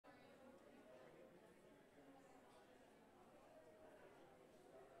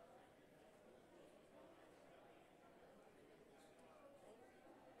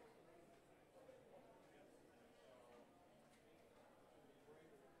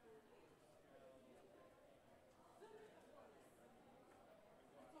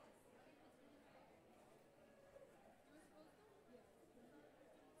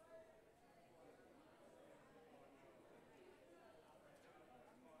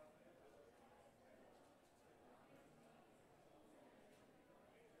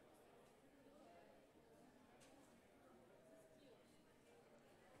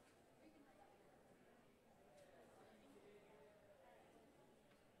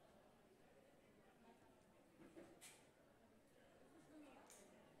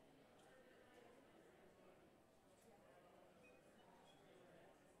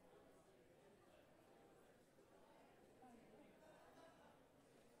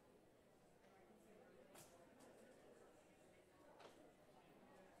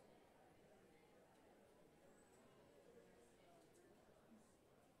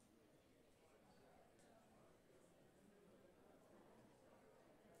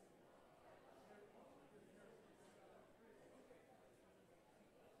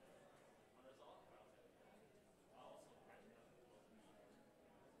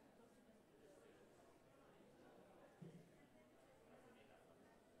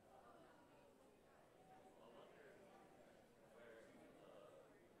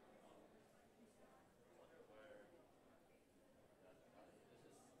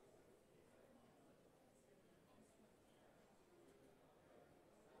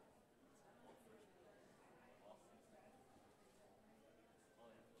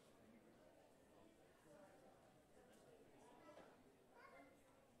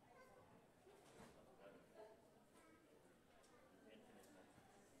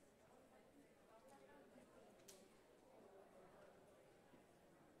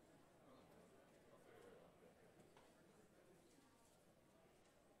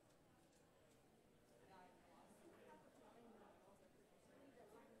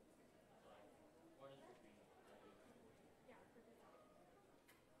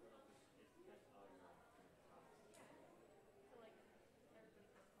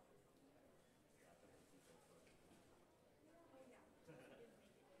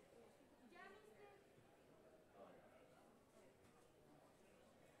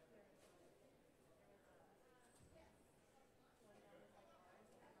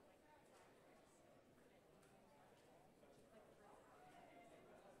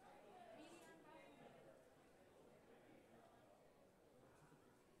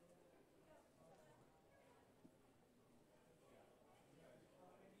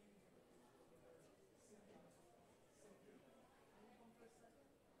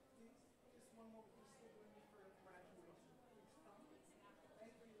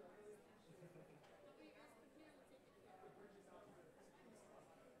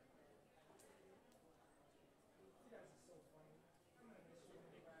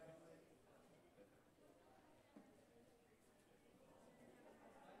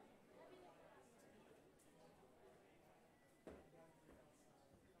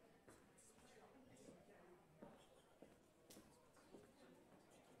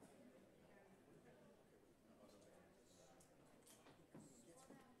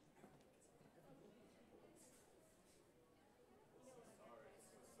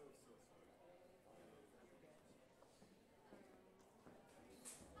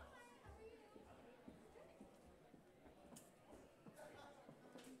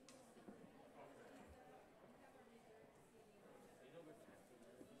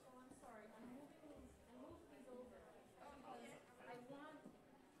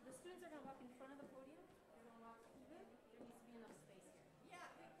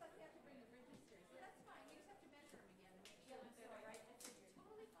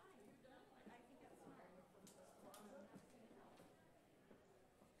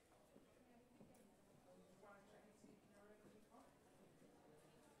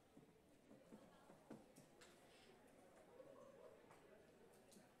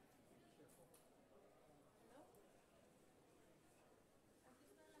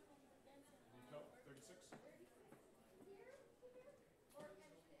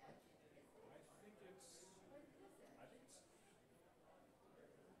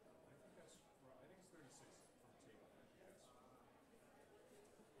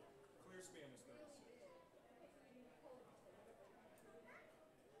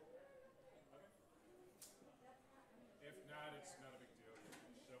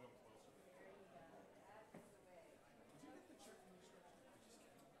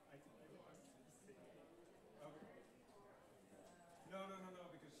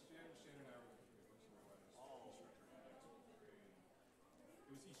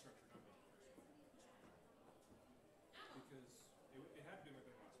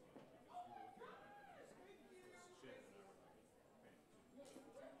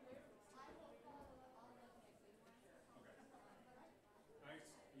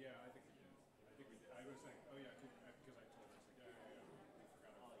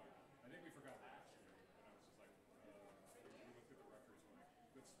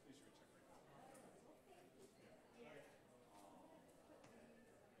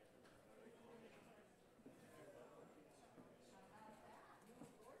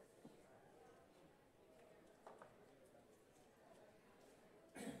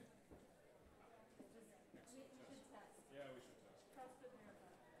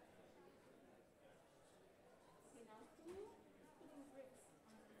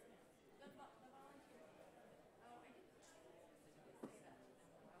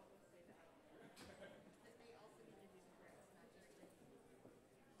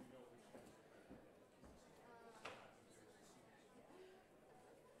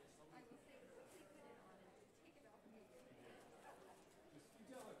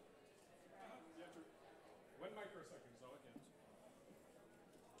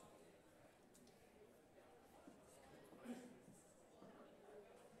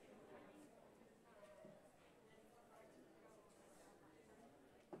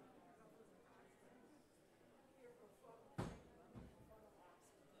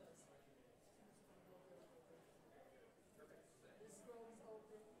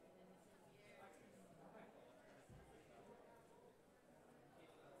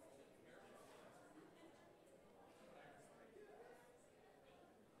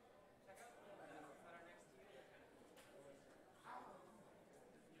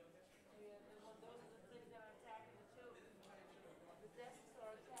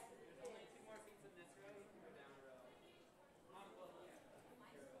There's only two more seats in this row. You can go down a row.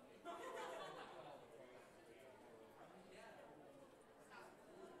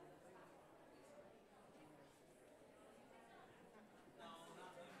 No,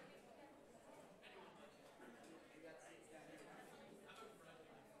 not me. Anyone but you. We got seats down here. Thank you.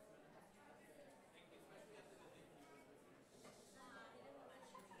 Especially after the thing.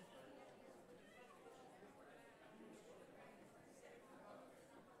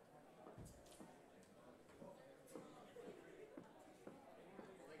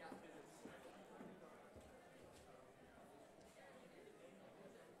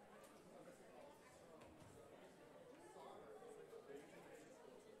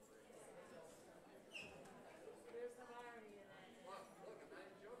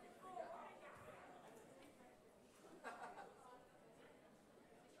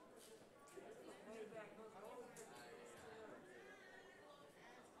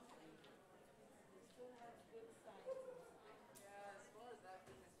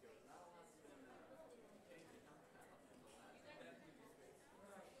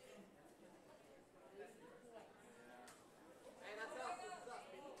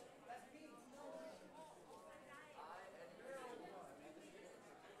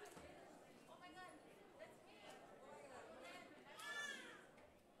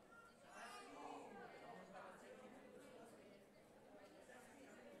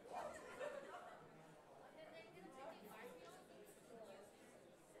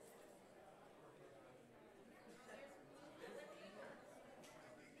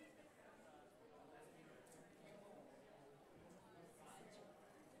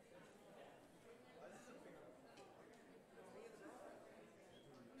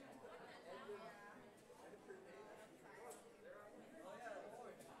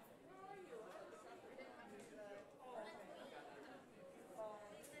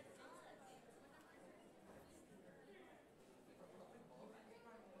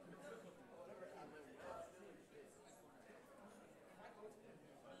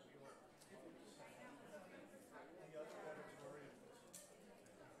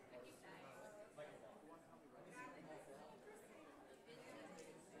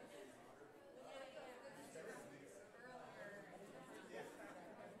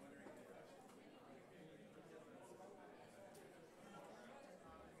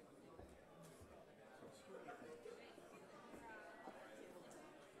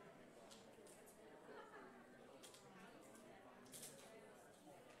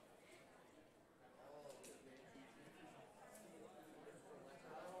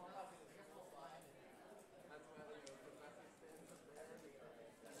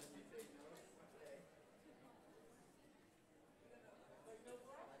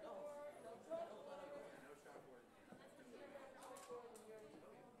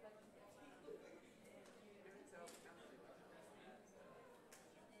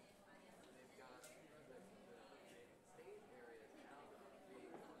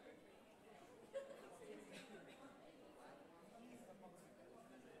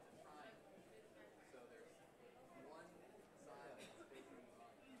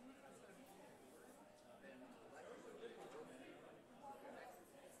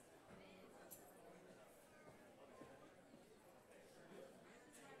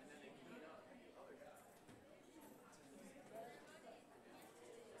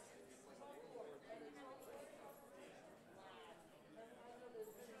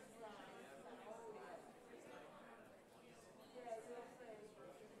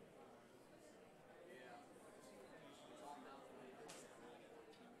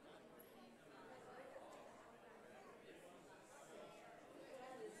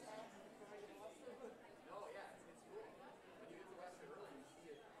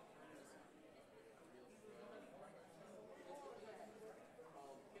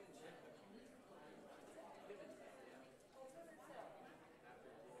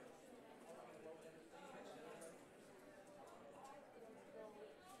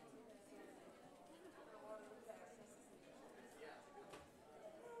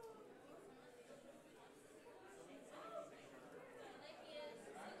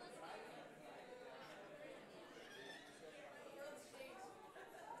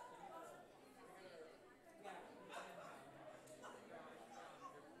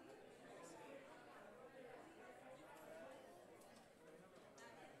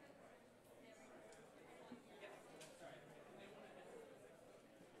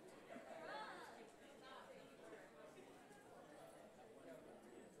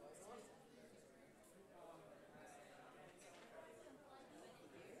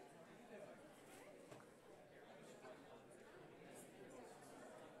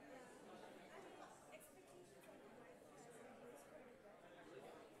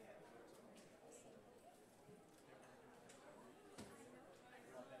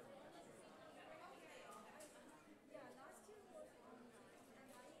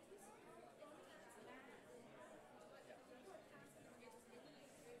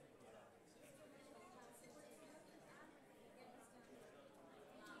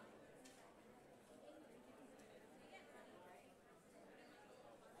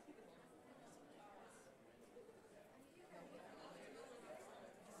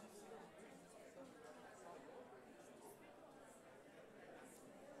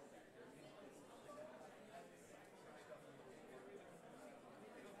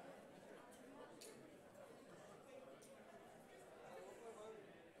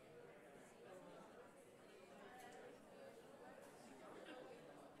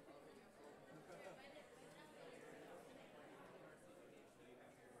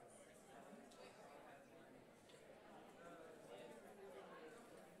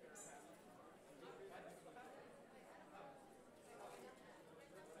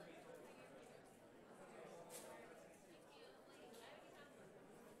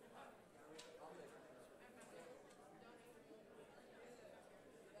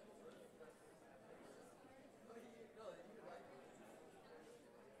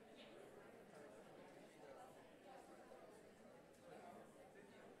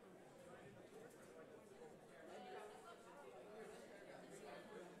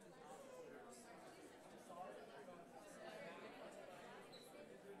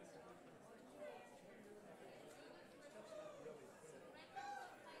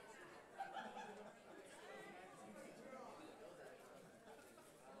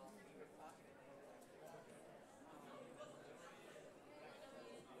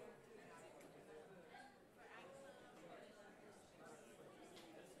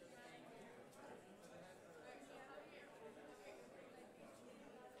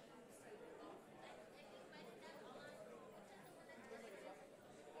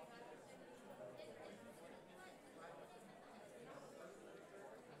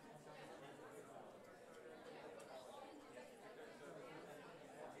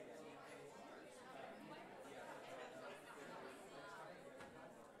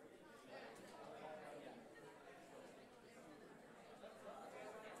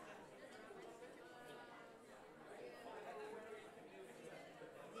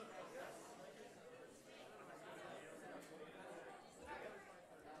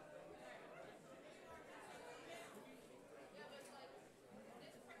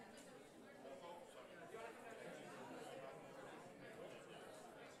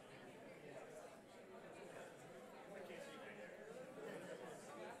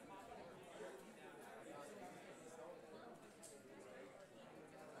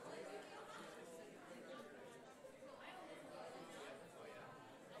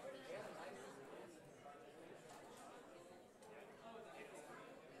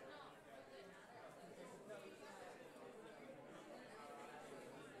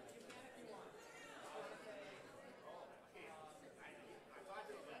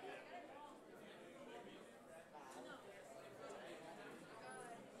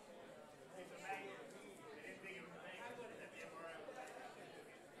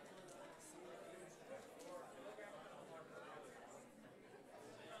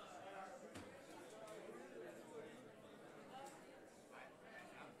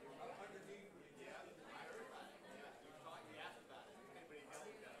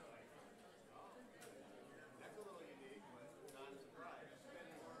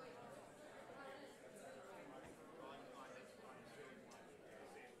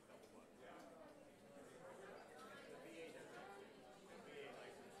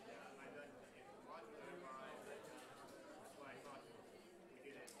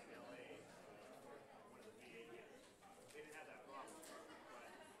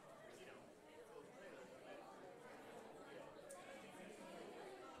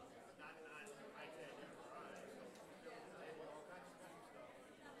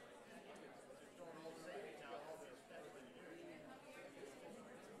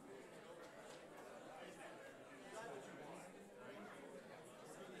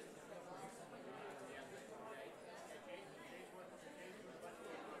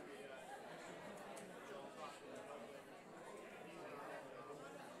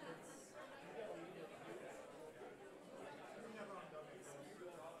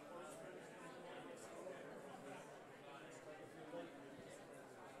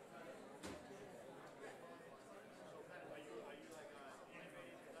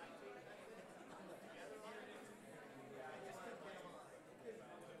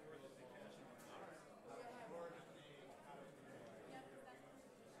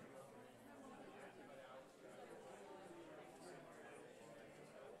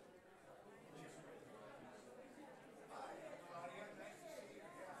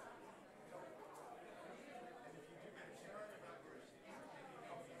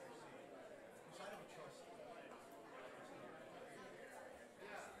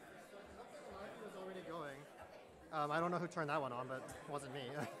 I don't know who turned that one on, but it wasn't me.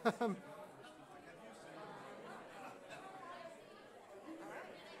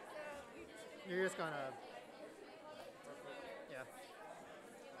 You're just gonna, yeah.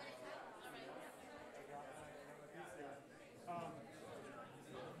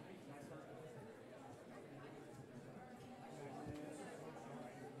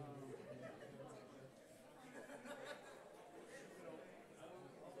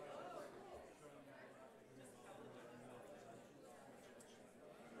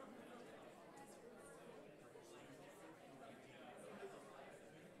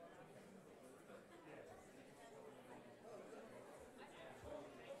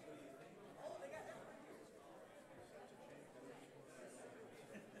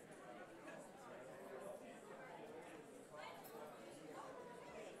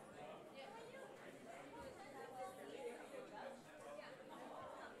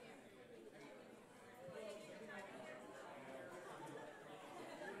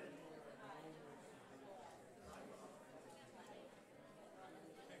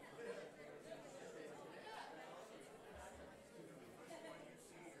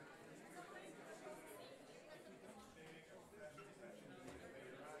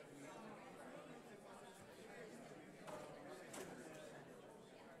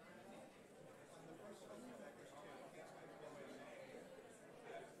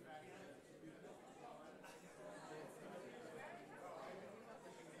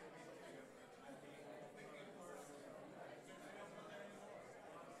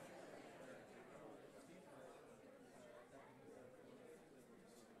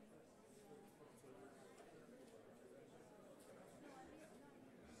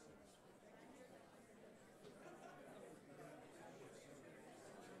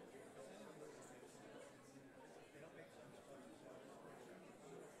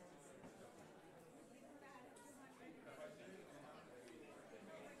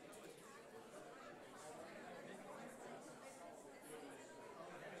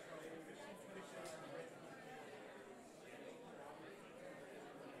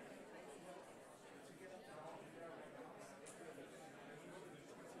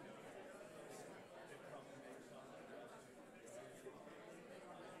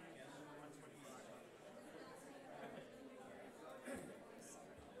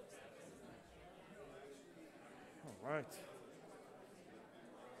 All right.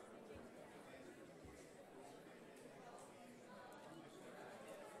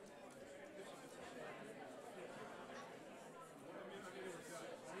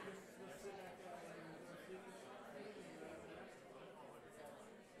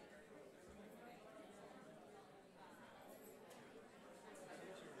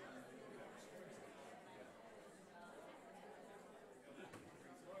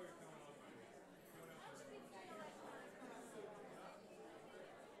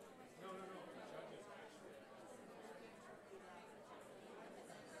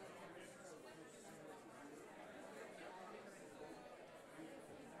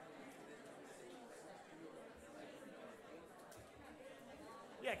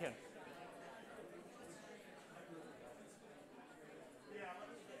 Yeah, I can.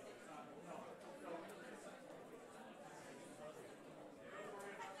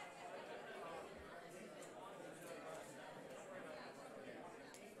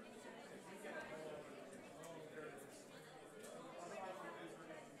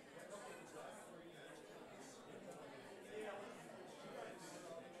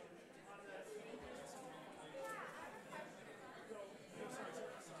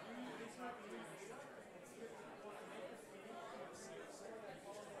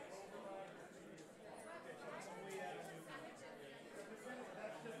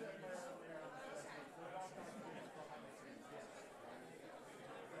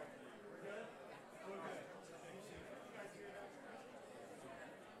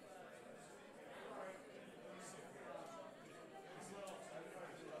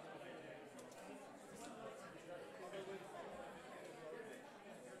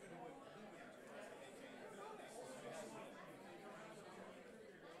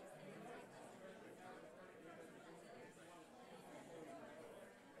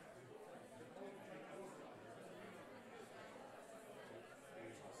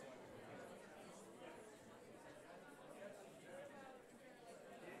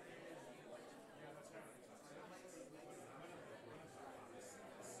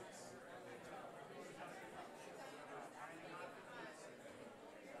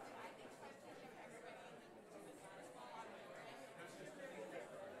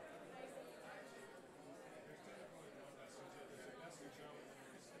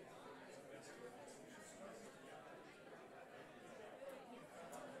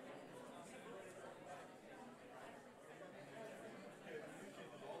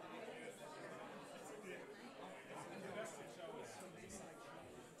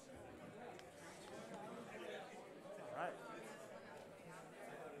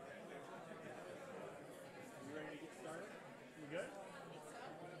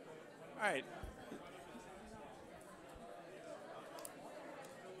 right.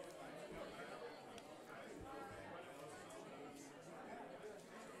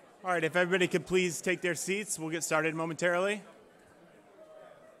 All right, if everybody could please take their seats, we'll get started momentarily.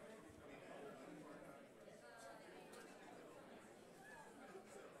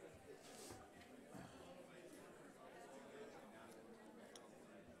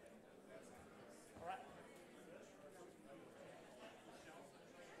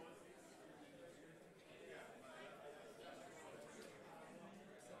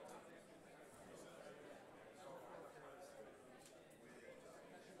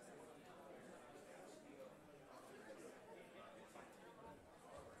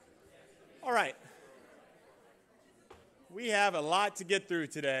 All right. We have a lot to get through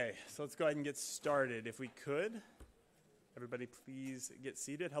today, so let's go ahead and get started if we could. Everybody please get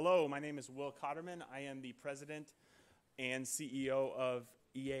seated. Hello, my name is Will Cotterman. I am the president and CEO of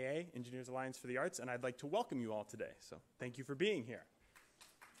EAA, Engineers Alliance for the Arts, and I'd like to welcome you all today. So thank you for being here.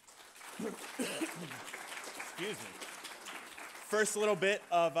 Excuse me. First, a little bit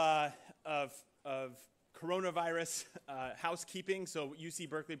of coronavirus housekeeping. So UC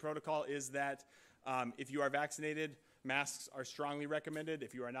Berkeley protocol is that if you are vaccinated, masks are strongly recommended.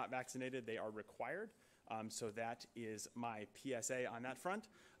 If you are not vaccinated, they are required. So that is my PSA on that front.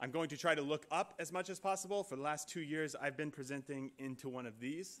 I'm going to try to look up as much as possible. For the last 2 years, I've been presenting into one of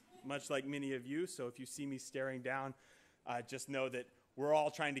these, much like many of you. So if you see me staring down, just know that we're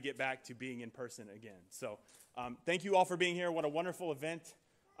all trying to get back to being in person again. So thank you all for being here. What a wonderful event.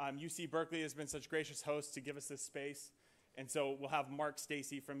 UC Berkeley has been such gracious hosts to give us this space. And so we'll have Mark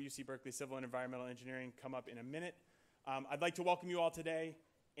Stacy from UC Berkeley Civil and Environmental Engineering come up in a minute. I'd like to welcome you all today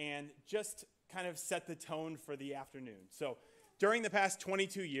and just kind of set the tone for the afternoon. So during the past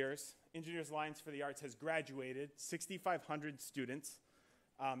 22 years, Engineers Alliance for the Arts has graduated 6,500 students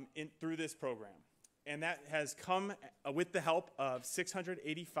through this program. And that has come with the help of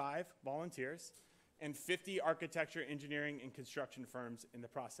 685 volunteers and 50 architecture, engineering, and construction firms in the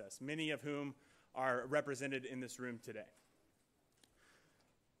process, many of whom are represented in this room today.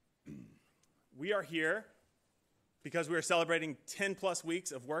 We are here because we are celebrating 10 plus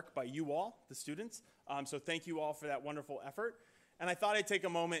weeks of work by you all, the students. So thank you all for that wonderful effort. And I thought I'd take a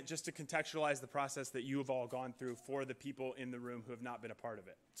moment just to contextualize the process that you have all gone through for the people in the room who have not been a part of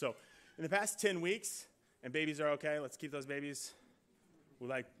it. So in the past 10 weeks, and babies are okay, let's keep those babies. We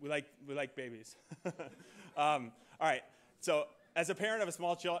like babies. All right, so as a parent of a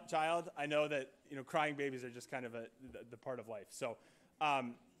small child, I know that crying babies are just kind of the part of life. So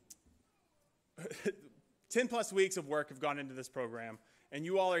 10 plus weeks of work have gone into this program, and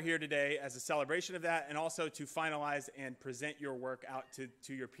you all are here today as a celebration of that and also to finalize and present your work out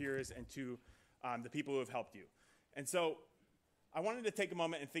to your peers and to the people who have helped you. And so I wanted to take a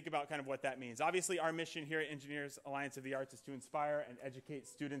moment and think about kind of what that means. Obviously, our mission here at Engineers Alliance of the Arts is to inspire and educate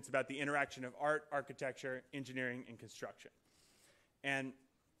students about the interaction of art, architecture, engineering, and construction. And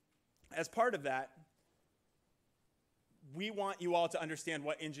as part of that, we want you all to understand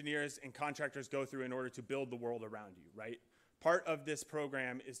what engineers and contractors go through in order to build the world around you, right? Part of this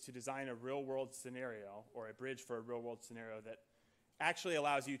program is to design a real-world scenario or a bridge for a real-world scenario that actually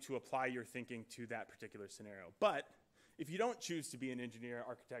allows you to apply your thinking to that particular scenario. But if you don't choose to be an engineer,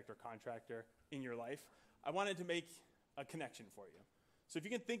 architect, or contractor in your life, I wanted to make a connection for you. So if you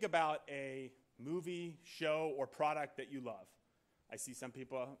can think about a movie, show, or product that you love. I see some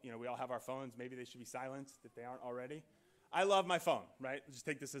people, we all have our phones. Maybe they should be silenced if they aren't already. I love my phone, right? Just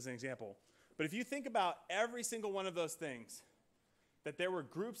take this as an example. But if you think about every single one of those things, that there were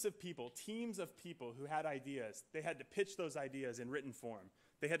groups of people, teams of people who had ideas. They had to pitch those ideas in written form.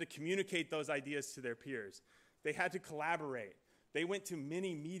 They had to communicate those ideas to their peers. They had to collaborate. They went to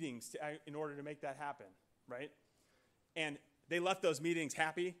many meetings in order to make that happen, right? And they left those meetings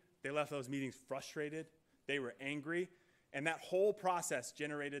happy. They left those meetings frustrated. They were angry. And that whole process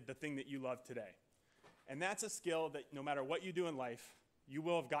generated the thing that you love today. And that's a skill that no matter what you do in life, you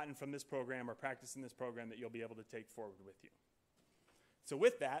will have gotten from this program or practice in this program that you'll be able to take forward with you. So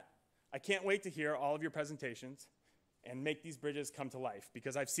with that, I can't wait to hear all of your presentations and make these bridges come to life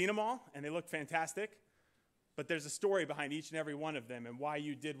because I've seen them all and they look fantastic, but there's a story behind each and every one of them and why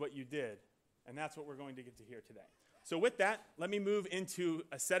you did what you did. And that's what we're going to get to hear today. So with that, let me move into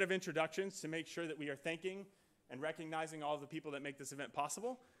a set of introductions to make sure that we are thanking and recognizing all of the people that make this event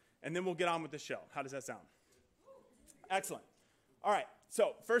possible. And then we'll get on with the show. How does that sound? Excellent. All right.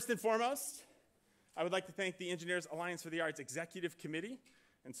 So first and foremost, I would like to thank the Engineers Alliance for the Arts Executive Committee.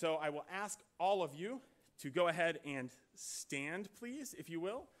 And so I will ask all of you to go ahead and stand, please, if you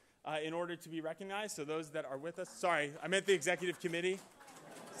will, in order to be recognized. So those that are with us. Sorry, I meant the Executive Committee.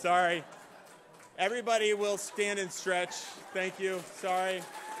 Sorry. Everybody will stand and stretch. Thank you. Sorry.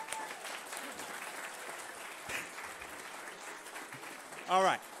 All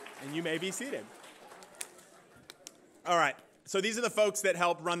right, and you may be seated. All right, so these are the folks that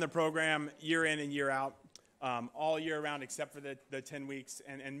help run the program year in and year out, all year round except for the 10 weeks,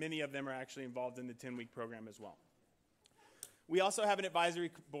 and many of them are actually involved in the 10-week program as well. We also have an advisory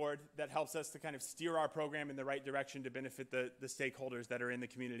board that helps us to kind of steer our program in the right direction to benefit the stakeholders that are in the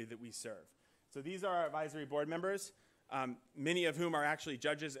community that we serve. So these are our advisory board members, many of whom are actually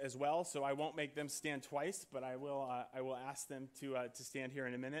judges as well, so I won't make them stand twice, but I will ask them to stand here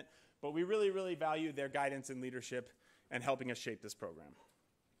in a minute. But we really, really value their guidance and leadership and helping us shape this program.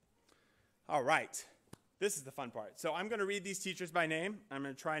 All right, this is the fun part. So I'm going to read these teachers by name. I'm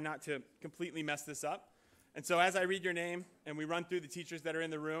going to try not to completely mess this up. And so as I read your name and we run through the teachers that are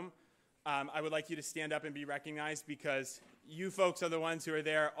in the room, I would like you to stand up and be recognized because you folks are the ones who are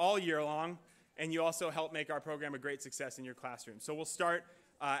there all year long, and you also help make our program a great success in your classroom. So we'll start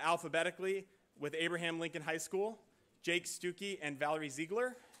alphabetically with Abraham Lincoln High School, Jake Stuckey and Valerie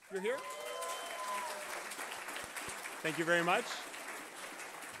Ziegler. You're here. Thank you very much.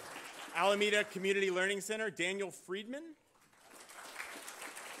 Alameda Community Learning Center, Daniel Friedman.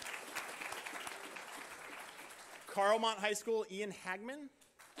 Carlmont High School, Ian Hagman.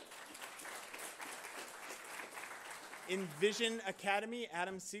 Envision Academy,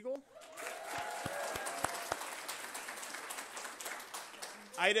 Adam Siegel.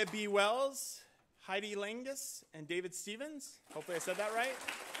 Ida B. Wells, Heidi Langus, and David Stevens. Hopefully I said that right.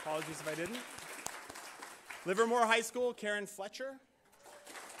 Apologies if I didn't. Livermore High School, Karen Fletcher.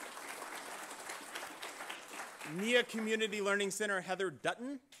 Nia Community Learning Center, Heather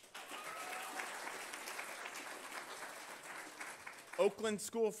Dutton. Oakland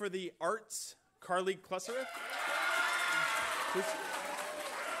School for the Arts, Carly Klesserith.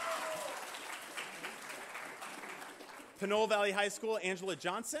 Pinole Valley High School, Angela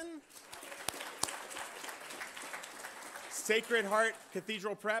Johnson. Sacred Heart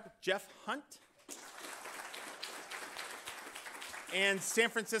Cathedral Prep, Jeff Hunt. And San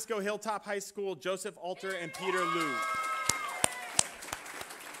Francisco Hilltop High School, Joseph Alter and Peter Liu.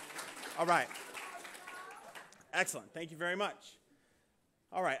 All right. Excellent. Thank you very much.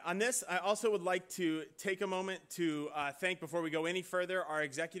 All right. On this, I also would like to take a moment to thank, before we go any further, our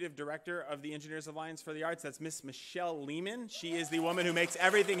Executive Director of the Engineers Alliance for the Arts. That's Miss Michelle Lehman. She is the woman who makes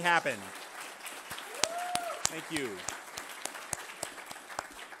everything happen. Thank you.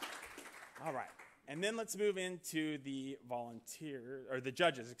 All right. And then let's move into the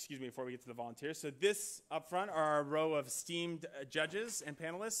judges, before we get to the volunteers. So this up front are a row of esteemed judges and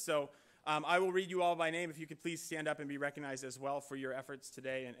panelists. So I will read you all by name. If you could please stand up and be recognized as well for your efforts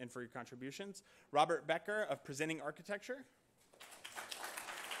today and for your contributions. Robert Becker of Presenting Architecture.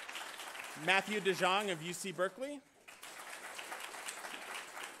 Matthew DeJong of UC Berkeley.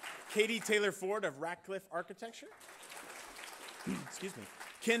 Katie Taylor Ford of Ratcliffe Architecture. Excuse me.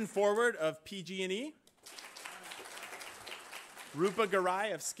 Ken Forward of PG&E. Rupa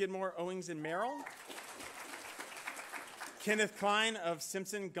Garai of Skidmore, Owings, and Merrill. Kenneth Klein of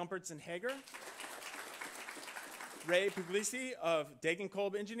Simpson, Gumpertz, and Hager. Ray Puglisi of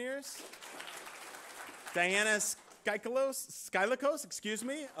Dagenkolb Engineers. Diana Skylikos,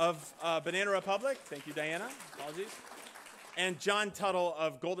 of Banana Republic. Thank you, Diana. Apologies. And John Tuttle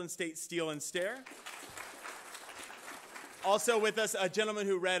of Golden State Steel and Stair. Also with us, a gentleman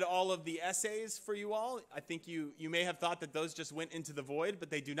who read all of the essays for you all. I think you may have thought that those just went into the void,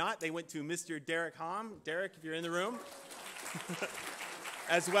 but they do not. They went to Mr. Derek Hom. Derek, if you're in the room.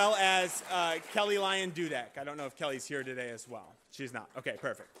 As well as Kelly Lyon Dudek. I don't know if Kelly's here today as well. She's not. Okay,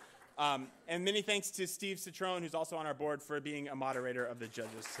 perfect. And many thanks to Steve Citrone, who's also on our board, for being a moderator of the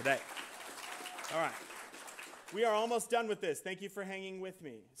judges today. All right. We are almost done with this. Thank you for hanging with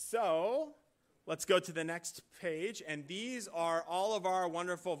me. So let's go to the next page, and these are all of our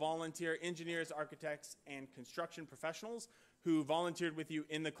wonderful volunteer engineers, architects, and construction professionals who volunteered with you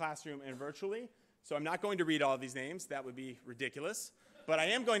in the classroom and virtually. So I'm not going to read all of these names. That would be ridiculous. But I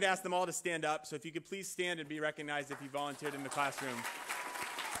am going to ask them all to stand up, so if you could please stand and be recognized if you volunteered in the classroom.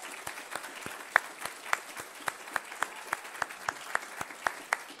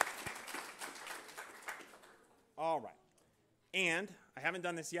 All right. And I haven't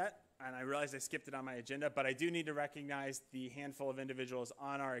done this yet, and I realize I skipped it on my agenda, but I do need to recognize the handful of individuals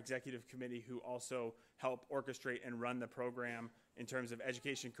on our executive committee who also help orchestrate and run the program in terms of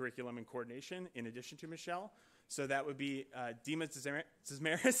education, curriculum, and coordination, in addition to Michelle. So that would be Dima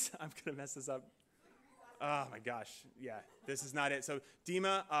Zizmaris. I'm going to mess this up. Oh, my gosh. Yeah, this is not it. So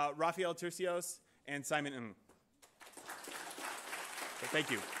Dima, Rafael Tercios, and Simon Ng. So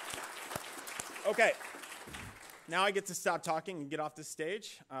thank you. Okay. Now I get to stop talking and get off the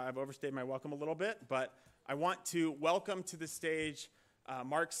stage. I've overstayed my welcome a little bit, but I want to welcome to the stage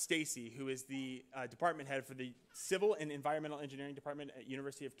Mark Stacy, who is the department head for the Civil and Environmental Engineering Department at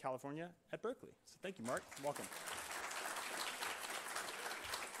University of California at Berkeley. So thank you, Mark. Welcome.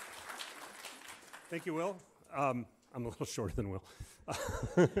 Thank you, Will. I'm a little shorter than Will.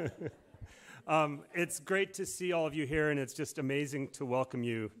 It's great to see all of you here, and it's just amazing to welcome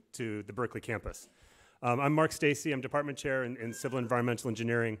you to the Berkeley campus. I'm Mark Stacy. I'm department chair in Civil and Environmental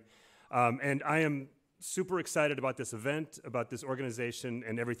Engineering, and I am super excited about this event, about this organization,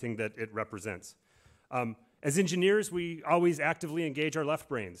 and everything that it represents. As engineers, we always actively engage our left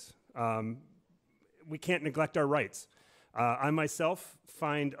brains. We can't neglect our rights. I myself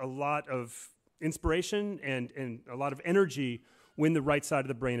find a lot of inspiration and a lot of energy when the right side of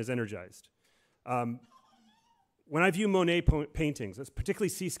the brain is energized. When I view Monet paintings, particularly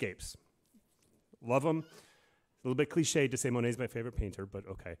seascapes, love them. A little bit cliched to say Monet's my favorite painter, but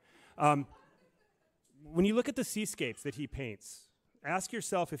okay. When you look at the seascapes that he paints, ask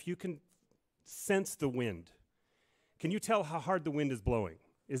yourself if you can sense the wind. Can you tell how hard the wind is blowing?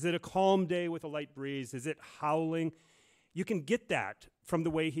 Is it a calm day with a light breeze? Is it howling? You can get that from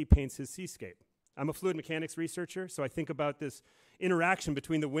the way he paints his seascape. I'm a fluid mechanics researcher, so I think about this interaction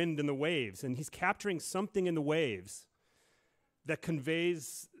between the wind and the waves, and he's capturing something in the waves that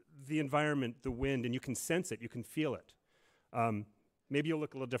conveys the environment, the wind, and you can sense it, you can feel it. Maybe you'll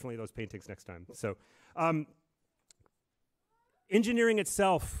look a little differently at those paintings next time. So, engineering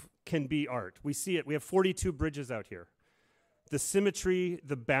itself can be art. We see it. We have 42 bridges out here. The symmetry,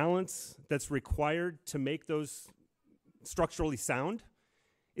 the balance that's required to make those structurally sound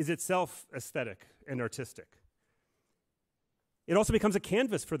is itself aesthetic and artistic. It also becomes a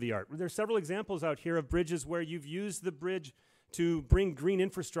canvas for the art. There are several examples out here of bridges where you've used the bridge to bring green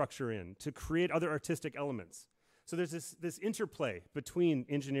infrastructure in, to create other artistic elements. So there's this interplay between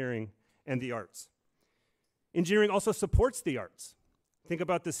engineering and the arts. Engineering also supports the arts. Think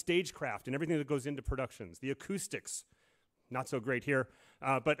about the stagecraft and everything that goes into productions. The acoustics, not so great here,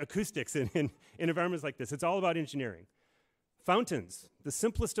 but acoustics in environments like this. It's all about engineering. Fountains, the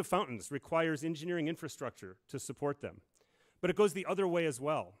simplest of fountains requires engineering infrastructure to support them. But it goes the other way as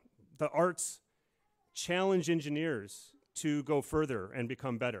well. The arts challenge engineers to go further and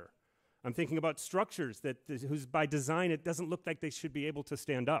become better. I'm thinking about structures whose by design it doesn't look like they should be able to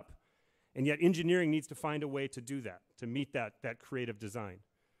stand up. And yet engineering needs to find a way to do that, to meet that creative design.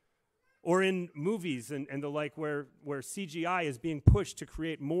 Or in movies and the like where CGI is being pushed to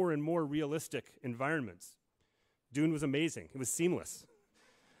create more and more realistic environments. Dune was amazing. It was seamless.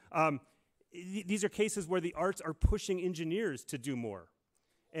 These are cases where the arts are pushing engineers to do more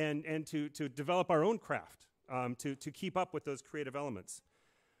and to develop our own craft, to keep up with those creative elements.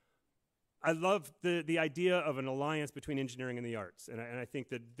 I love the idea of an alliance between engineering and the arts, and I think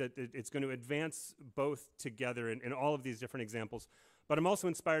that it's going to advance both together in all of these different examples. But I'm also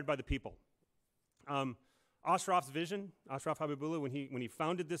inspired by the people. Ashraf's vision, Ashraf Habibullah, when he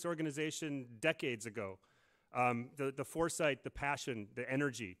founded this organization decades ago, the foresight, the passion, the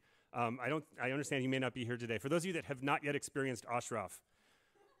energy. I understand he may not be here today. For those of you that have not yet experienced Ashraf,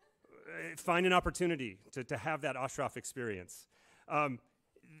 find an opportunity to have that Ashraf experience.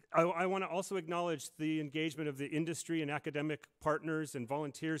 I want to also acknowledge the engagement of the industry and academic partners and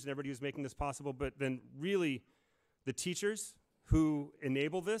volunteers and everybody who's making this possible, but then really the teachers who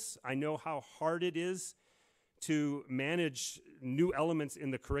enable this. I know how hard it is to manage new elements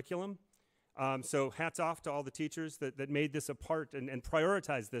in the curriculum. So hats off to all the teachers that made this a part and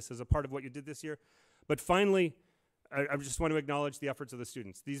prioritized this as a part of what you did this year. But finally, I just want to acknowledge the efforts of the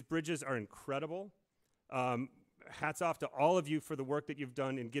students. These bridges are incredible. Hats off to all of you for the work that you've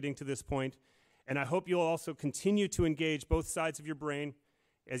done in getting to this point. And I hope you'll also continue to engage both sides of your brain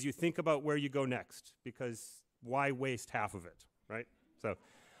as you think about where you go next, because why waste half of it, right? So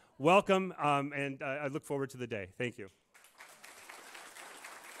welcome, and I look forward to the day. Thank you.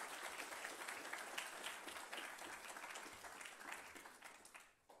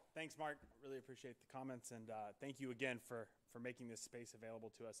 Thanks, Mark. Really appreciate the comments, and thank you again for making this space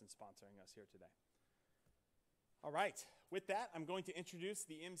available to us and sponsoring us here today. All right, with that, I'm going to introduce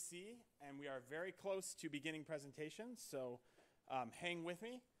the MC, and we are very close to beginning presentations, so hang with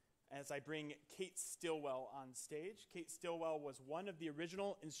me as I bring Kate Stillwell on stage. Kate Stillwell was one of the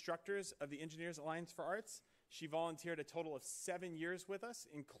original instructors of the Engineers Alliance for Arts. She volunteered a total of 7 years with us,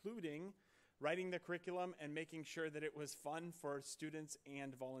 including writing the curriculum and making sure that it was fun for students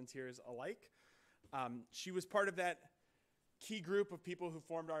and volunteers alike. She was part of that key group of people who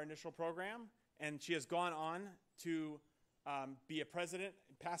formed our initial program, and she has gone on to be a president,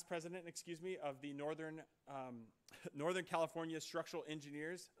 past president, excuse me, of the Northern California Structural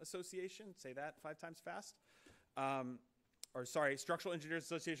Engineers Association. Say that 5 times fast. Structural Engineers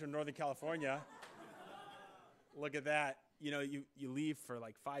Association of Northern California. Look at that. You know, you leave for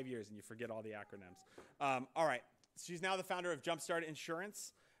like 5 years and you forget all the acronyms. All right. She's now the founder of Jumpstart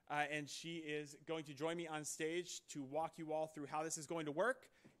Insurance, and she is going to join me on stage to walk you all through how this is going to work,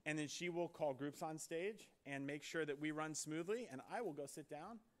 and then she will call groups on stage and make sure that we run smoothly, and I will go sit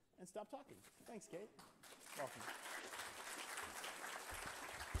down and stop talking. Thanks, Kate. Welcome.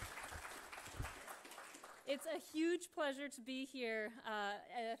 It's a huge pleasure to be here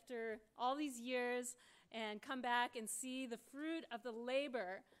after all these years and come back and see the fruit of the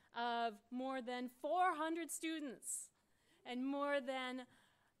labor of more than 400 students and more than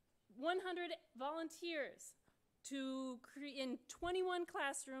 100 volunteers in 21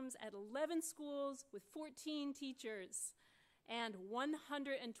 classrooms at 11 schools with 14 teachers and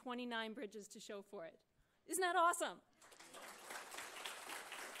 129 bridges to show for it. Isn't that awesome?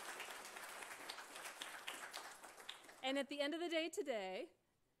 And at the end of the day today,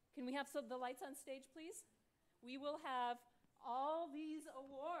 can we have the lights on stage, please? We will have all these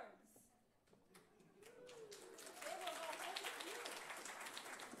awards.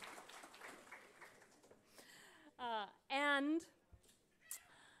 And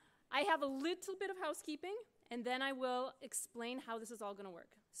I have a little bit of housekeeping, and then I will explain how this is all going to work.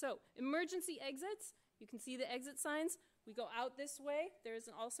 So, emergency exits. You can see the exit signs. We go out this way. There is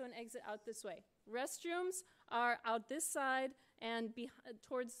also an exit out this way. Restrooms are out this side and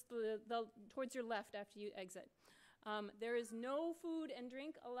towards your left after you exit. There is no food and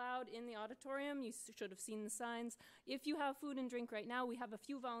drink allowed in the auditorium. You should have seen the signs. If you have food and drink right now, we have a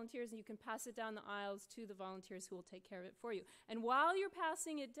few volunteers, and you can pass it down the aisles to the volunteers who will take care of it for you. And while you're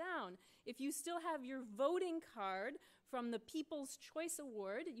passing it down, if you still have your voting card from the People's Choice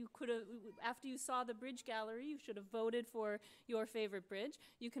Award, you could have, after you saw the bridge gallery, you should have voted for your favorite bridge.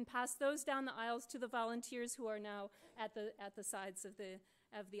 You can pass those down the aisles to the volunteers who are now at the sides of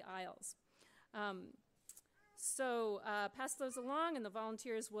the aisles. So pass those along, and the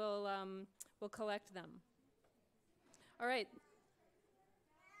volunteers will collect them. All right.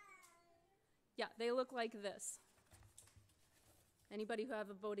 Yeah, they look like this. Anybody who have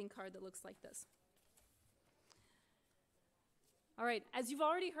a voting card that looks like this? All right, as you've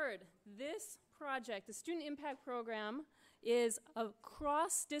already heard, this project, the Student Impact Program, is a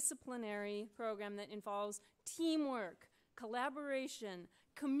cross-disciplinary program that involves teamwork, collaboration,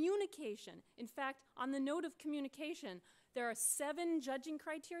 communication. In fact, on the note of communication, there are 7 judging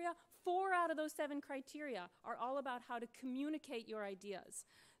criteria. 4 out of those 7 criteria are all about how to communicate your ideas.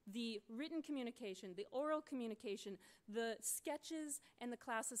 The written communication, the oral communication, the sketches, and the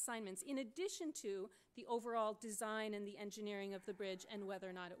class assignments, in addition to the overall design and the engineering of the bridge and whether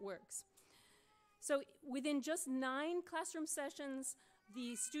or not it works. So within just 9 classroom sessions,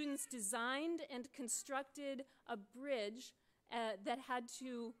 the students designed and constructed a bridge that had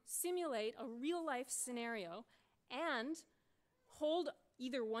to simulate a real-life scenario and hold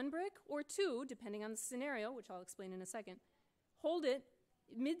either 1 brick or 2, depending on the scenario, which I'll explain in a second, hold it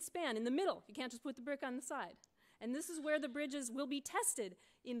mid-span, in the middle. You can't just put the brick on the side. And this is where the bridges will be tested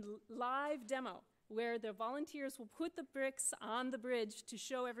in live demo, where the volunteers will put the bricks on the bridge to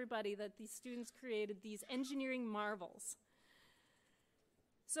show everybody that these students created these engineering marvels.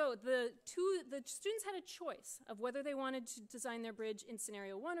 So the students had a choice of whether they wanted to design their bridge in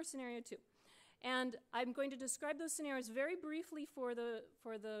scenario 1 or scenario 2. And I'm going to describe those scenarios very briefly for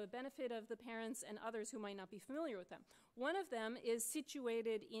the benefit of the parents and others who might not be familiar with them. One of them is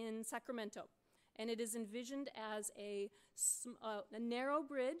situated in Sacramento, and it is envisioned as a narrow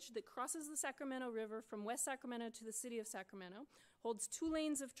bridge that crosses the Sacramento River from West Sacramento to the city of Sacramento, holds 2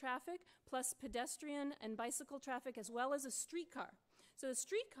 lanes of traffic, plus pedestrian and bicycle traffic, as well as a streetcar. So the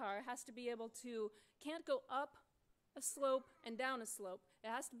streetcar has to be able to, can't go up a slope and down a slope. It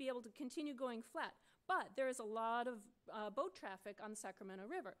has to be able to continue going flat. But there is a lot of boat traffic on the Sacramento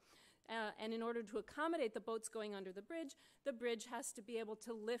River. And in order to accommodate the boats going under the bridge has to be able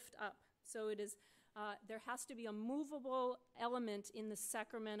to lift up. So it is, there has to be a movable element in the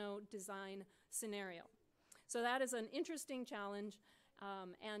Sacramento design scenario. So that is an interesting challenge.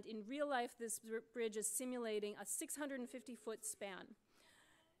 And in real life, this bridge is simulating a 650-foot span.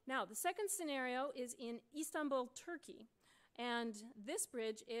 Now, the second scenario is in Istanbul, Turkey. And this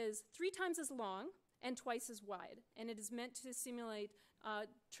bridge is 3 times as long and twice as wide. And it is meant to simulate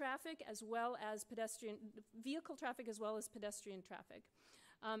traffic as well as vehicle traffic as well as pedestrian traffic.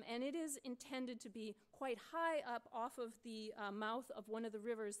 And it is intended to be quite high up off of the mouth of one of the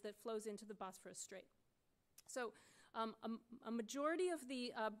rivers that flows into the Bosphorus Strait. So A majority of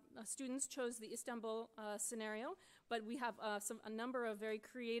the students chose the Istanbul scenario, but we have a number of very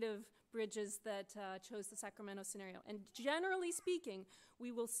creative bridges that chose the Sacramento scenario. And generally speaking,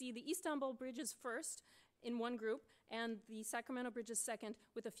 we will see the Istanbul bridges first in one group and the Sacramento bridges second,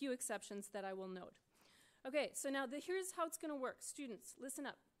 with a few exceptions that I will note. Okay, so now here's how it's going to work. Students, listen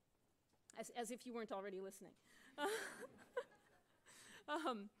up, as if you weren't already listening.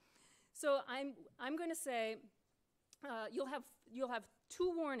 So I'm going to say you'll have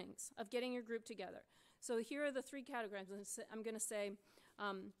 2 warnings of getting your group together. So here are the 3 categories. I'm going to say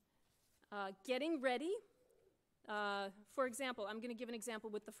getting ready. For example, I'm going to give an example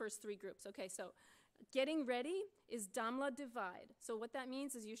with the first 3 groups. Okay, so getting ready is Damla divide. So what that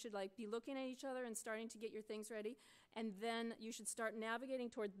means is you should be looking at each other and starting to get your things ready, and then you should start navigating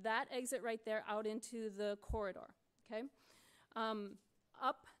toward that exit right there out into the corridor. Okay.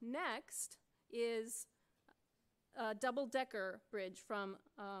 Up next is a double-decker bridge from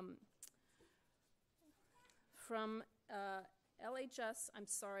LHS. I'm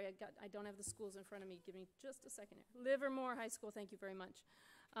sorry, I don't have the schools in front of me. Give me just a second here. Livermore High School. Thank you very much.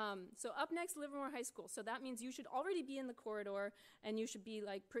 So up next, Livermore High School. So that means you should already be in the corridor, and you should be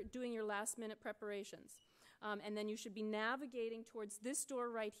doing your last-minute preparations. And then you should be navigating towards this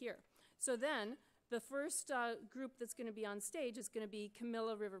door right here. So then the first group that's going to be on stage is going to be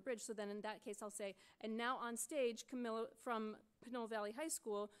Camilla River Bridge. So then in that case, I'll say, and now on stage, Camilla from Pinole Valley High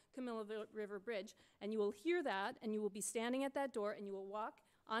School, Camilla River Bridge. And you will hear that, and you will be standing at that door, and you will walk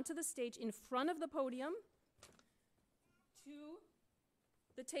onto the stage in front of the podium to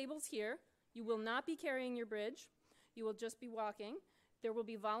the tables here. You will not be carrying your bridge. You will just be walking. There will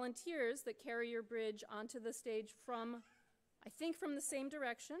be volunteers that carry your bridge onto the stage from, I think, from the same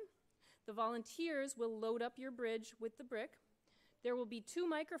direction. The volunteers will load up your bridge with the brick. There will be 2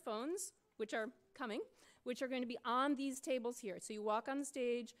 microphones, which are coming, which are going to be on these tables here. So you walk on the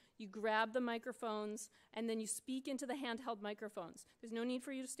stage, you grab the microphones, and then you speak into the handheld microphones. There's no need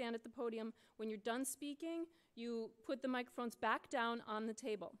for you to stand at the podium. When you're done speaking, you put the microphones back down on the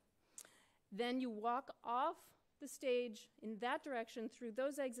table. Then you walk off the stage in that direction through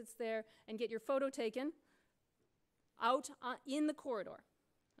those exits there and get your photo taken out in the corridor.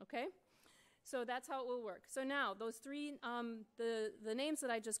 Okay? So that's how it will work. So now, those 3, the names that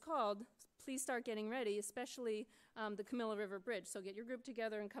I just called, please start getting ready, especially the Camilla River Bridge. So get your group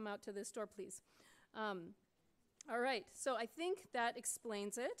together and come out to this door, please. All right, so I think that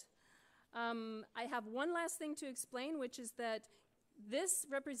explains it. I have one last thing to explain, which is that this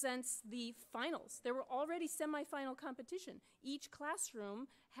represents the finals. There were already semifinal competition. Each classroom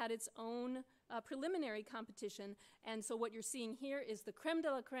had its own preliminary competition, and so what you're seeing here is the creme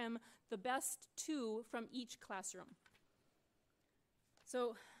de la creme, the best 2 from each classroom.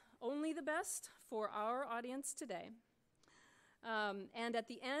 So only the best for our audience today. And at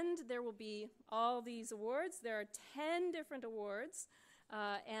the end, there will be all these awards. There are 10 different awards,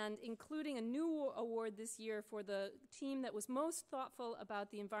 and including a new award this year for the team that was most thoughtful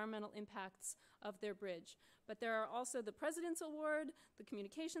about the environmental impacts of their bridge. But there are also the President's Award, the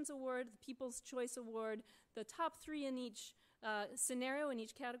Communications Award, the People's Choice Award, the top 3 in each scenario, in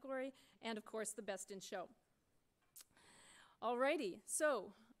each category, and of course the Best in Show. Alrighty,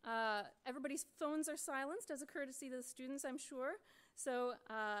 so everybody's phones are silenced as a courtesy to the students, I'm sure. So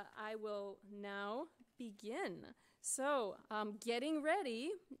I will now begin. So getting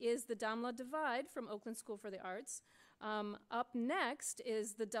ready is the Damla Divide from Oakland School for the Arts. Up next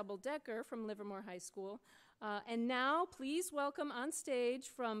is the double-decker from Livermore High School. And now, please welcome on stage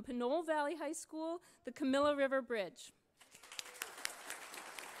from Pinole Valley High School, the Camilla River Bridge.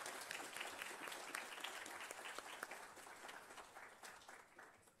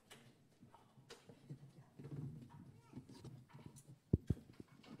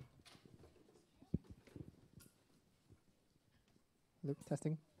 Luke,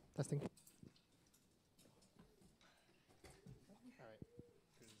 testing. All right.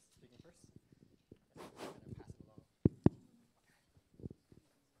 Who's speaking first? I'm gonna pass it along.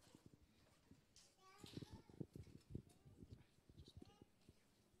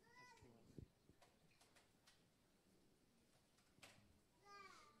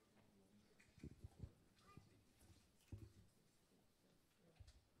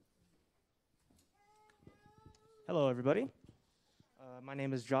 Hello, everybody. My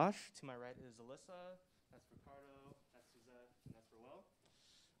name is Josh. To my right is Alyssa. That's Ricardo. That's Suzette. And that's Roel.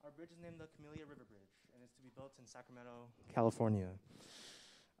 Our bridge is named the Camellia River Bridge, and it's to be built in Sacramento, California.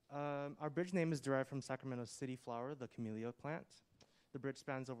 Our bridge name is derived from Sacramento's city flower, the camellia plant. The bridge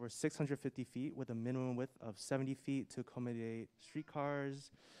spans over 650 feet with a minimum width of 70 feet to accommodate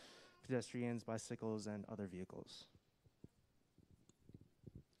streetcars, pedestrians, bicycles, and other vehicles.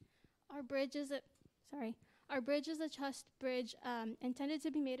 Our bridge is a, our bridge is a trussed bridge intended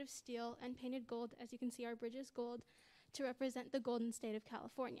to be made of steel and painted gold. As you can see, our bridge is gold to represent the golden state of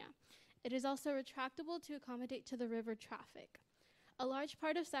California. It is also retractable to accommodate to the river traffic. A large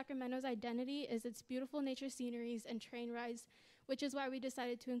part of Sacramento's identity is its beautiful nature sceneries and train rides, which is why we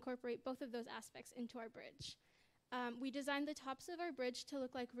decided to incorporate both of those aspects into our bridge. We designed the tops of our bridge to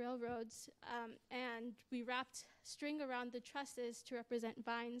look like railroads, and we wrapped string around the trusses to represent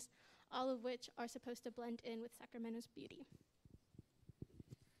vines, all of which are supposed to blend in with Sacramento's beauty.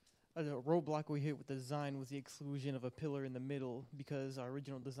 A roadblock we hit with the design was the exclusion of a pillar in the middle, because our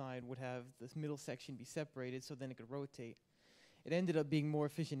original design would have this middle section be separated so then it could rotate. It ended up being more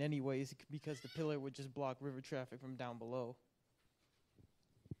efficient anyways because the pillar would just block river traffic from down below.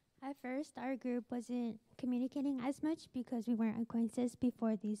 At first, our group wasn't communicating as much because we weren't acquaintances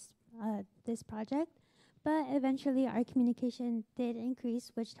before this project, but eventually our communication did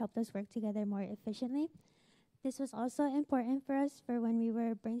increase, which helped us work together more efficiently. This was also important for us for when we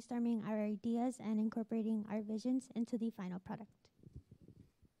were brainstorming our ideas and incorporating our visions into the final product.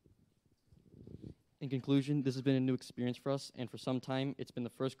 In conclusion, this has been a new experience for us, and for some time, it's been the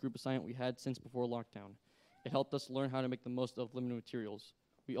first group assignment we had since before lockdown. It helped us learn how to make the most of limited materials.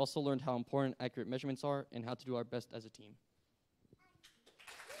 We also learned how important accurate measurements are and how to do our best as a team.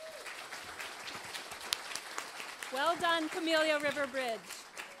 Well done, Camellia River Bridge.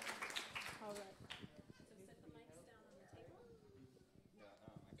 All right.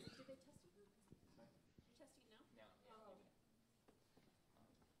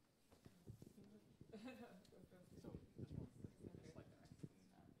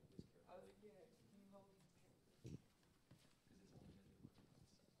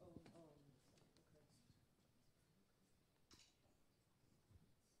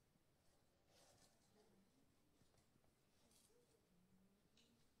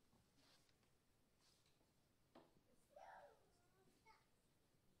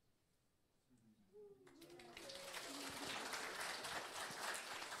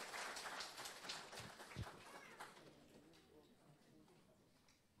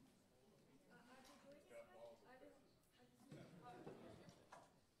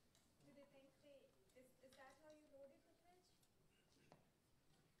 So set the mics down on the table.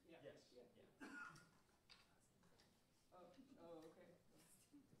 Did they test you? You're testing it now? Oh, okay.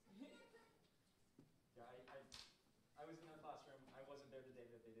 I was in their classroom. I wasn't there the day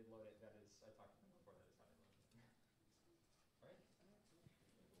that they did load it. That is, I talked to them before. That is how they loaded it. All right.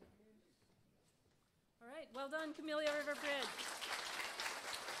 All right, well done, Camellia River Bridge.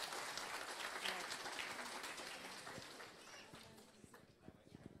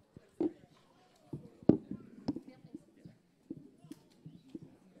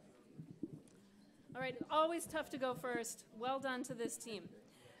 All right, always tough to go first. Well done to this team.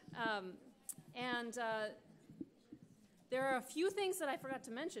 There are a few things that I forgot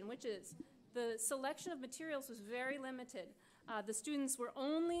to mention, which is the selection of materials was very limited. The students were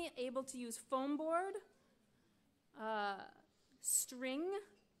only able to use foam board, string,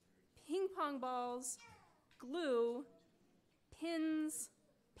 ping pong balls, glue, pins,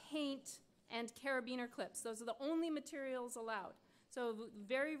 paint, and carabiner clips. Those are the only materials allowed. So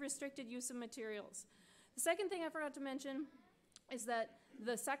very restricted use of materials. The second thing I forgot to mention is that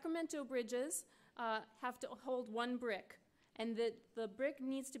the Sacramento bridges have to hold one brick, and that the brick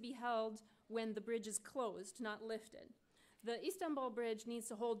needs to be held when the bridge is closed, not lifted. The Istanbul bridge needs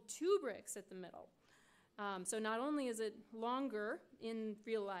to hold 2 bricks at the middle. So not only is it longer in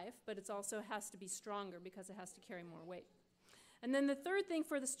real life, but it also has to be stronger because it has to carry more weight. And then the third thing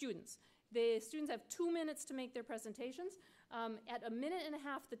for the students have 2 minutes to make their presentations. At 1.5 minutes,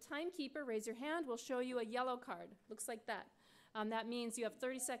 the timekeeper, raise your hand, will show you a yellow card. Looks like that. That means you have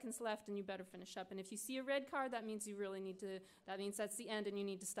 30 seconds left and you better finish up. And if you see a red card, that means you really need to, that means that's the end and you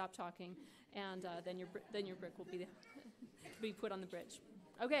need to stop talking. And then your brick will be put on the bridge.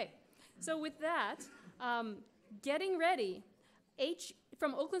 Okay, so with that, getting ready,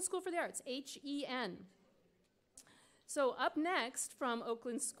 from Oakland School for the Arts, HEN. So up next from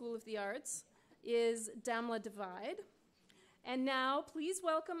Oakland School of the Arts is Damla Divide. And now please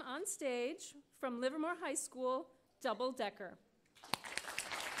welcome on stage from Livermore High School, Double Decker.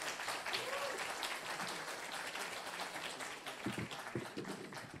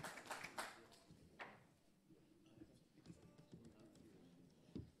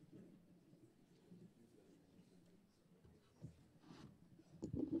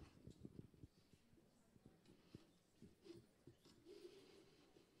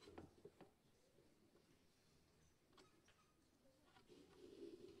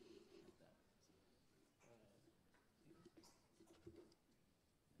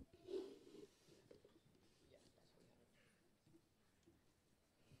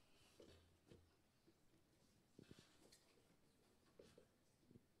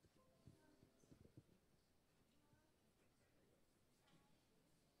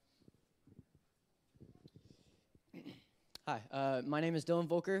 Hi, my name is Dylan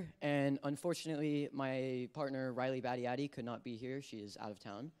Volker, and unfortunately, my partner Riley Badiati could not be here. She is out of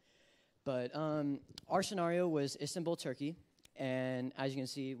town. But our scenario was Istanbul, Turkey, and as you can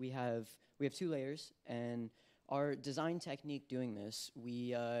see, we have 2 layers. And our design technique doing this,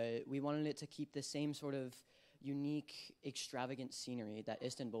 we wanted it to keep the same sort of unique, extravagant scenery that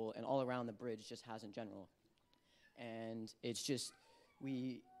Istanbul and all around the bridge just has in general. And it's just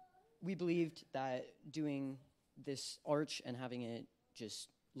we believed that doing this arch and having it just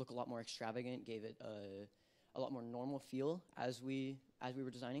look a lot more extravagant gave it a lot more normal feel as we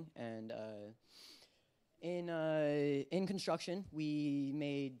were designing. And in construction, we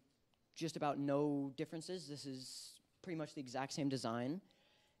made just about no differences. This is pretty much the exact same design,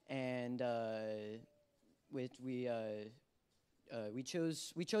 and we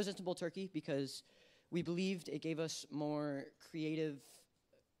chose Istanbul, Turkey, because we believed it gave us more creative,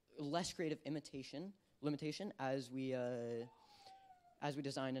 less creative limitation as we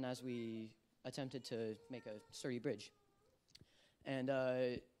designed and as we attempted to make a sturdy bridge. And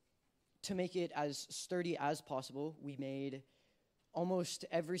to make it as sturdy as possible, we made almost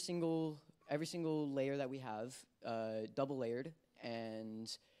every single layer that we have double layered,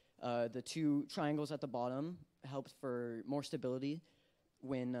 and the 2 triangles at the bottom helped for more stability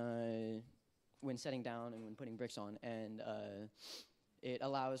when setting down and when putting bricks on. And it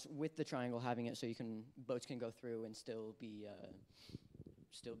allows, with the triangle, having it so boats can go through and still be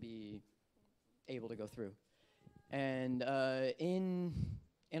able to go through. And in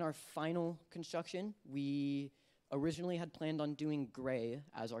our final construction, we originally had planned on doing gray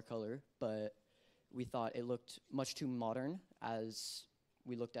as our color, but we thought it looked much too modern. As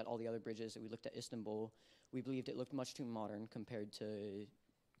we looked at all the other bridges that we looked at Istanbul, we believed it looked much too modern compared to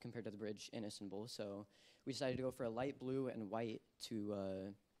the bridge in Istanbul. So we decided to go for a light blue and white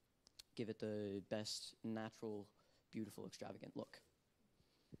to give it the best natural, beautiful, extravagant look.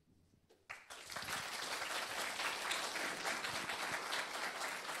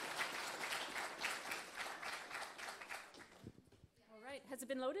 All right, has it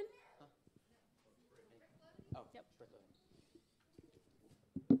been loaded? Oh, yep. Brick loading.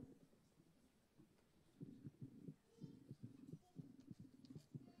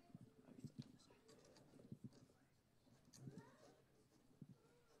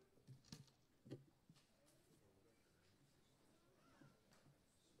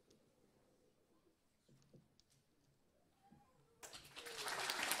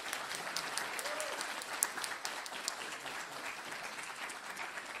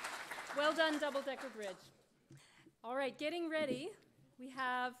 Well done, double-decker bridge. All right, getting ready. We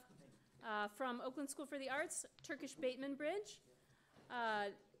have from Oakland School for the Arts, Turkish Bateman Bridge.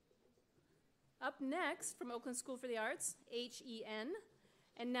 Up next from Oakland School for the Arts, HEN.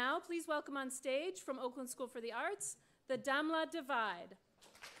 And now please welcome on stage from Oakland School for the Arts, the Damla Divide.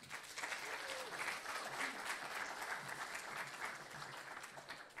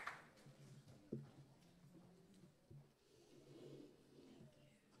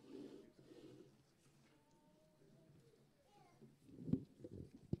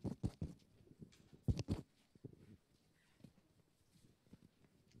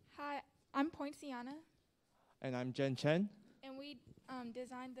 Hi, I'm Poinciana, And I'm Jen Chen. and we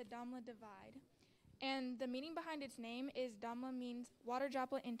designed the Damla Divide. And the meaning behind its name is Damla means water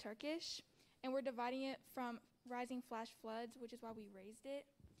droplet in Turkish, and we're dividing it from rising flash floods, which is why we raised it.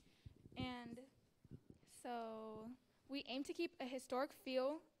 And so we aim to keep a historic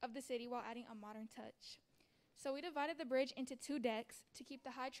feel of the city while adding a modern touch. So we divided the bridge into 2 decks to keep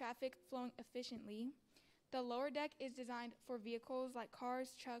the high traffic flowing efficiently. The lower deck is designed for vehicles like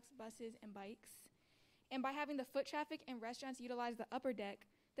cars, trucks, buses, and bikes. And by having the foot traffic and restaurants utilize the upper deck,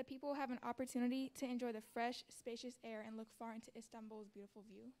 the people will have an opportunity to enjoy the fresh, spacious air and look far into Istanbul's beautiful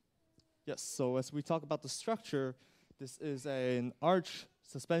view. Yes, so as we talk about the structure, this is an arch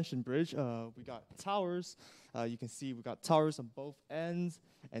suspension bridge. We got towers. You can see we got towers on both ends,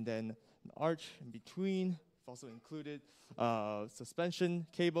 and then an arch in between. We've also included suspension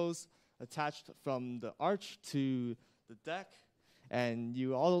cables attached from the arch to the deck. And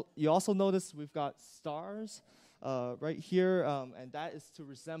you also notice we've got stars right here, and that is to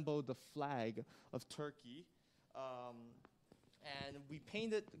resemble the flag of Turkey. And we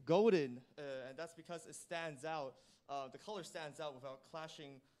painted golden, and that's because it stands out. The color stands out without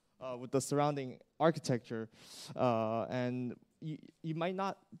clashing with the surrounding architecture. And you might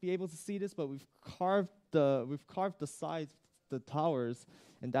not be able to see this, but we've carved the sides, the towers,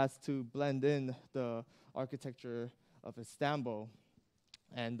 and that's to blend in the architecture of Istanbul.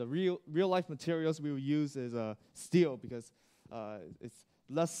 And the real life materials we will use is steel, because it's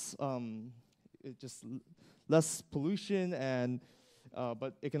less less pollution, and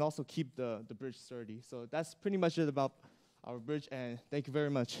but it can also keep the bridge sturdy. So that's pretty much it about our bridge, and thank you very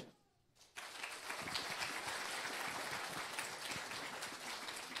much.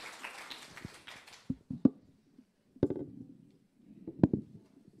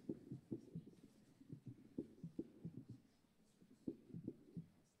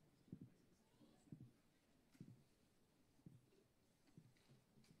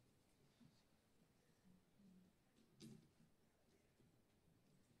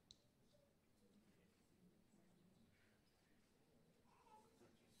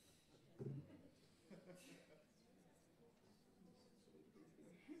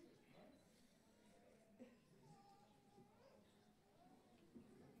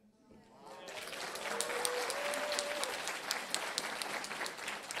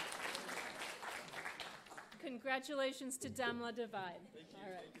 Congratulations to Damla Divide.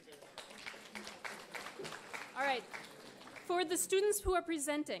 All right. All right. For the students who are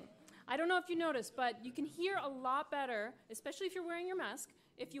presenting, I don't know if you noticed, but you can hear a lot better, especially if you're wearing your mask,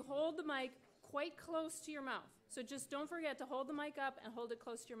 if you hold the mic quite close to your mouth. So just don't forget to hold the mic up and hold it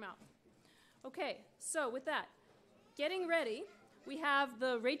close to your mouth. Okay, so with that, getting ready, we have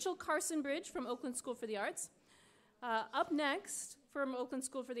the Rachel Carson Bridge from Oakland School for the Arts. Up next, from Oakland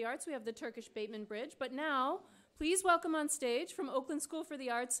School for the Arts, we have the Turkish Bateman Bridge. But now, please welcome on stage from Oakland School for the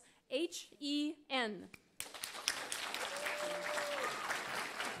Arts, H.E.N.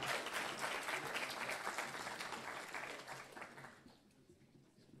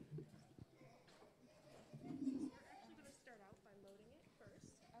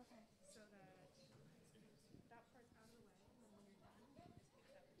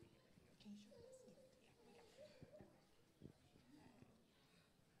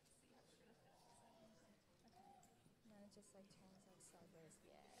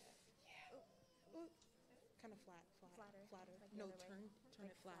 Kind of flatter. Like no, turn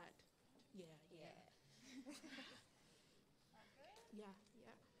it flat. Yeah. Yeah.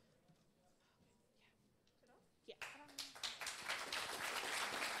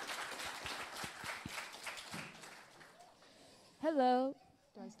 Hello.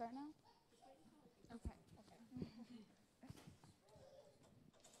 Do I start now? Okay.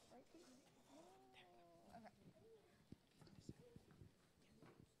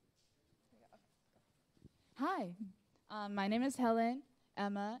 Hi, my name is Helen,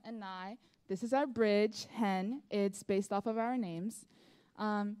 Emma, and Nye. This is our bridge, HEN. It's based off of our names.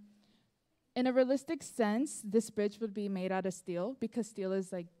 In a realistic sense, this bridge would be made out of steel because steel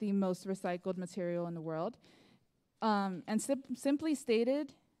is like the most recycled material in the world. And simply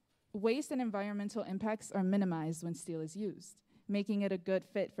stated, waste and environmental impacts are minimized when steel is used, making it a good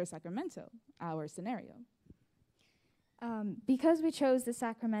fit for Sacramento, our scenario. Because we chose the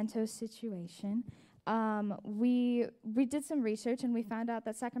Sacramento situation, we did some research and we found out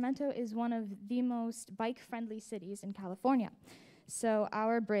that Sacramento is one of the most bike-friendly cities in California. So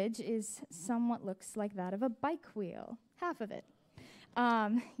our bridge somewhat looks like that of a bike wheel, half of it.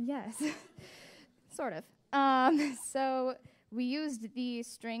 Yes, sort of. So we used the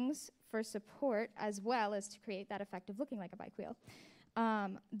strings for support as well as to create that effect of looking like a bike wheel.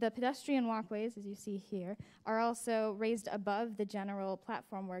 The pedestrian walkways, as you see here, are also raised above the general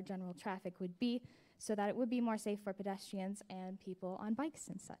platform where general traffic would be, so that it would be more safe for pedestrians and people on bikes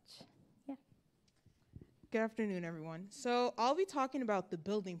and such. Yeah. Good afternoon, everyone. So I'll be talking about the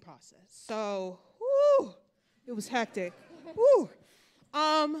building process. So, it was hectic.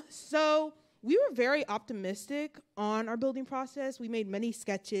 So we were very optimistic on our building process. We made many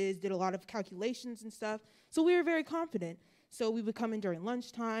sketches, did a lot of calculations and stuff. So we were very confident. So we would come in during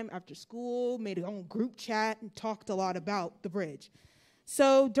lunchtime, after school, made our own group chat, and talked a lot about the bridge.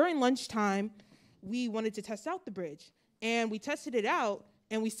 So during lunchtime, we wanted to test out the bridge. And we tested it out,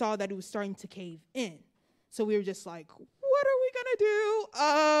 and we saw that it was starting to cave in. So we were just like, what are we going to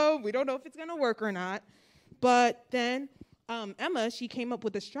do? We don't know if it's going to work or not. But then Emma, she came up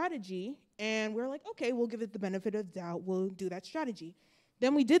with a strategy, and we were like, okay, we'll give it the benefit of the doubt. We'll do that strategy.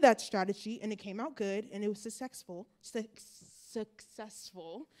 Then we did that strategy, and it came out good, and it was successful,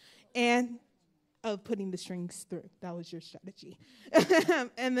 and of putting the strings through. That was your strategy.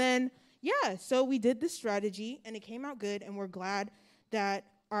 And then, yeah, so we did the strategy, and it came out good, and we're glad that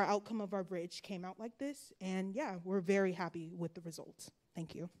our outcome of our bridge came out like this. And, yeah, we're very happy with the results.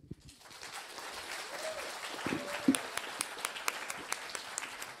 Thank you.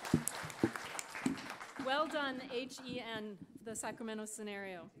 Well done, HEN, the Sacramento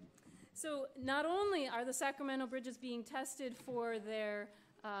scenario. So not only are the Sacramento bridges being tested for their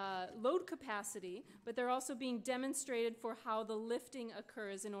load capacity, but they're also being demonstrated for how the lifting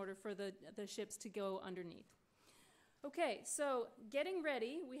occurs in order for the ships to go underneath. Okay, so getting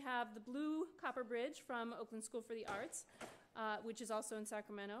ready, we have the blue copper bridge from Oakland School for the Arts, which is also in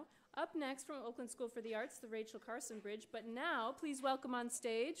Sacramento. Up next from Oakland School for the Arts, the Rachel Carson Bridge. But now, please welcome on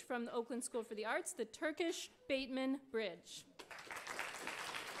stage from the Oakland School for the Arts, the Turkish Bateman Bridge.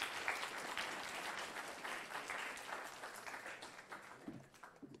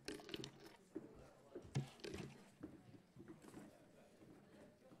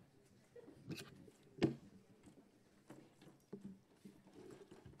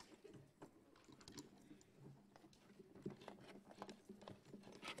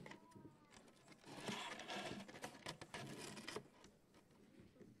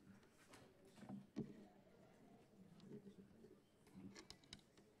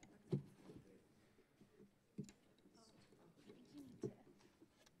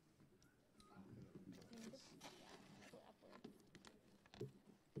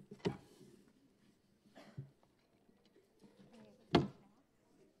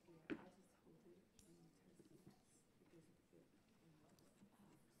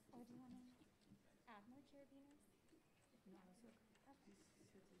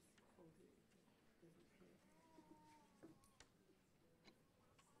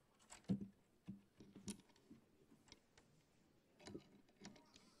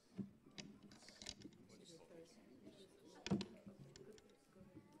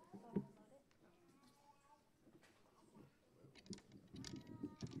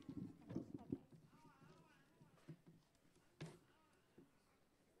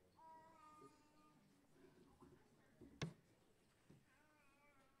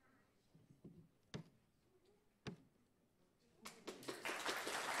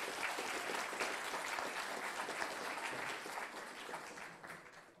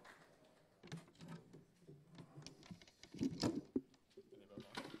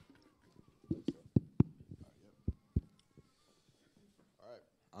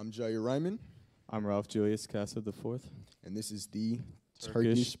 I'm Jair Ryman. I'm Ralph Julius Casa IV. And this is the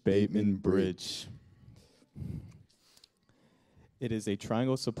Turkish Bateman Bridge. It is a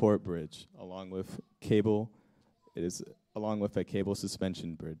triangle support bridge along with cable. It is along with a cable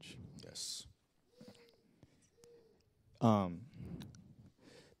suspension bridge. Yes. The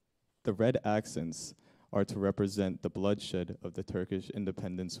red accents are to represent the bloodshed of the Turkish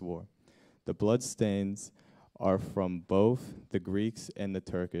Independence War. The blood stains are from both the Greeks and the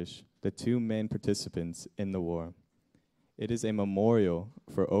Turkish, the two main participants in the war. It is a memorial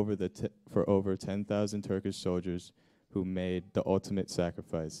for over 10,000 Turkish soldiers who made the ultimate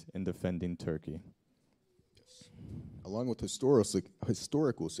sacrifice in defending Turkey. Yes. Along with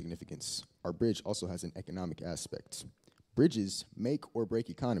historical significance, our bridge also has an economic aspect. Bridges make or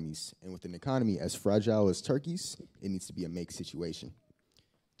break economies, and with an economy as fragile as Turkey's, it needs to be a make situation.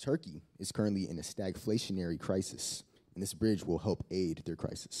 Turkey is currently in a stagflationary crisis, and this bridge will help aid their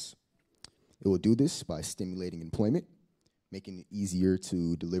crisis. It will do this by stimulating employment, making it easier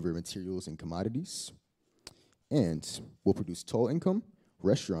to deliver materials and commodities, and will produce toll income,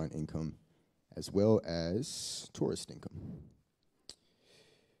 restaurant income, as well as tourist income.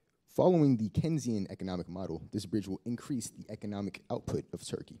 Following the Keynesian economic model, this bridge will increase the economic output of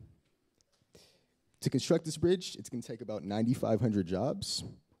Turkey. To construct this bridge, it's going to take about 9,500 jobs,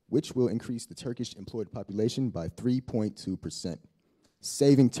 which will increase the Turkish employed population by 3.2%,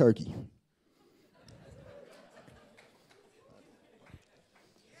 saving Turkey.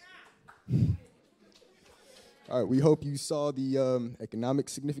 All right, we hope you saw the economic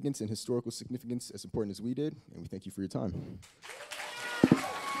significance and historical significance as important as we did, and we thank you for your time.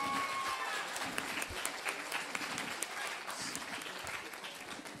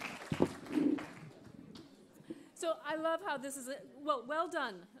 So I love how this is, well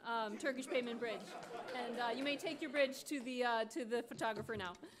done, Turkish Bateman Bridge. And you may take your bridge to the photographer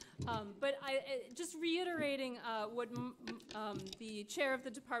now. But just reiterating what the chair of the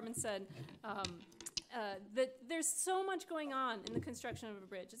department said, that there's so much going on in the construction of a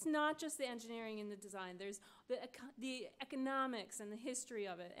bridge. It's not just the engineering and the design. There's the economics and the history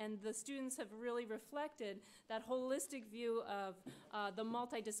of it. And the students have really reflected that holistic view of the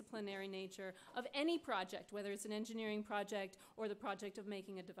multidisciplinary nature of any project, whether it's an engineering project or the project of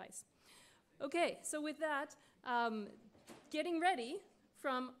making a device. Okay, so with that, getting ready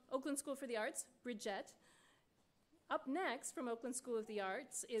from Oakland School for the Arts, Bridgette. Up next from Oakland School of the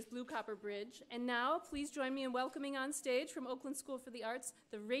Arts is Blue Copper Bridge. And now, please join me in welcoming on stage from Oakland School for the Arts,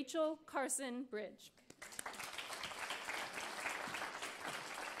 the Rachel Carson Bridge.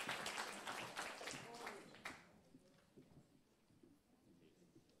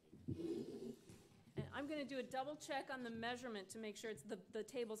 And I'm going to do a double check on the measurement to make sure the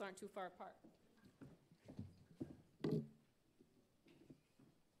tables aren't too far apart.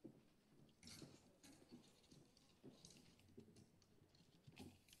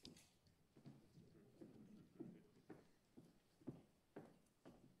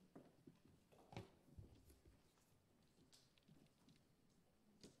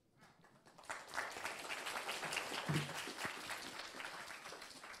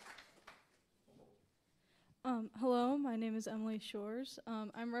 Hello, my name is Emily Shores.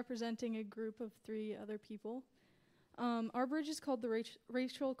 I'm representing a group of 3 other people. Our bridge is called the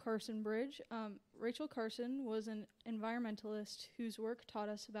Rachel Carson Bridge. Rachel Carson was an environmentalist whose work taught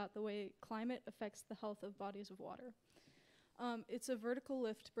us about the way climate affects the health of bodies of water. It's a vertical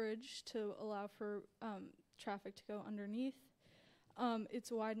lift bridge to allow for traffic to go underneath.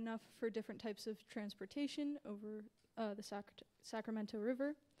 It's wide enough for different types of transportation over the Sacramento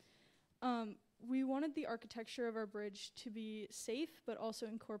River. We wanted the architecture of our bridge to be safe, but also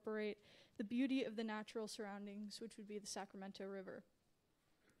incorporate the beauty of the natural surroundings, which would be the Sacramento River.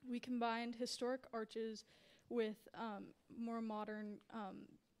 We combined historic arches with more modern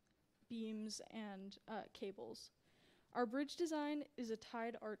beams and cables. Our bridge design is a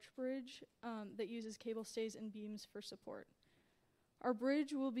tied arch bridge that uses cable stays and beams for support. Our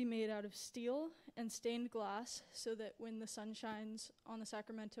bridge will be made out of steel and stained glass so that when the sun shines on the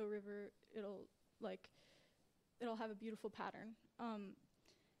Sacramento River, it'll have a beautiful pattern.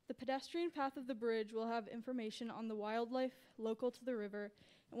 The pedestrian path of the bridge will have information on the wildlife local to the river,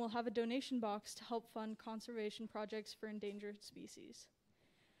 and we'll have a donation box to help fund conservation projects for endangered species.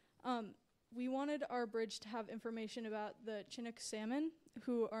 We wanted our bridge to have information about the Chinook salmon,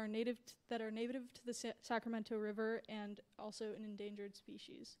 who are native to the Sacramento River and also an endangered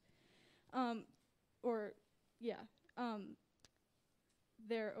species.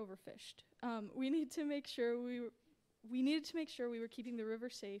 They're overfished. We needed to make sure we were keeping the river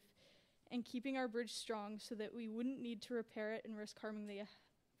safe and keeping our bridge strong so that we wouldn't need to repair it and risk harming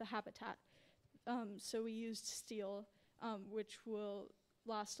the habitat. So we used steel, which will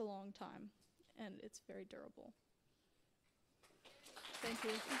last a long time, and it's very durable. Thank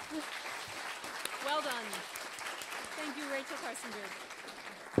you. Well done. Thank you, Rachel Carson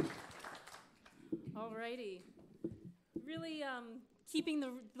Bridge. Alrighty. Really keeping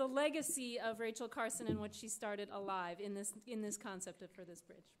the legacy of Rachel Carson and what she started alive in this concept for this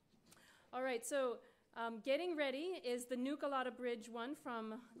bridge. All right, so getting ready is the new Galata Bridge one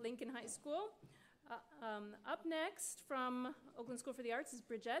from Lincoln High School. Up next from Oakland School for the Arts is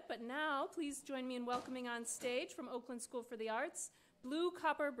Bridgette, but now please join me in welcoming on stage from Oakland School for the Arts, Blue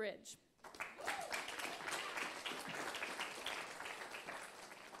Copper Bridge.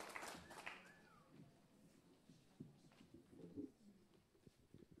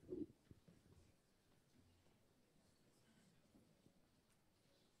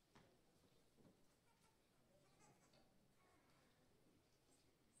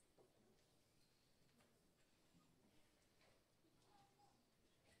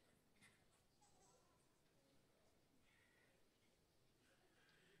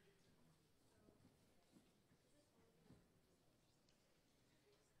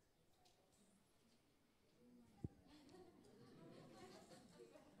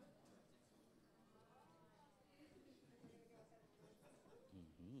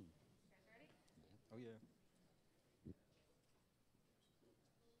 Oh, yeah.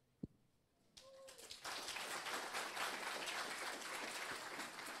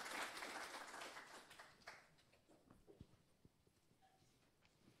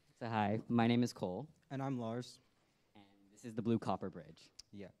 So hi, my name is Cole. And I'm Lars. And this is the Blue Copper Bridge.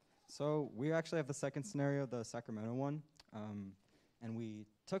 Yeah. So we actually have the second scenario, the Sacramento one. And we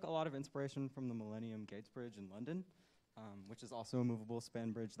took a lot of inspiration from the Millennium Gates Bridge in London, which is also a movable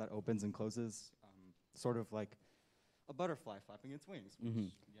span bridge that opens and closes, sort of like a butterfly flapping its wings.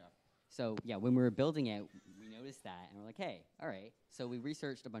 Which, yeah. So yeah, when we were building it, we noticed that, and we're like, hey, all right. So we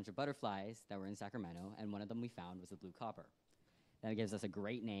researched a bunch of butterflies that were in Sacramento, and one of them we found was the blue copper. That gives us a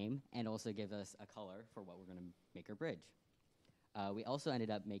great name, and also gives us a color for what we're going to make our bridge. We also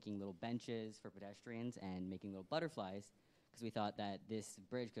ended up making little benches for pedestrians and making little butterflies, because we thought that this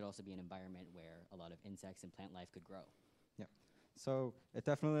bridge could also be an environment where a lot of insects and plant life could grow. Yeah. So it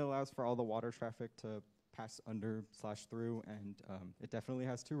definitely allows for all the water traffic to pass under/through, and it definitely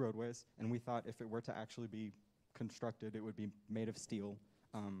has 2 roadways. And we thought if it were to actually be constructed, it would be made of steel.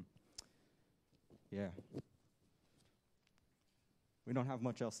 Yeah. We don't have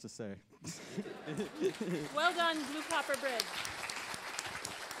much else to say. Well done, Blue Copper Bridge.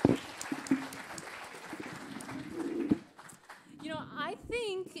 You know, I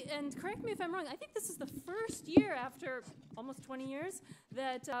think, and correct me if I'm wrong, I think this is the first year after almost 20 years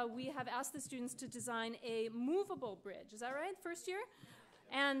that we have asked the students to design a movable bridge. Is that right? First year?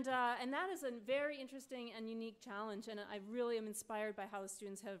 And that is a very interesting and unique challenge, and I really am inspired by how the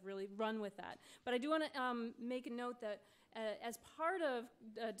students have really run with that. But I do want to make a note that as part of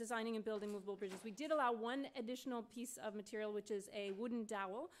designing and building movable bridges, we did allow one additional piece of material, which is a wooden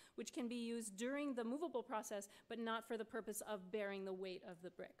dowel, which can be used during the movable process, but not for the purpose of bearing the weight of the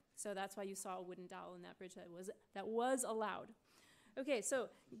brick. So that's why you saw a wooden dowel in that bridge that was allowed. Okay, so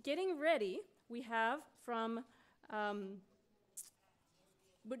getting ready, we have from,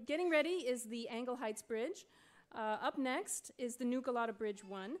 but getting ready is the Angle Heights Bridge. Up next is the new Galata Bridge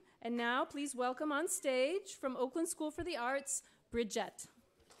 1. And now please welcome on stage from Oakland School for the Arts, Bridgette.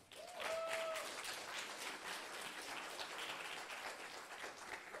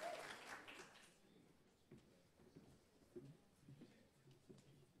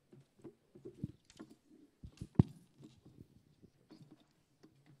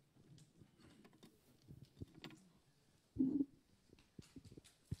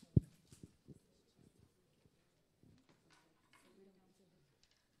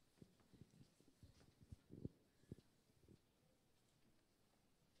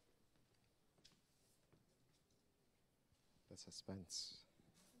 The suspense.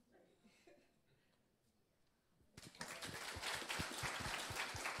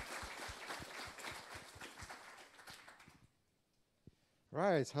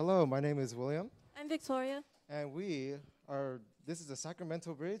 Right, hello, my name is William. I'm Victoria. And this is a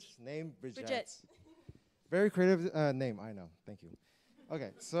Sacramento bridge named Bridgette. Bridgette. Very creative name, I know, thank you.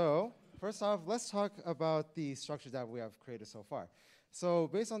 Okay, so first off, let's talk about the structure that we have created so far. So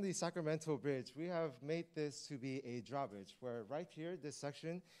based on the Sacramento Bridge, we have made this to be a drawbridge, where right here, this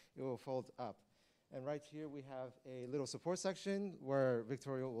section, it will fold up. And right here, we have a little support section where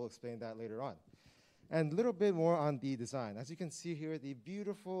Victoria will explain that later on. And a little bit more on the design. As you can see here, the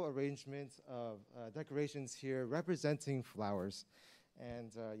beautiful arrangement of decorations here representing flowers.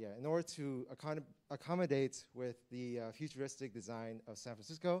 And yeah, in order to accommodate with the futuristic design of San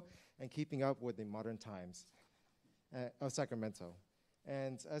Francisco and keeping up with the modern times of Sacramento.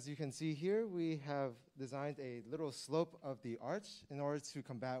 And as you can see here, we have designed a little slope of the arch in order to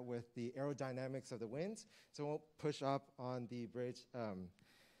combat with the aerodynamics of the wind, so it won't push up on the bridge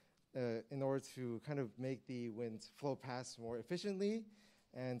in order to kind of make the wind flow past more efficiently,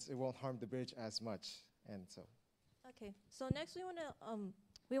 and it won't harm the bridge as much. And so. Okay, so next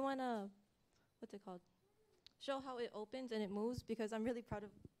we wanna what's it called? Show how it opens and it moves, because I'm really proud of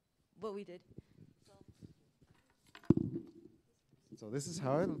what we did. So this is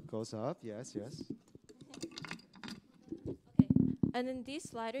how it goes up, yes, yes. Okay, and then these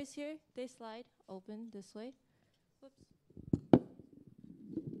sliders here, they slide open this way. Whoops.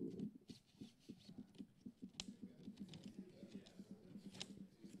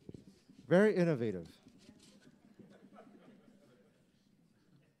 Very innovative.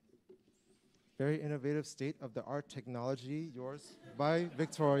 Very innovative state-of-the-art technology, yours by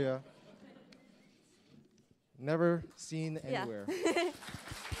Victoria. Never seen anywhere.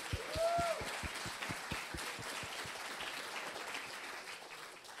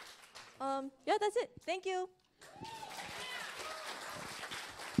 Yeah, that's it. Thank you.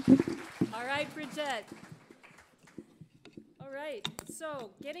 All right, Bridgette. All right, so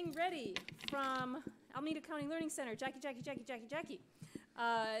getting ready from Alameda County Learning Center, Jackie.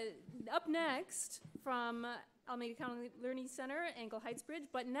 Up next from Alameda County Learning Center, Angle Heights Bridge.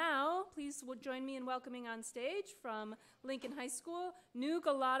 But now, please join me in welcoming on stage from Lincoln High School, New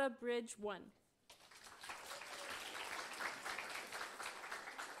Galata Bridge 1.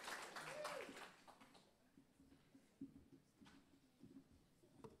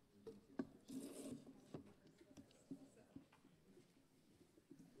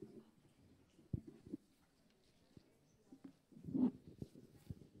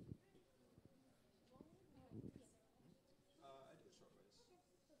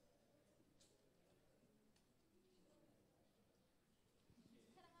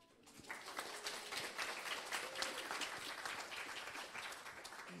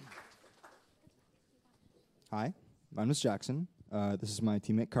 Hi, my name is Jackson. This is my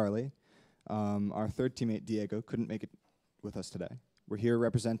teammate Carly. Our third teammate Diego couldn't make it with us today. We're here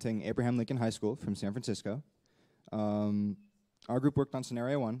representing Abraham Lincoln High School from San Francisco. Our group worked on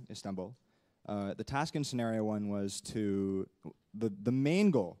Scenario 1, Istanbul. The task in Scenario 1 was the main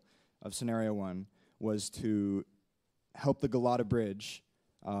goal of Scenario 1 was to help the Galata Bridge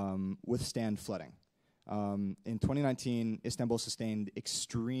withstand flooding. In 2019, Istanbul sustained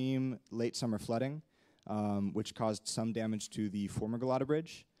extreme late summer flooding, which caused some damage to the former Galata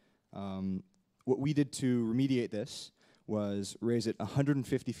Bridge. What we did to remediate this was raise it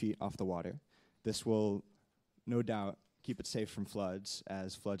 150 feet off the water. This will no doubt keep it safe from floods,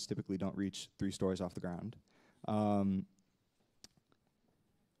 as floods typically don't reach 3 stories off the ground.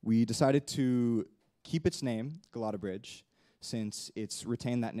 We decided to keep its name, Galata Bridge, since it's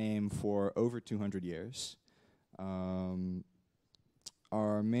retained that name for over 200 years.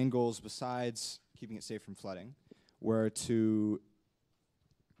 Our main goals, besides keeping it safe from flooding, were to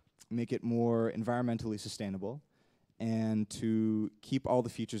make it more environmentally sustainable and to keep all the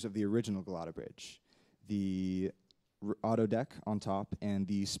features of the original Galata Bridge. The auto deck on top and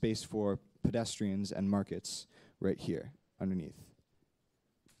the space for pedestrians and markets right here underneath.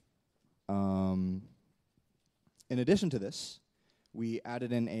 In addition to this, we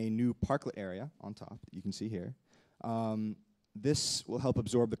added in a new parklet area on top that you can see here. This will help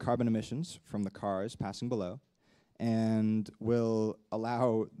absorb the carbon emissions from the cars passing below and will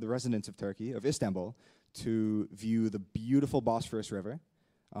allow the residents of Turkey, of Istanbul, to view the beautiful Bosphorus River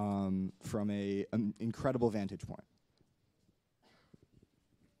from an incredible vantage point.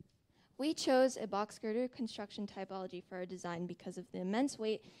 We chose a box girder construction typology for our design because of the immense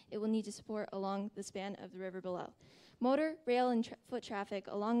weight it will need to support along the span of the river below. Motor, rail, and foot traffic,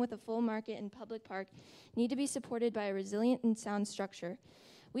 along with a full market and public park, need to be supported by a resilient and sound structure.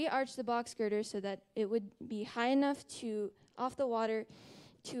 We arched the box girder so that it would be high enough off the water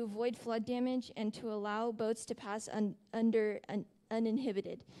to avoid flood damage and to allow boats to pass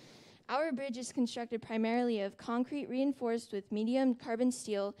uninhibited. Our bridge is constructed primarily of concrete reinforced with medium carbon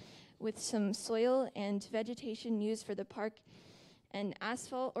steel, with some soil and vegetation used for the park, and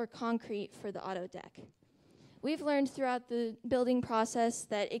asphalt or concrete for the auto deck. We've learned throughout the building process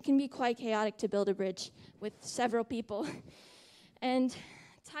that it can be quite chaotic to build a bridge with several people. And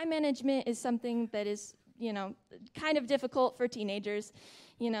time management is something that is, kind of difficult for teenagers.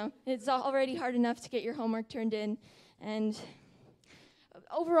 It's already hard enough to get your homework turned in. And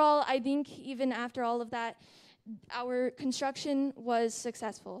overall, I think even after all of that, our construction was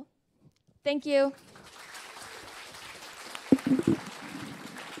successful. Thank you.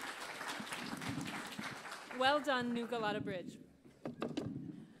 Well done, New Galata Bridge.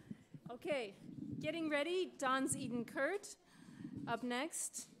 Okay, getting ready, Don's Eden Kurt. Up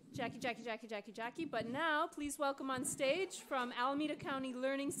next, Jackie. But now, please welcome on stage from Alameda County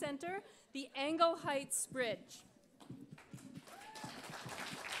Learning Center, the Angle Heights Bridge.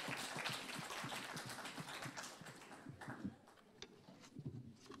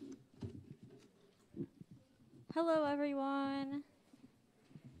 Hello, everyone.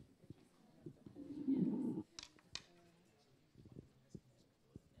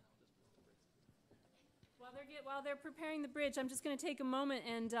 While they're preparing the bridge, I'm just going to take a moment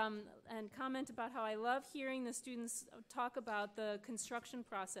and comment about how I love hearing the students talk about the construction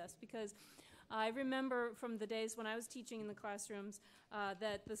process, because I remember from the days when I was teaching in the classrooms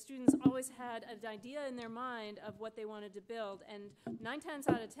that the students always had an idea in their mind of what they wanted to build, and 9 times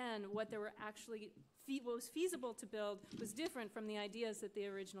out of 10, what they were actually what was feasible to build was different from the ideas that they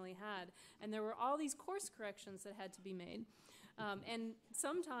originally had, and there were all these course corrections that had to be made. And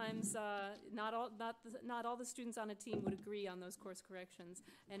sometimes not all the students on a team would agree on those course corrections,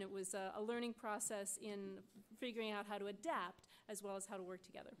 and it was a learning process in figuring out how to adapt as well as how to work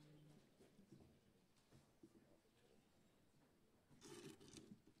together.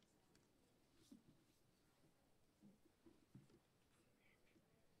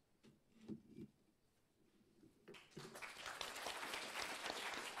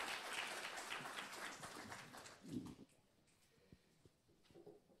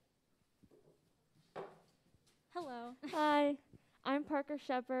 Hello. Hi, I'm Parker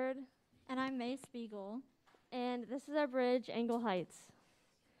Shepard. And I'm May Spiegel. And this is our bridge, Angle Heights.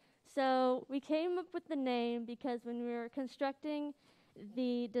 So we came up with the name because when we were constructing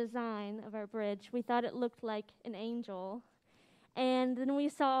the design of our bridge, we thought it looked like an angel. And then we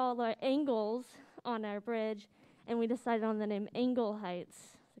saw all the angles on our bridge, and we decided on the name Angle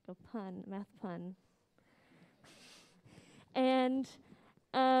Heights. It's like a pun, math pun. And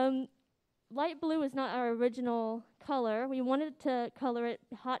light blue is not our original color. We wanted to color it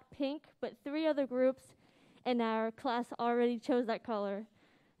hot pink, but 3 other groups in our class already chose that color.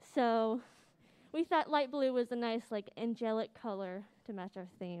 So we thought light blue was a nice, angelic color to match our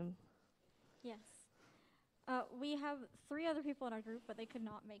theme. Yes. We have 3 other people in our group, but they could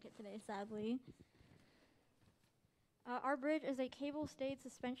not make it today, sadly. Our bridge is a cable-stayed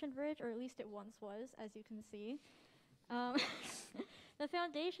suspension bridge, or at least it once was, as you can see. The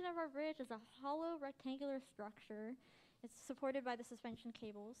foundation of our bridge is a hollow rectangular structure. It's supported by the suspension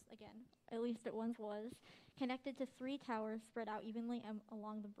cables, again, at least it once was, connected to 3 towers spread out evenly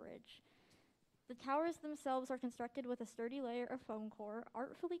along the bridge. The towers themselves are constructed with a sturdy layer of foam core,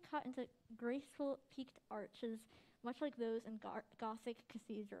 artfully cut into graceful peaked arches, much like those in Gothic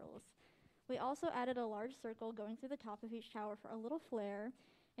cathedrals. We also added a large circle going through the top of each tower for a little flair,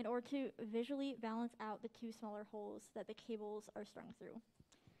 in order to visually balance out the two smaller holes that the cables are strung through.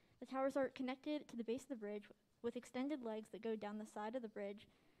 The towers are connected to the base of the bridge with extended legs that go down the side of the bridge,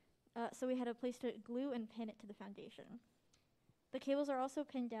 so we had a place to glue and pin it to the foundation. The cables are also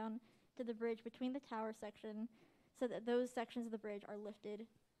pinned down to the bridge between the tower section so that those sections of the bridge are lifted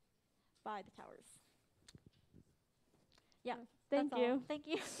by the towers. Yeah, Thank that's all. you. Thank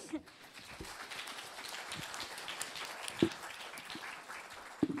you.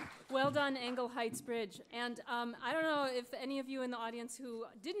 Well done, Angle Heights Bridge. And I don't know if any of you in the audience who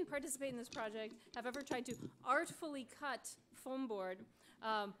didn't participate in this project have ever tried to artfully cut foam board,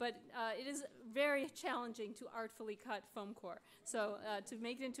 but it is very challenging to artfully cut foam core. So to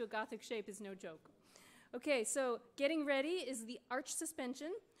make it into a Gothic shape is no joke. Okay, so getting ready is the arch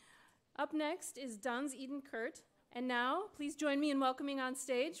suspension. Up next is Duns Eden Kurt. And now, please join me in welcoming on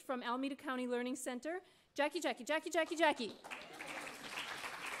stage from Alameda County Learning Center, Jackie.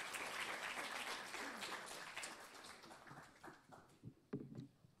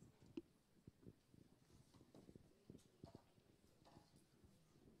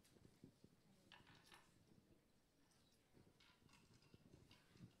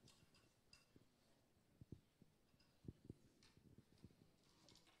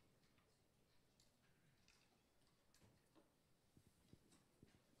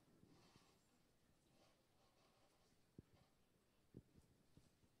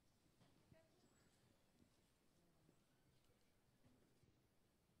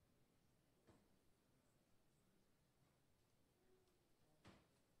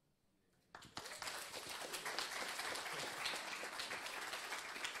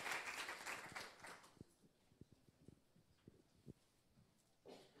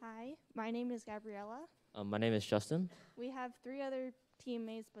 Hi, my name is Gabriella. My name is Justin. We have 3 other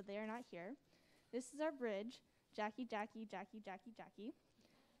teammates, but they are not here. This is our bridge, Jackie. It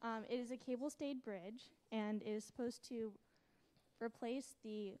is a cable-stayed bridge, and it is supposed to replace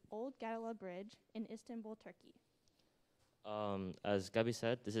the old Galata Bridge in Istanbul, Turkey. As Gabby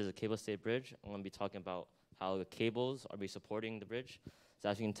said, this is a cable-stayed bridge. I'm going to be talking about how the cables are supporting the bridge. So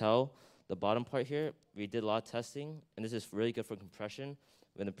as you can tell, the bottom part here, we did a lot of testing, and this is really good for compression.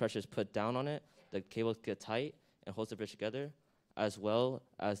 When the pressure is put down on it, the cables get tight and holds the bridge together, as well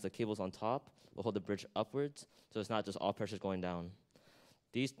as the cables on top will hold the bridge upwards, so it's not just all pressures going down.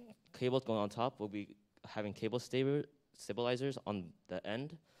 These cables going on top will be having cable stabilizers on the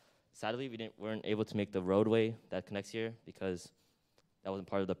end. Sadly, we weren't able to make the roadway that connects here because that wasn't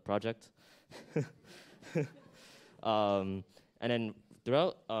part of the project. And then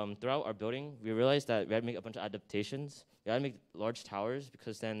throughout our building, we realized that we had to make a bunch of adaptations. We had to make large towers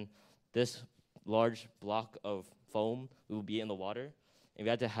because then this large block of foam will be in the water, and we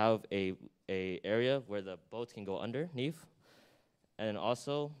had to have a area where the boats can go underneath. And then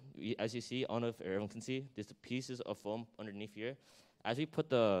also, as you see, I don't know if everyone can see, there's pieces of foam underneath here. As we put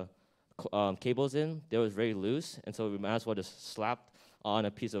the cables in, they was very loose, and so we might as well just slapped on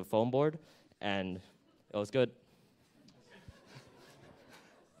a piece of foam board, and it was good.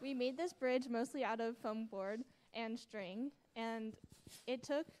 We made this bridge mostly out of foam board and string, and it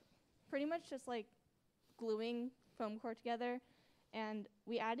took pretty much just like gluing foam core together, and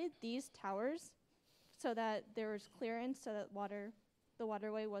we added these towers so that there was clearance so that the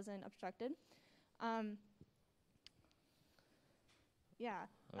waterway wasn't obstructed.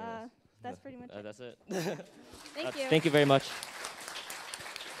 That's pretty much it. That's it. Thank you. Thank you very much.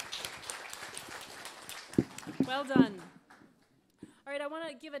 Well done. All right, I want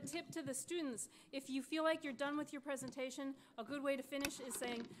to give a tip to the students. If you feel like you're done with your presentation, a good way to finish is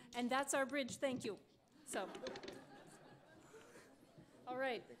saying, and that's our bridge, thank you. So, all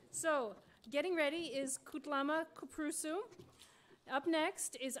right, so getting ready is Kutlama Kuprusu. Up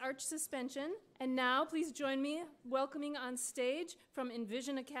next is arch suspension. And now please join me welcoming on stage from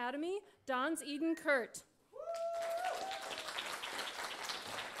Envision Academy, Duns Eden Kurt.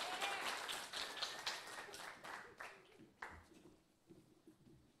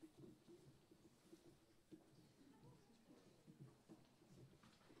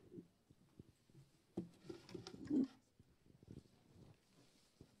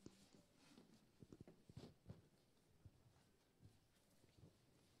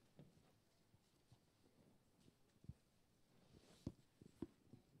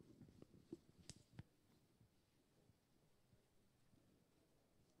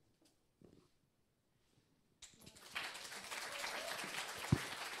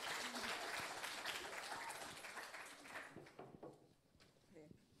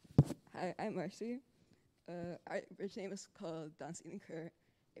 Hi, I'm Marcy. Our bridge name is called Duns Eden Kurt,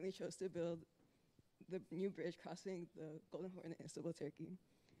 and we chose to build the new bridge crossing the Golden Horn in Istanbul, Turkey.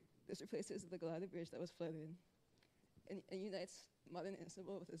 This replaces the Galata bridge that was flooded and unites modern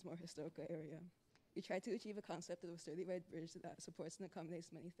Istanbul with its more historical area. We tried to achieve a concept of a sturdy red bridge that supports and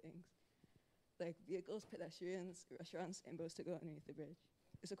accommodates many things, like vehicles, pedestrians, restaurants, and boats to go underneath the bridge.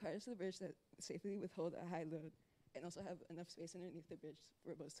 This requires the bridge that safely withhold a high load and also have enough space underneath the bridge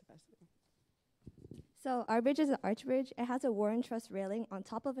for boats to pass through. So our bridge is an arch bridge. It has a Warren truss railing on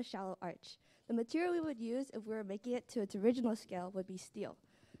top of a shallow arch. The material we would use if we were making it to its original scale would be steel.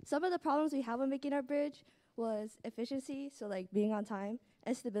 Some of the problems we had when making our bridge was efficiency, so like being on time,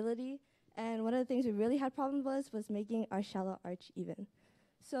 and stability. And one of the things we really had problems was making our shallow arch even.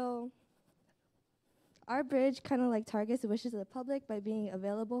 So our bridge kind of like targets the wishes of the public by being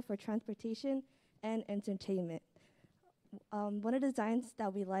available for transportation and entertainment. One of the designs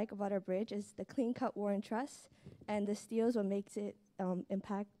that we like about our bridge is the clean-cut Warren truss, and the steel is what makes it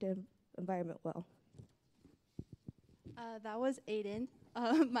impact the environment well. That was Aiden.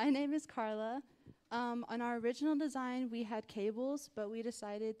 My name is Carla. On our original design, we had cables, but we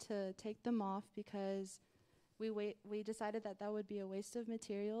decided to take them off because we decided that that would be a waste of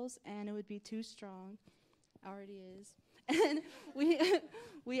materials and it would be too strong. Already is. And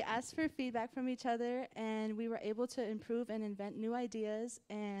we asked for feedback from each other, and we were able to improve and invent new ideas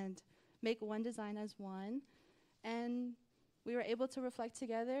and make one design as one. And we were able to reflect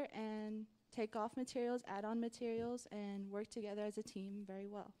together and take off materials, add on materials, and work together as a team very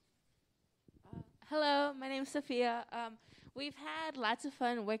well. Hello, my name is Sophia. We've had lots of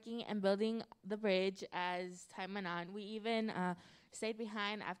fun working and building the bridge as time went on. We even stayed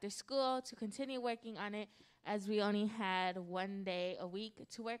behind after school to continue working on it, as we only had 1 day a week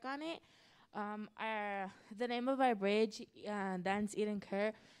to work on it. The name of our bridge, Dans Eden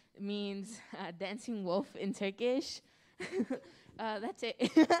Kör, means dancing wolf in Turkish. That's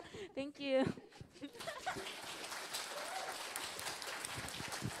it. Thank you.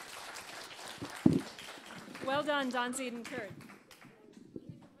 Well done, Dans Eden Kör.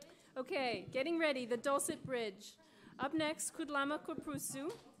 Okay, getting ready, the Dulcet Bridge. Up next, Kudlama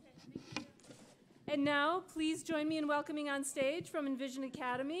Korpusu. And now, please join me in welcoming on stage from Envision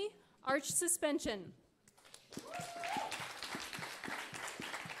Academy, Arch Suspension.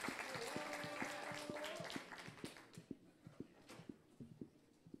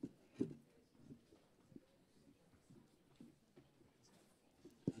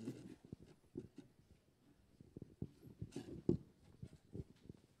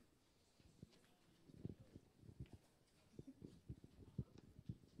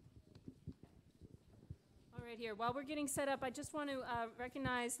 Here. While we're getting set up, I just want to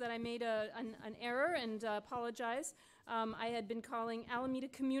recognize that I made an error and apologize. I had been calling Alameda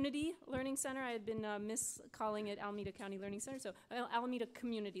Community Learning Center. I had been miscalling it Alameda County Learning Center, so Alameda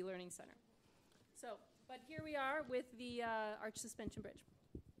Community Learning Center. So, but here we are with the Arch Suspension Bridge.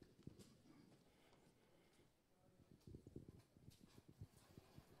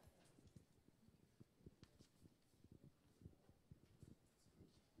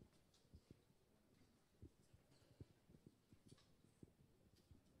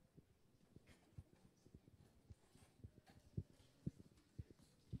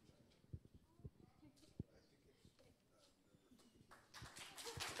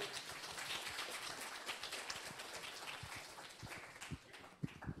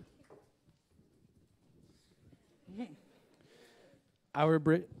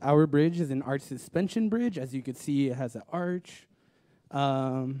 Our bridge is an arch suspension bridge. As you can see, it has an arch.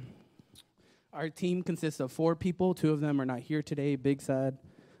 Our team consists of 4 people. 2 of them are not here today, big sad.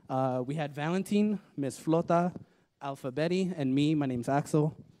 We had Valentine, Miss Flota, Alpha Betty, and me. My name's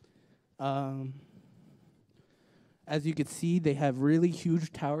Axel. As you can see, they have really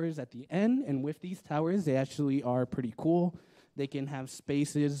huge towers at the end, and with these towers, they actually are pretty cool. They can have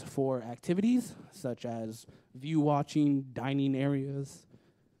spaces for activities, such as view watching, dining areas,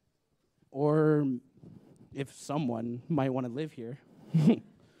 or if someone might want to live here,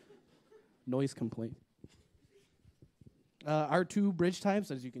 noise complaint. Our 2 bridge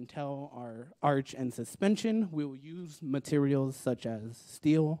types, as you can tell, are arch and suspension. We will use materials such as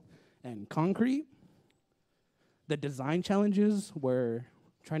steel and concrete. The design challenges were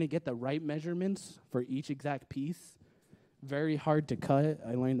trying to get the right measurements for each exact piece. Very hard to cut.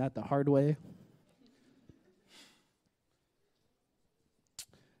 I learned that the hard way.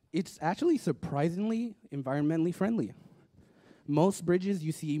 It's actually surprisingly environmentally friendly. Most bridges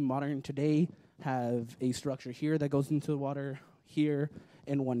you see modern today have a structure here that goes into the water, here,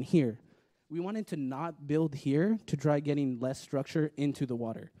 and one here. We wanted to not build here to try getting less structure into the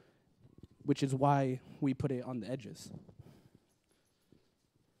water, which is why we put it on the edges.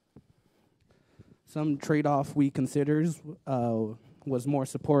 Some trade-off we considered was more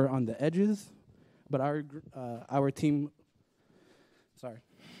support on the edges, but our team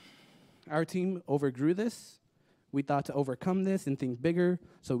overgrew this. We thought to overcome this and think bigger,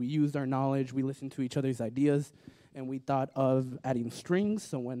 so we used our knowledge, we listened to each other's ideas, and we thought of adding strings,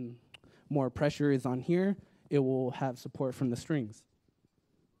 so when more pressure is on here, it will have support from the strings.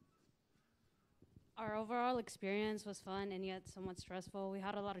 Our overall experience was fun and yet somewhat stressful. We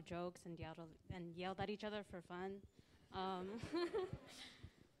had a lot of jokes and yelled at each other for fun.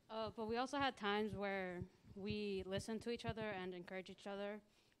 But we also had times where we listened to each other and encouraged each other.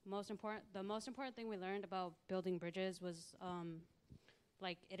 The most important thing we learned about building bridges was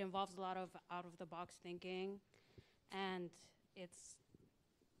it involves a lot of out-of-the-box thinking, and it's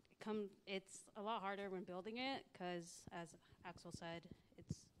a lot harder when building it because, as Axel said,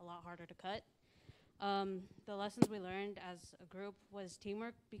 it's a lot harder to cut. The lessons we learned as a group was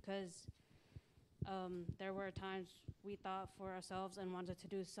teamwork, because there were times we thought for ourselves and wanted to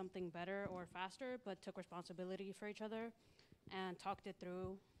do something better or faster, but took responsibility for each other and talked it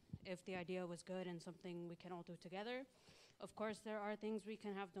through if the idea was good and something we can all do together. Of course, there are things we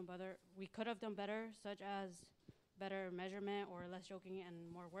could have done better, such as better measurement or less joking and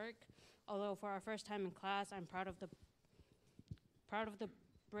more work. Although for our first time in class, I'm proud of the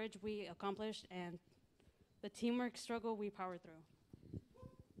bridge we accomplished and the teamwork struggle we powered through.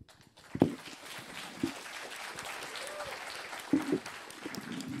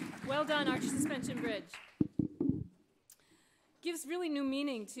 Well done, Arch Suspension Bridge. Gives really new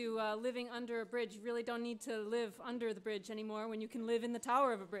meaning to living under a bridge. You really don't need to live under the bridge anymore when you can live in the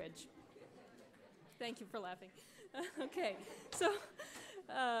tower of a bridge. Thank you for laughing. Okay, so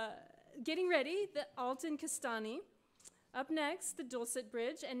getting ready, the Alton Castani. Up next, the Dulcet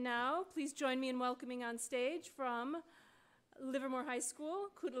Bridge. And now, please join me in welcoming on stage from Livermore High School,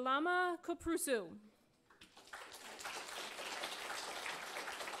 Kutlama Koprusu.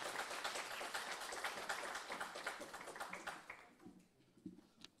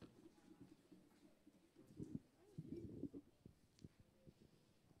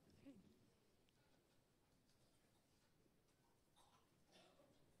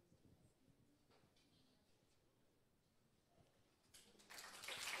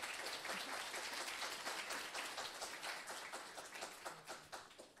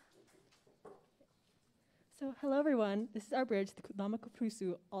 So hello everyone, this is our bridge, the Kutlama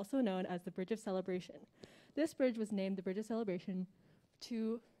Koprusu, also known as the Bridge of Celebration. This bridge was named the Bridge of Celebration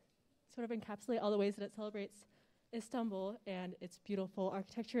to sort of encapsulate all the ways that it celebrates Istanbul and its beautiful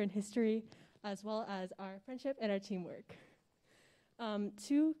architecture and history, as well as our friendship and our teamwork.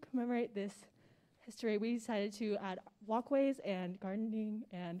 To commemorate this history, we decided to add walkways and gardening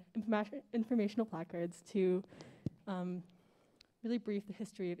and informational placards to really brief the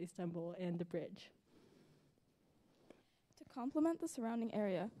history of Istanbul and the bridge. To complement the surrounding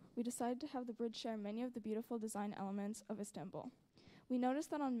area, we decided to have the bridge share many of the beautiful design elements of Istanbul. We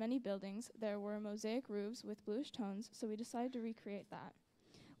noticed that on many buildings there were mosaic roofs with bluish tones, so we decided to recreate that.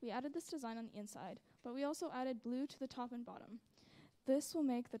 We added this design on the inside, but we also added blue to the top and bottom. This will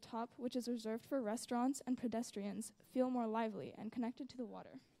make the top, which is reserved for restaurants and pedestrians, feel more lively and connected to the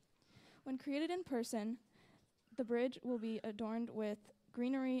water. When created in person, the bridge will be adorned with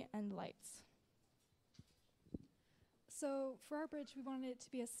greenery and lights. So for our bridge, we wanted it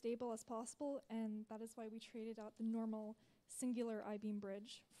to be as stable as possible, and that is why we traded out the normal singular I-beam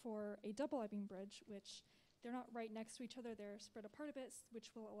bridge for a double I-beam bridge, which they're not right next to each other, they're spread apart a bit,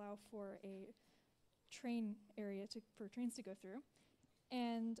 which will allow for a train area for trains to go through.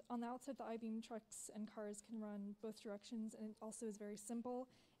 And on the outside, the I-beam trucks and cars can run both directions, and it also is very simple,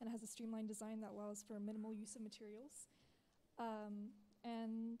 and it has a streamlined design that allows for minimal use of materials.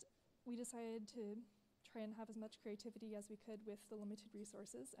 And we decided to try and have as much creativity as we could with the limited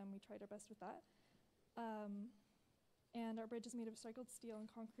resources, and we tried our best with that. And our bridge is made of recycled steel and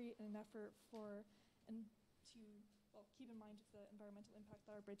concrete in an effort to keep in mind the environmental impact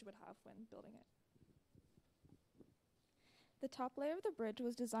that our bridge would have when building it. The top layer of the bridge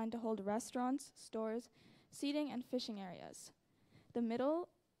was designed to hold restaurants, stores, seating, and fishing areas. The middle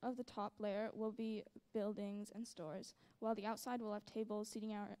of the top layer will be buildings and stores, while the outside will have tables,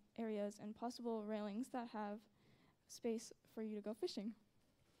 seating areas, and possible railings that have space for you to go fishing.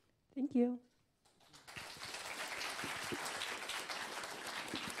 Thank you.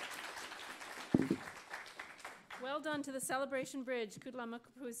 Well done to the Celebration Bridge, Kutlama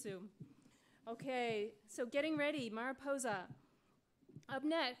Koprusu. Okay, so getting ready, Mariposa. Up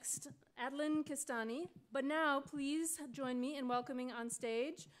next, Adeline Kastani. But now, please join me in welcoming on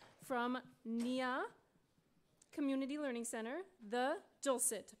stage from NIA Community Learning Center, the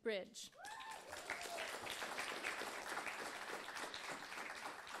Dulcet Bridge.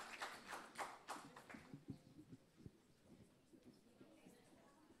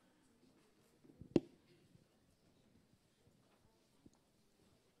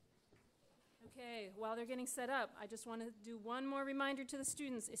 Okay, while they're getting set up, I just want to do one more reminder to the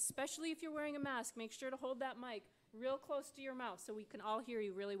students, especially if you're wearing a mask, make sure to hold that mic real close to your mouth so we can all hear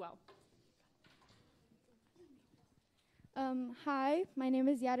you really well. Hi, my name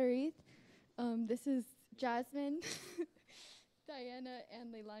is Yadarith. This is Jasmine, Diana,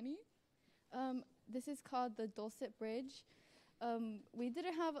 and Leilani. This is called the Dulcet Bridge. We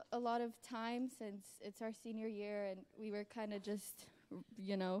didn't have a lot of time since it's our senior year and we were kind of just,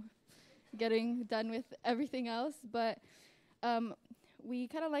 getting done with everything else. But we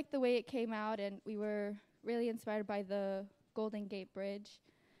kind of liked the way it came out and we were really inspired by the Golden Gate Bridge.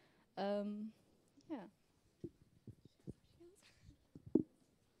 Yeah.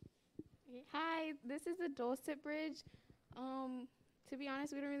 Hi, this is the Dulcet Bridge. To be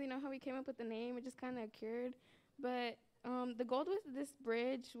honest, we don't really know how we came up with the name. It just kind of occurred. But the goal with this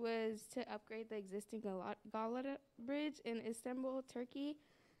bridge was to upgrade the existing Galata Bridge in Istanbul, Turkey,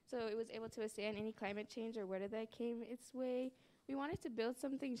 so it was able to withstand any climate change or weather that came its way. We wanted to build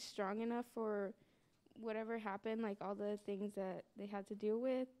something strong enough for whatever happened, like all the things that they had to deal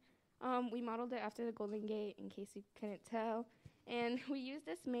with. We modeled it after the Golden Gate, in case you couldn't tell. And we used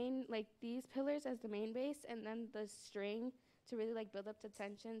these pillars as the main base, and then the string to really build up the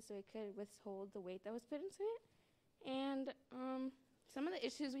tension so it could withhold the weight that was put into it. And some of the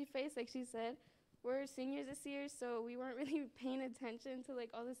issues we faced, like she said, we're seniors this year, so we weren't really paying attention to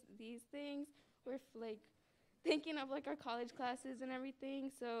all these things. We're thinking of our college classes and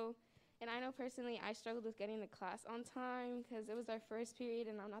everything. So, and I know personally I struggled with getting to class on time because it was our first period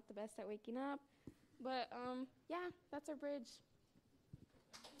and I'm not the best at waking up. But yeah, that's our bridge.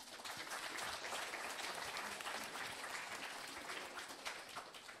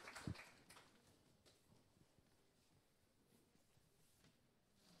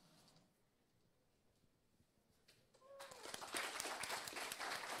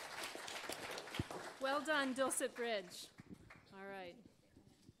 Well done, Dulcet Bridge. All right.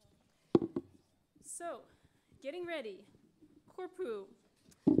 So, getting ready. Corpu.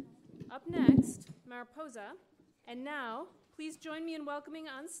 Up next, Mariposa. And now, please join me in welcoming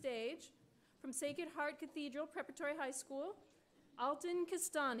on stage, from Sacred Heart Cathedral Preparatory High School, Alton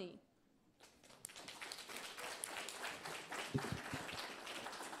Kastani.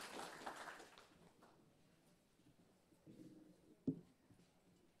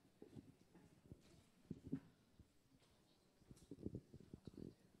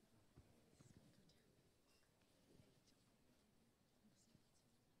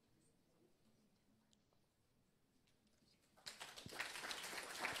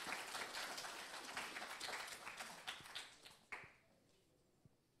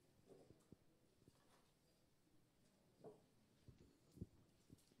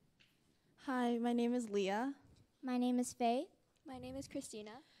 Hi, my name is Leah. My name is Faye. My name is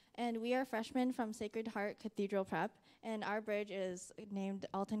Christina. And we are freshmen from Sacred Heart Cathedral Prep, and our bridge is named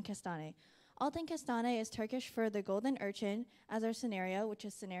Alton Kastane. Alton Kastane is Turkish for the golden urchin, as our scenario, which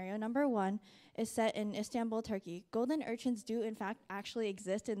is scenario number 1, is set in Istanbul, Turkey. Golden urchins do, in fact, actually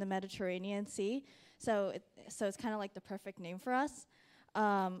exist in the Mediterranean Sea, so it's kind of like the perfect name for us.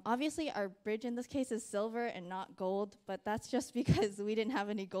 Obviously, our bridge in this case is silver and not gold, but that's just because we didn't have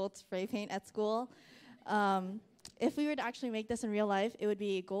any gold spray paint at school. If we were to actually make this in real life, it would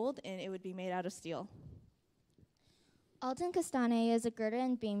be gold and it would be made out of steel. Alton Kastane is a girder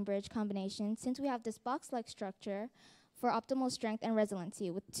and beam bridge combination since we have this box-like structure for optimal strength and resiliency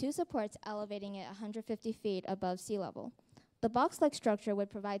with 2 supports elevating it 150 feet above sea level. The box-like structure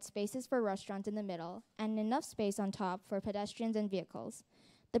would provide spaces for restaurants in the middle and enough space on top for pedestrians and vehicles.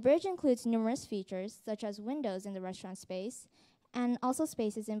 The bridge includes numerous features, such as windows in the restaurant space, and also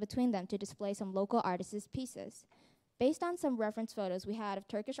spaces in between them to display some local artists' pieces. Based on some reference photos we had of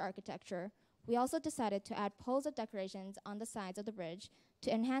Turkish architecture, we also decided to add poles of decorations on the sides of the bridge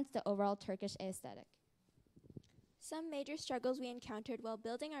to enhance the overall Turkish aesthetic. Some major struggles we encountered while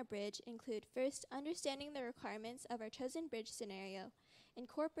building our bridge include first understanding the requirements of our chosen bridge scenario,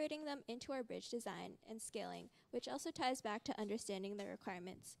 incorporating them into our bridge design and scaling, which also ties back to understanding the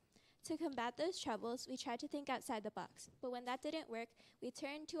requirements. To combat those troubles, we tried to think outside the box, but when that didn't work, we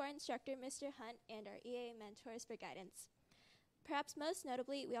turned to our instructor, Mr. Hunt, and our EA mentors for guidance. Perhaps most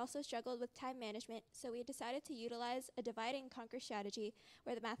notably, we also struggled with time management, so we decided to utilize a divide and conquer strategy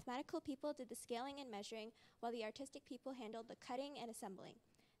where the mathematical people did the scaling and measuring while the artistic people handled the cutting and assembling.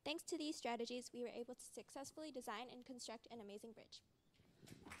 Thanks to these strategies, we were able to successfully design and construct an amazing bridge.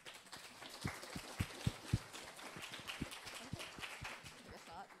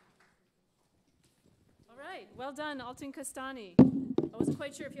 All right, well done, Alton Kastani. I wasn't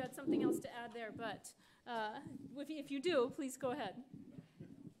quite sure if you had something else to add there, but if you do, please go ahead.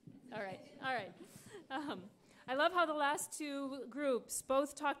 All right, all right. I love how the last two groups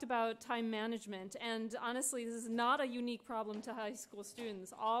both talked about time management, and honestly, this is not a unique problem to high school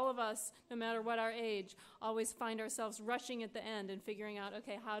students. All of us, no matter what our age, always find ourselves rushing at the end and figuring out,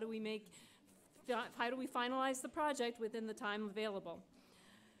 okay, how do we finalize the project within the time available?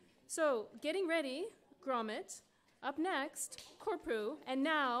 So, getting ready, Gromit. Up next, Corpu. And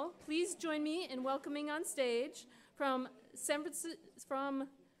now, please join me in welcoming on stage from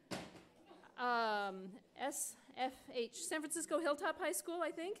SFH, San Francisco Hilltop High School,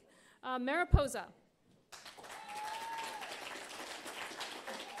 I think, Mariposa.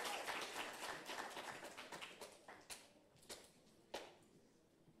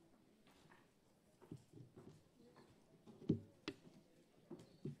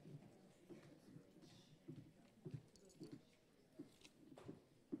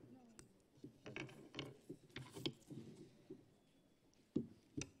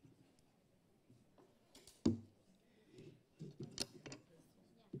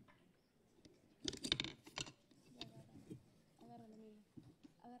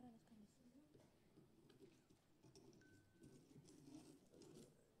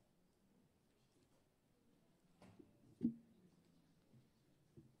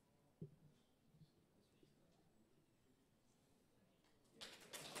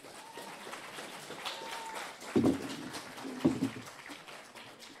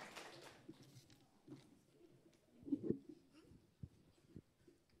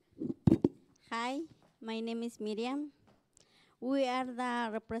 Hi, my name is Miriam. We are the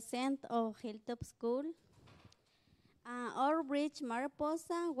represent of Hilltop School. Our bridge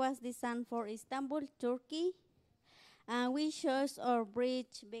Mariposa was designed for Istanbul, Turkey. We chose our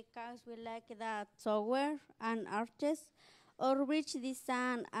bridge because we like the tower and arches. Our bridge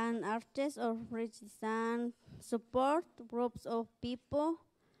design and arches of bridge design support groups of people.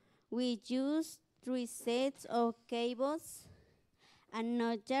 We use 3 sets of cables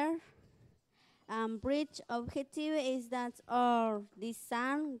another bridge objective is that our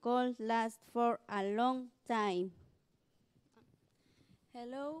design will last for a long time.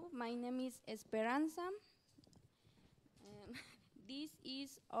 Hello, my name is Esperanza. This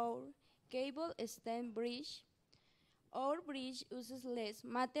is our cable stem bridge. Our bridge uses less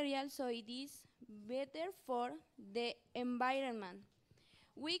material, so it is better for the environment.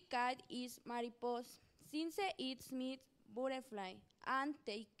 We call it mariposa since it means butterfly, and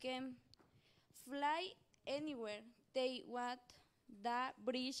they can fly anywhere. They what the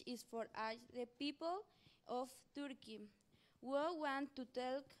bridge is for us, the people of Turkey. We want to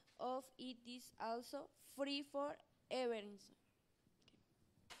tell of it is also free for everyone.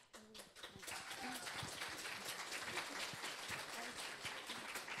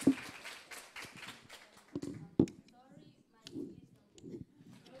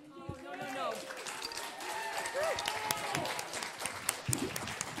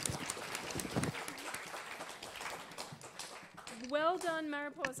 Well done,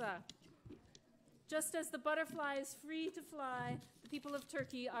 Mariposa. Just as the butterfly is free to fly, the people of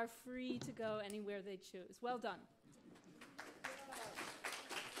Turkey are free to go anywhere they choose. Well done.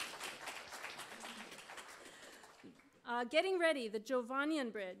 Getting ready, the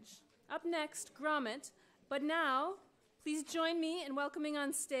Giovannian Bridge. Up next, Gromit. But now, please join me in welcoming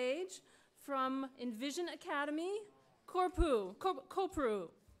on stage from Envision Academy, Kopru.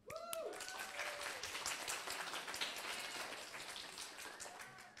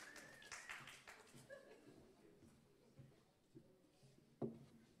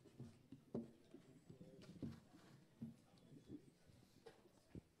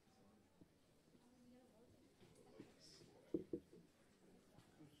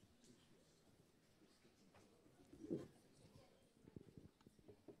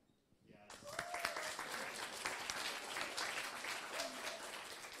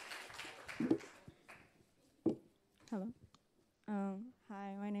 Hello.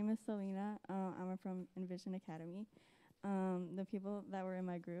 Hi, my name is Selena. I'm from Envision Academy. The people that were in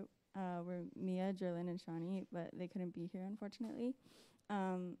my group were Mia, Jerlyn, and Shawnee, but they couldn't be here, unfortunately.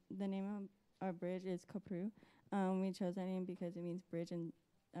 The name of our bridge is Köprü. We chose that name because it means bridge in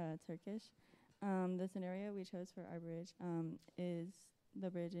Turkish. The scenario we chose for our bridge is the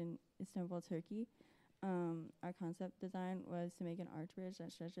bridge in Istanbul, Turkey. Our concept design was to make an arch bridge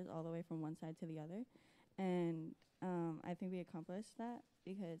that stretches all the way from one side to the other. And I think we accomplished that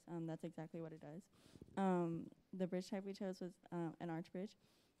because that's exactly what it does. The bridge type we chose was an arch bridge.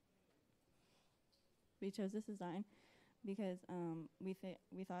 We chose this design because we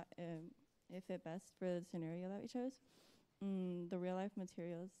thought it fit best for the scenario that we chose. The real life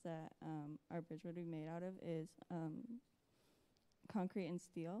materials that our bridge would be made out of is concrete and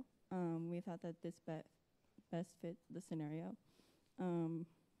steel. We thought that this best fit the scenario. One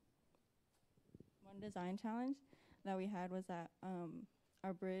design challenge that we had was that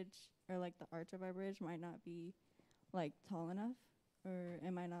our bridge, or like the arch of our bridge, might not be like tall enough, or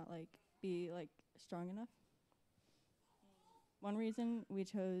it might not like be like strong enough. One reason we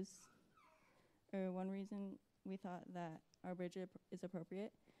thought that our bridge is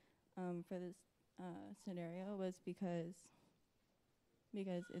appropriate for this scenario was because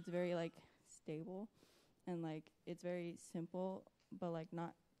it's very like stable, and like it's very simple, but like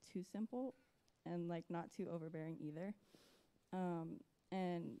not too simple, and like not too overbearing either.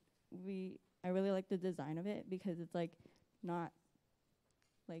 And I really like the design of it because it's like not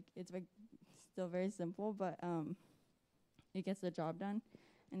like it's like still very simple, but it gets the job done,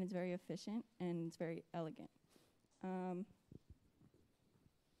 and it's very efficient, and it's very elegant.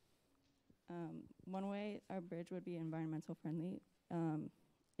 One way our bridge would be environmental friendly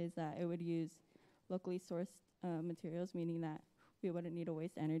is that it would use locally sourced materials, meaning that we wouldn't need to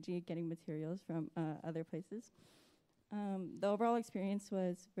waste energy getting materials from other places. The overall experience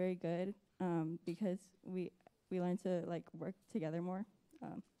was very good because we learned to like work together more.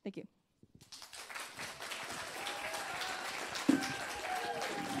 Thank you.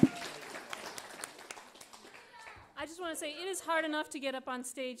 I just want to say it is hard enough to get up on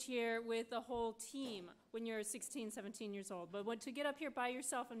stage here with a whole team when you're 16, 17 years old. But to get up here by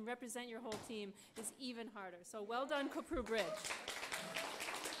yourself and represent your whole team is even harder. So well done, Kopru Bridge.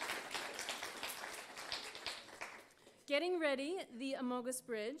 Getting ready, the Amogus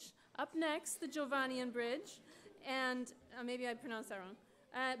Bridge. Up next, the Giovannian Bridge. And maybe I pronounced that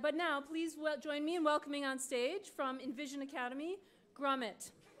wrong. But now, please join me in welcoming on stage from Envision Academy,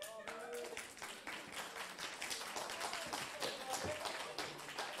 Gromit.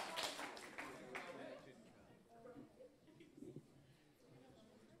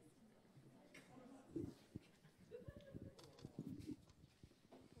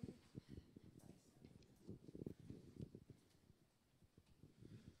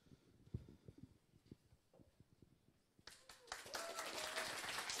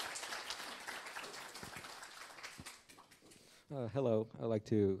 Hello, I'd like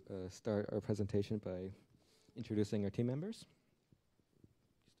to start our presentation by introducing our team members.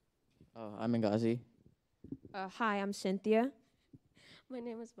 I'm Ngazi. Hi, I'm Cynthia. My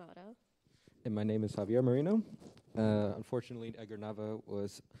name is Mara. And my name is Javier Marino. Unfortunately, Edgar Nava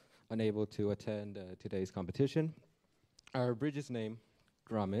was unable to attend today's competition. Our bridge's name,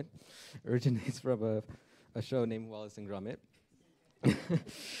 Gromit, originates from a show named Wallace and Gromit.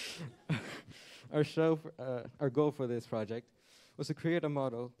 Our goal for this project was to create a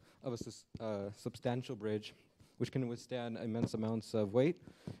model of a substantial bridge which can withstand immense amounts of weight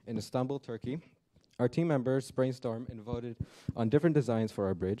in Istanbul, Turkey. Our team members brainstormed and voted on different designs for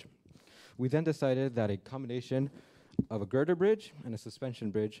our bridge. We then decided that a combination of a girder bridge and a suspension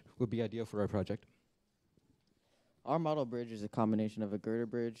bridge would be ideal for our project. Our model bridge is a combination of a girder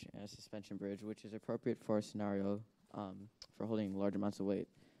bridge and a suspension bridge, which is appropriate for our scenario for holding large amounts of weight.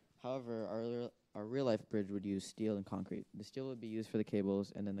 However, our real-life bridge would use steel and concrete. The steel would be used for the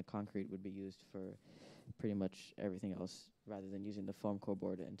cables, and then the concrete would be used for pretty much everything else, rather than using the foam core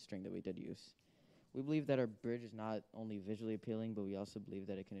board and string that we did use. We believe that our bridge is not only visually appealing, but we also believe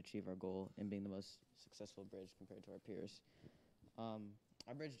that it can achieve our goal in being the most successful bridge compared to our peers.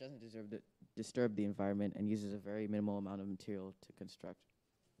 Our bridge doesn't disturb the environment and uses a very minimal amount of material to construct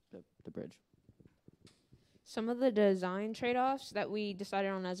the bridge. Some of the design trade-offs that we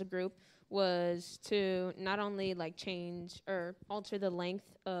decided on as a group was to not only like change or alter the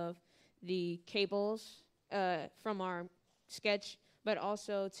length of the cables from our sketch, but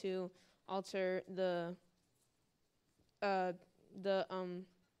also to alter the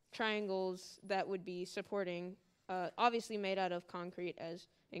triangles that would be supporting, obviously made out of concrete, as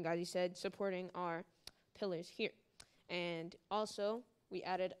Ngazi said, supporting our pillars here. And also, we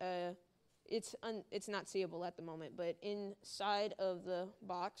added it's not seeable at the moment, but inside of the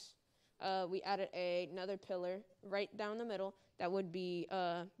box, we added another pillar right down the middle that would be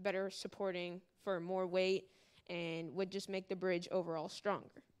better supporting for more weight and would just make the bridge overall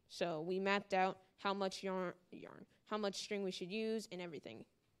stronger. So we mapped out how much how much string we should use and everything.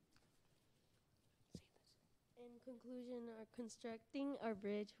 In conclusion, constructing our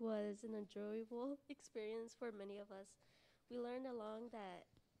bridge was an enjoyable experience for many of us. We learned along that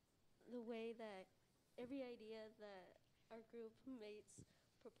the way that every idea that our group mates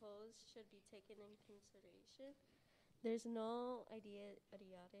propose should be taken in consideration. There's no idea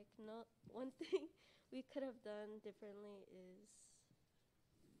idiotic. No, one thing we could have done differently is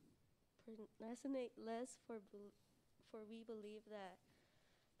procrastinate less for we believe that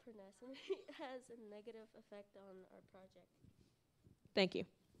procrastination has a negative effect on our project. Thank you.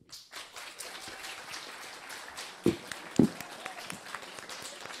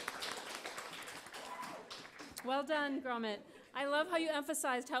 Well done, Gromit. I love how you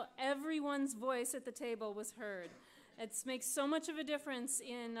emphasized how everyone's voice at the table was heard. It makes so much of a difference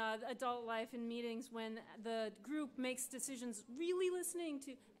in adult life and meetings when the group makes decisions really listening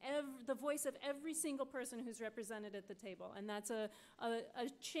to the voice of every single person who's represented at the table. And that's a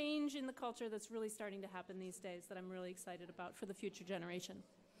change in the culture that's really starting to happen these days that I'm really excited about for the future generation.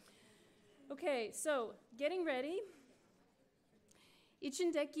 Okay, so getting ready.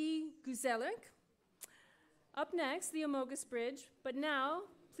 İçindeki güzellik. Up next, the Amogus Bridge. But now,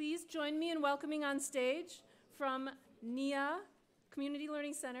 please join me in welcoming on stage from NIA Community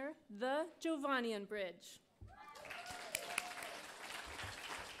Learning Center, the Giovannian Bridge.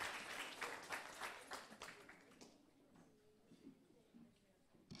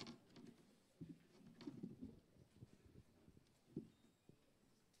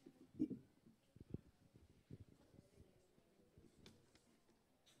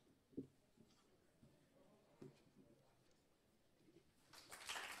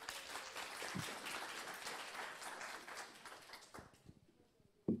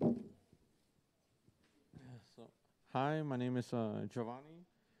 Hi, my name is Giovanni.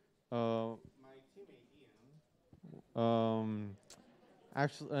 My teammate Ian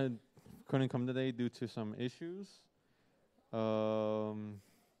actually couldn't come today due to some issues. Yeah,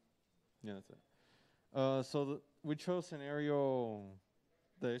 that's it. So we chose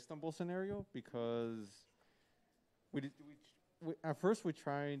the Istanbul scenario because at first we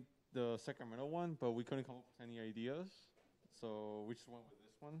tried the Sacramento one, but we couldn't come up with any ideas. So we just went with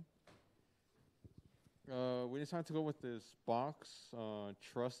this one. We decided to go with this box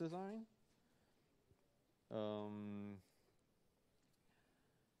truss design.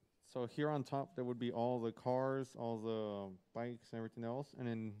 So here on top there would be all the cars, all the bikes, and everything else, and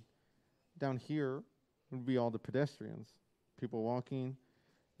then down here would be all the pedestrians, people walking.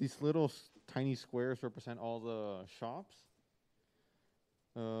 These little tiny squares represent all the shops.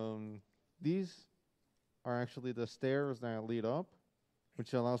 These are actually the stairs that lead up,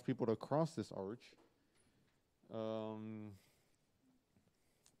 which allows people to cross this arch.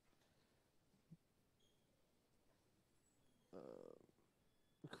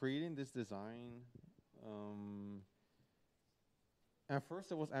 Creating this design, at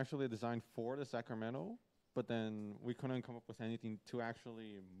first it was actually a design for the Sacramento, but then we couldn't come up with anything to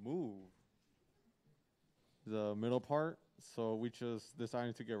actually move the middle part, so we just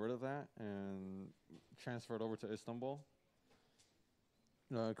decided to get rid of that and transfer it over to Istanbul.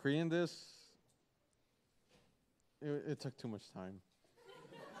 Creating this, it took too much time.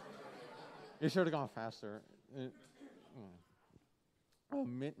 It should have gone faster.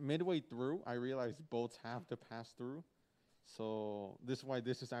 Midway through, I realized boats have to pass through. So this is why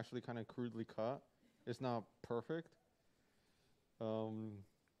this is actually kind of crudely cut. It's not perfect.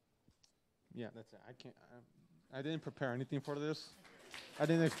 Yeah, that's it. I didn't prepare anything for this. I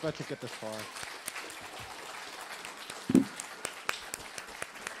didn't expect to get this far.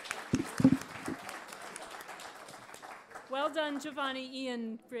 Well done, Giovanni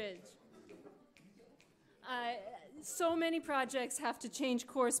Ian Bridge. So many projects have to change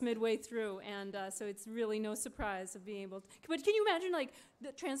course midway through, and so it's really no surprise of being able to. But can you imagine, like,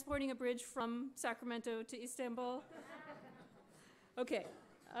 transporting a bridge from Sacramento to Istanbul? Okay,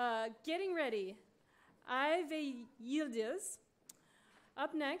 getting ready. Ay ve Yıldız.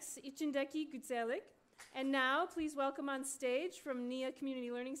 Up next, İçindeki güzellik. And now, please welcome on stage from NIA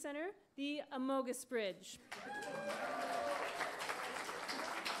Community Learning Center, the Amogus Bridge.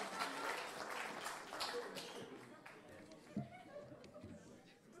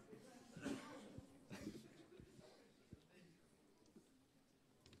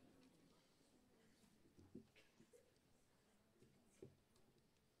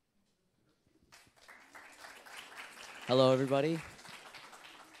 Hello, everybody.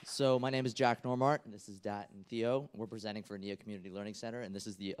 So my name is Jack Normart, and this is Dat and Theo. We're presenting for NIA Community Learning Center, and this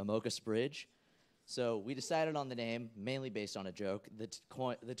is the Amogus Bridge. So we decided on the name mainly based on a joke.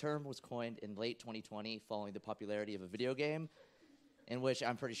 The term was coined in late 2020 following the popularity of a video game, in which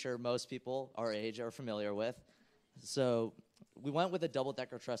I'm pretty sure most people our age are familiar with. So we went with a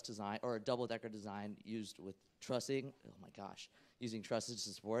double-decker truss design, or a double-decker design used with trussing. Oh my gosh, using trusses to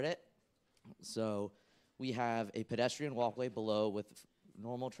support it. So we have a pedestrian walkway below with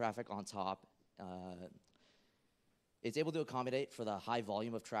normal traffic on top. It's able to accommodate for the high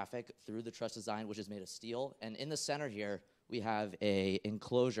volume of traffic through the truss design, which is made of steel. And in the center here, we have a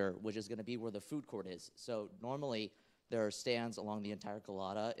enclosure, which is going to be where the food court is. So normally, there are stands along the entire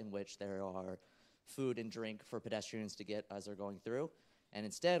Galata in which there are food and drink for pedestrians to get as they're going through. And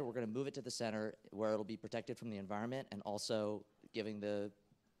instead, we're going to move it to the center where it'll be protected from the environment and also giving the,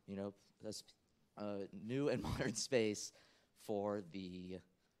 this new and modern space for the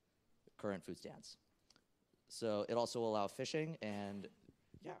current food stands. So it also will allow fishing and,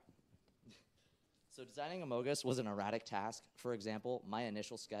 yeah. So designing Amogus was an erratic task. For example, my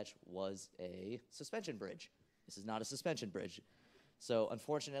initial sketch was a suspension bridge. This is not a suspension bridge. So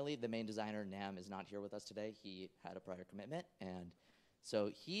unfortunately, the main designer, Nam, is not here with us today. He had a prior commitment, and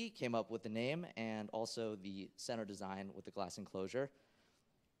so he came up with the name and also the center design with the glass enclosure.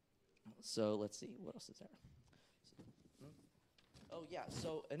 So let's see, what else is there? Oh yeah,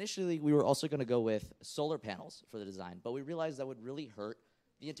 so initially we were also gonna go with solar panels for the design, but we realized that would really hurt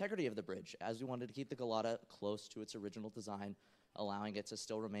the integrity of the bridge, as we wanted to keep the Galata close to its original design, allowing it to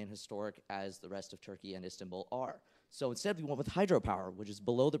still remain historic as the rest of Turkey and Istanbul are. So instead we went with hydropower, which is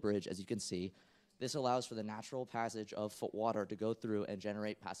below the bridge, as you can see. This allows for the natural passage of water to go through and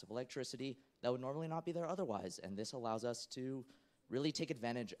generate passive electricity that would normally not be there otherwise. And this allows us to really take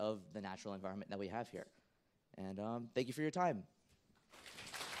advantage of the natural environment that we have here. And thank you for your time.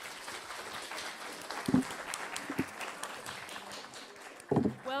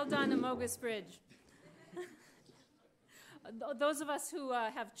 Well done, Amogus Bridge. Those of us who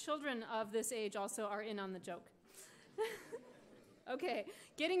have children of this age also are in on the joke. Okay,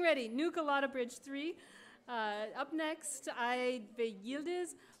 getting ready. New Galata Bridge 3. Up next, I ve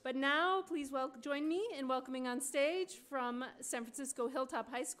Yildiz. But now, please join me in welcoming on stage from San Francisco Hilltop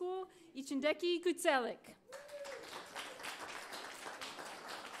High School, İçindeki Güzellik.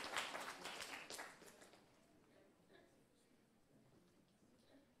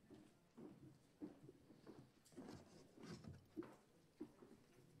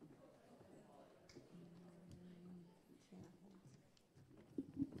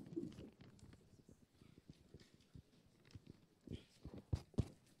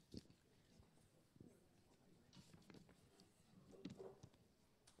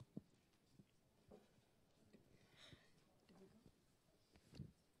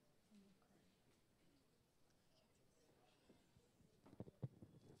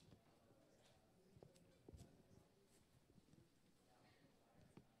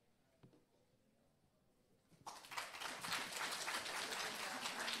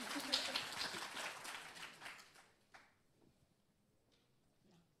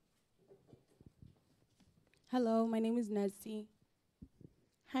 Hello, my name is Nancy.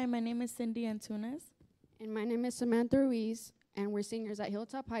 Hi, my name is Cindy Antunes. And my name is Samantha Ruiz, and we're seniors at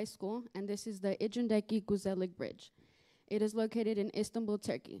Hilltop High School, and this is the İçindeki Güzellik Bridge. It is located in Istanbul,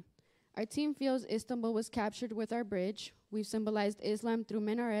 Turkey. Our team feels Istanbul was captured with our bridge. We've symbolized Islam through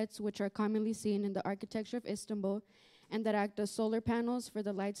minarets, which are commonly seen in the architecture of Istanbul, and that act as solar panels for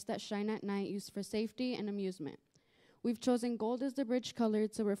the lights that shine at night used for safety and amusement. We've chosen gold as the bridge color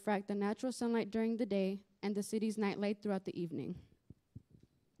to refract the natural sunlight during the day and the city's nightlight throughout the evening.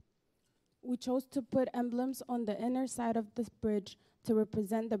 We chose to put emblems on the inner side of this bridge to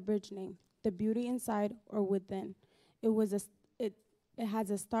represent the bridge name, the beauty inside or within. It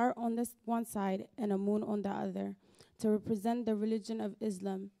has a star on this one side and a moon on the other to represent the religion of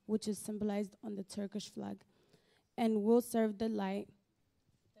Islam, which is symbolized on the Turkish flag, and will serve the light.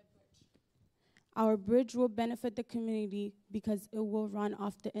 Our bridge will benefit the community because it will run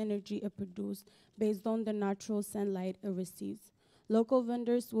off the energy it produces based on the natural sunlight it receives. Local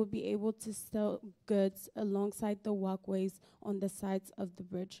vendors will be able to sell goods alongside the walkways on the sides of the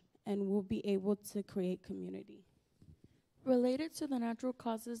bridge and will be able to create community. Related to the natural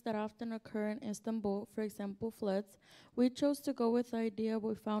causes that often occur in Istanbul, for example, floods, we chose to go with the idea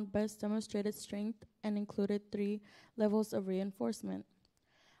we found best demonstrated strength and included 3 levels of reinforcement.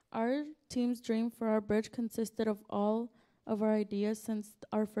 Our team's dream for our bridge consisted of all of our ideas since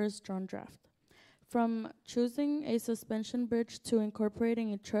our first drawn draft. From choosing a suspension bridge to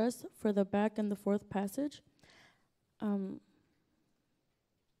incorporating a truss for the back and the fourth passage, and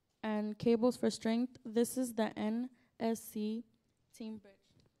cables for strength, this is the NSC team bridge.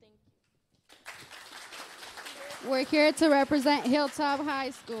 Thank you. We're here to represent Hilltop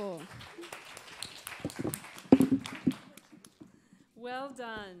High School. Well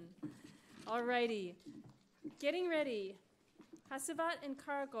done. All righty. Getting ready. Hasivat and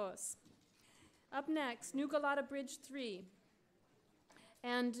Karagos. Up next, New Galata Bridge 3.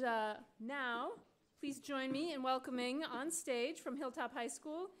 And now, please join me in welcoming on stage from Hilltop High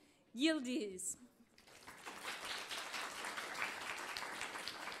School, Yildiz.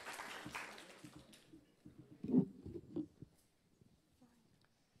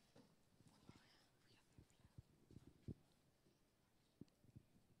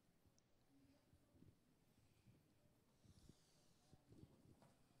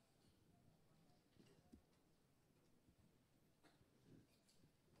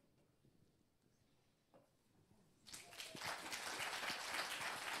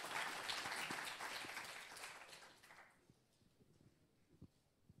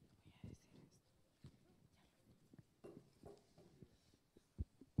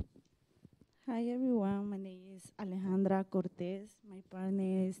 Hi everyone, my name is Alejandra Cortez. My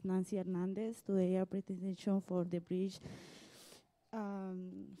partner is Nancy Hernandez. Today a presentation for the bridge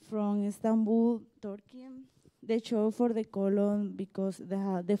from Istanbul, Turkey. The choice for the color because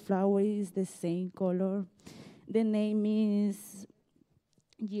the flower is the same color. The name is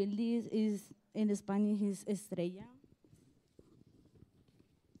Yildiz, is in Spanish is Estrella.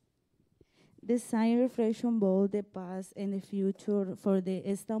 The sign reflection both the past and the future for the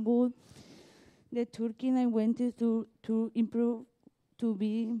Istanbul. The Turkey I went to improve, to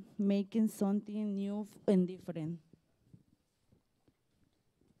be making something new and different.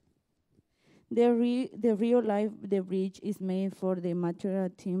 The real life, the bridge is made for the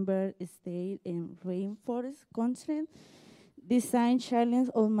material timber, steel, and reinforced concrete. Design challenge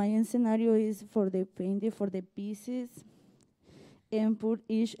of my scenario is for the painting for the pieces and put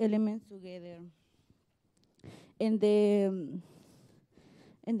each element together.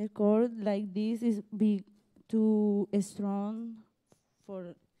 And the cord like this is big too strong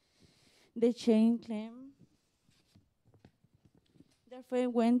for the chain clamp. Therefore, I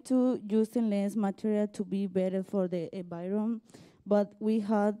went to using less material to be better for the environment, but we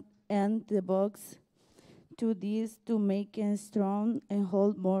had and the box to this to make it strong and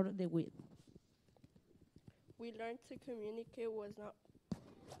hold more the weight. We learned to communicate when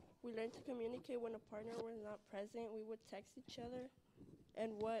a partner was not present. We would text each other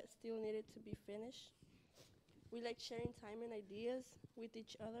and what still needed to be finished. We liked sharing time and ideas with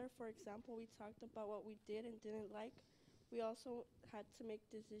each other. For example, we talked about what we did and didn't like. We also had to make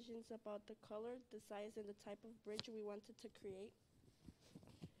decisions about the color, the size, and the type of bridge we wanted to create.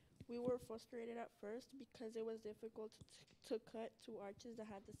 We were frustrated at first because it was difficult to cut two arches that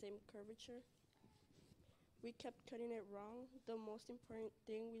had the same curvature. We kept cutting it wrong. The most important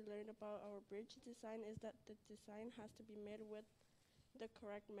thing we learned about our bridge design is that the design has to be made with the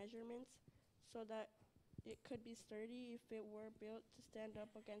correct measurements so that it could be sturdy if it were built to stand up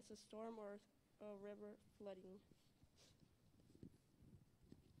against a storm or a river flooding.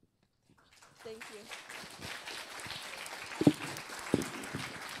 Thank you.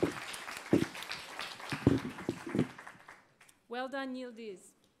 Well done,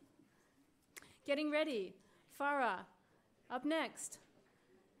 Yildiz. Getting ready. Farah. Up next,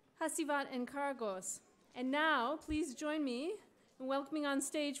 Hasivat and Karagos. And now, please join me in welcoming on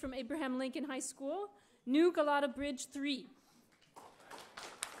stage from Abraham Lincoln High School, New Galata Bridge 3.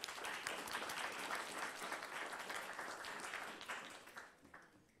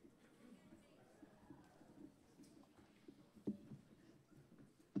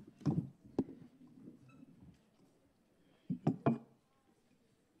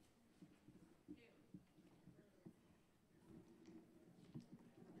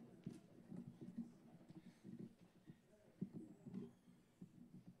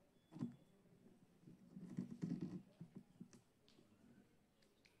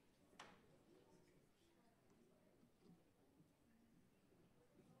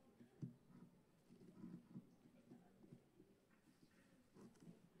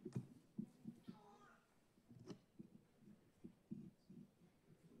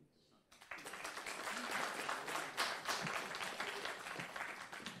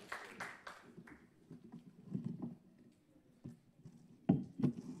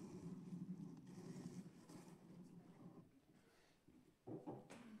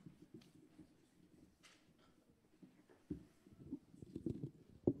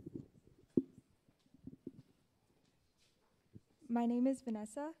 My name is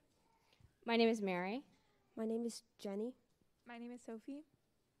Vanessa. My name is Mary. My name is Jenny. My name is Sophie.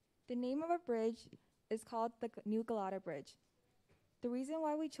 The name of our bridge is called the New Galata Bridge. The reason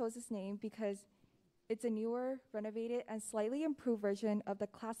why we chose this name because it's a newer, renovated, and slightly improved version of the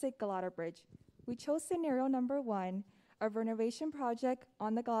classic Galata Bridge. We chose scenario number 1, a renovation project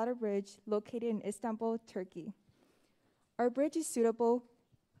on the Galata Bridge located in Istanbul, Turkey. Our bridge is suitable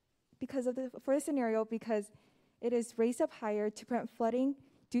for the scenario because it is raised up higher to prevent flooding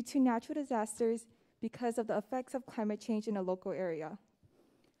due to natural disasters because of the effects of climate change in a local area.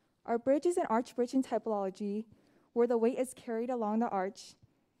 Our bridge is an arch bridge in typology where the weight is carried along the arch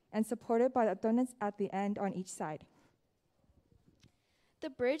and supported by the abundance at the end on each side.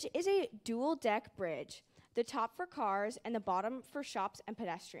 The bridge is a dual-deck bridge, the top for cars and the bottom for shops and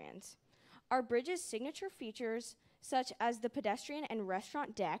pedestrians. Our bridge's signature features, such as the pedestrian and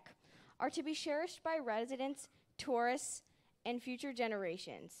restaurant deck, are to be cherished by residents, tourists, and future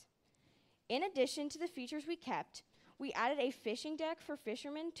generations. In addition to the features we kept, we added a fishing deck for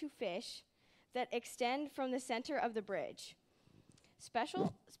fishermen to fish that extend from the center of the bridge.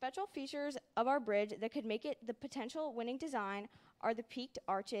 Special features of our bridge that could make it the potential winning design are the peaked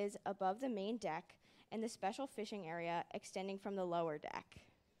arches above the main deck and the special fishing area extending from the lower deck.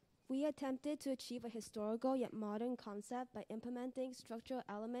 We attempted to achieve a historical yet modern concept by implementing structural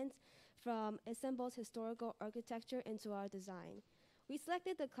elements from Istanbul's historical architecture into our design. We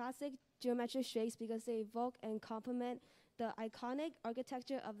selected the classic geometric shapes because they evoke and complement the iconic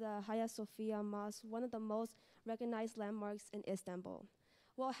architecture of the Hagia Sophia Mosque, one of the most recognized landmarks in Istanbul.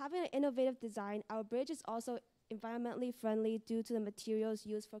 While having an innovative design, our bridge is also environmentally friendly due to the materials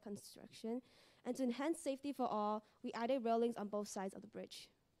used for construction. And to enhance safety for all, we added railings on both sides of the bridge.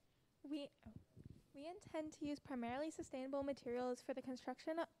 We intend to use primarily sustainable materials for the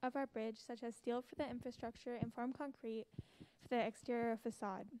construction of our bridge, such as steel for the infrastructure and formed concrete for the exterior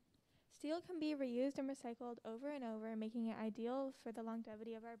facade. Steel can be reused and recycled over and over, making it ideal for the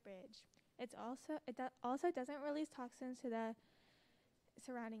longevity of our bridge. It also doesn't release toxins to the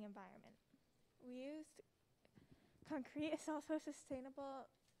surrounding environment. We used concrete is also a sustainable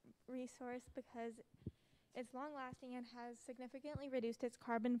resource because it's long-lasting and has significantly reduced its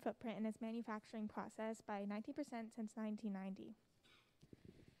carbon footprint in its manufacturing process by 90% since 1990.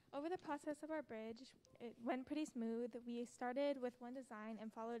 Over the process of our bridge, it went pretty smooth. We started with one design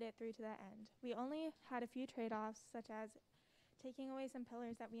and followed it through to the end. We only had a few trade-offs, such as taking away some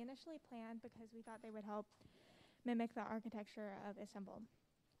pillars that we initially planned because we thought they would help mimic the architecture of Istanbul.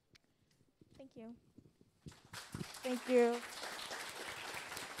 Thank you. Thank you.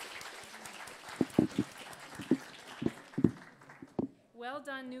 Well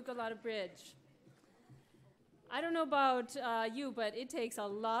done, New Galata Bridge. I don't know about you, but it takes a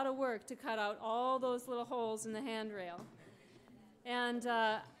lot of work to cut out all those little holes in the handrail. And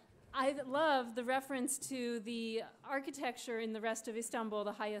I love the reference to the architecture in the rest of Istanbul,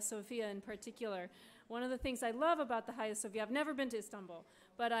 the Hagia Sophia in particular. One of the things I love about the Hagia Sophia, I've never been to Istanbul,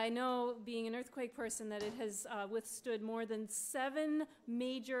 but I know, being an earthquake person, that it has withstood more than 7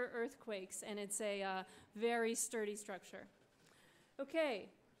 major earthquakes, and it's a very sturdy structure. Okay,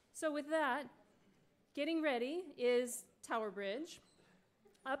 so with that, getting ready is Tower Bridge.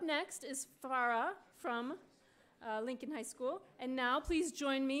 Up next is Farah from Lincoln High School. And now please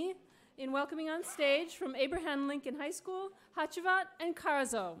join me in welcoming on stage from Abraham Lincoln High School, Hachivat and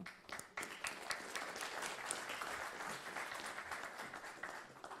Karazo.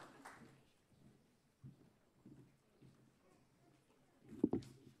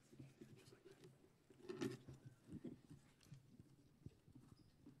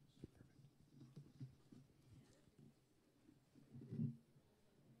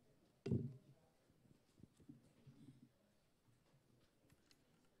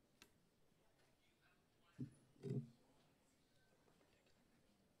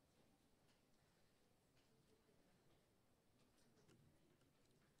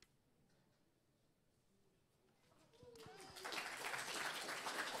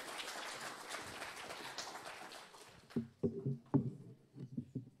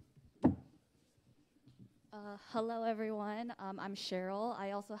 Hello, everyone. I'm Cheryl.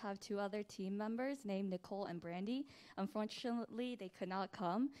 I also have 2 other team members named Nicole and Brandy. Unfortunately, they could not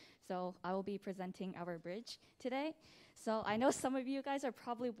come, so I will be presenting our bridge today. So I know some of you guys are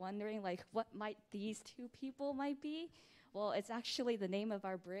probably wondering, like, what might these 2 people might be? Well, it's actually the name of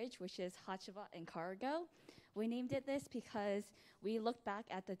our bridge, which is Hachivat and Kargo. We named it this because we looked back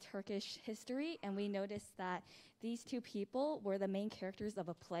at the Turkish history and we noticed that these 2 people were the main characters of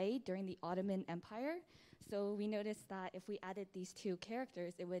a play during the Ottoman Empire. So we noticed that if we added these 2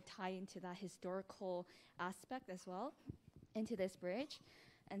 characters, it would tie into that historical aspect as well into this bridge.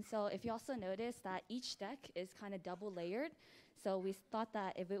 And so if you also notice that each deck is kind of double layered, so we thought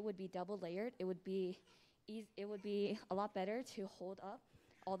that if it would be double layered, it would be a lot better to hold up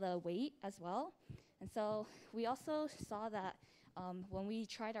all the weight as well. And so we also saw that when we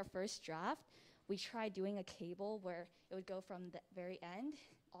tried our first draft, we tried doing a cable where it would go from the very end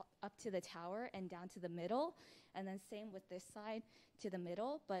up to the tower and down to the middle, and then same with this side to the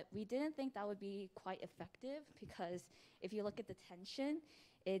middle, but we didn't think that would be quite effective because if you look at the tension,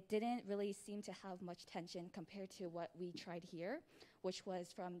 it didn't really seem to have much tension compared to what we tried here, which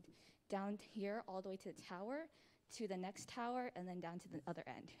was from down here all the way to the tower to the next tower and then down to the other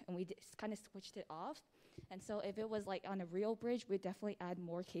end, and we kind of switched it off. And so if it was like on a real bridge, we'd definitely add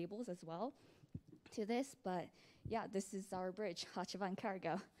more cables as well to this, but yeah, this is our bridge, Hachivat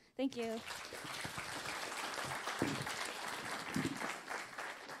Kargo. Thank you.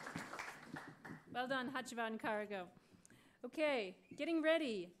 Well done, Hachivat and Kargo. Okay, getting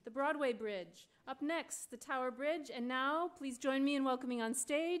ready, the Broadway Bridge. Up next, the Tower Bridge. And now, please join me in welcoming on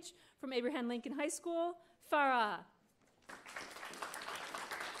stage from Abraham Lincoln High School, Farah.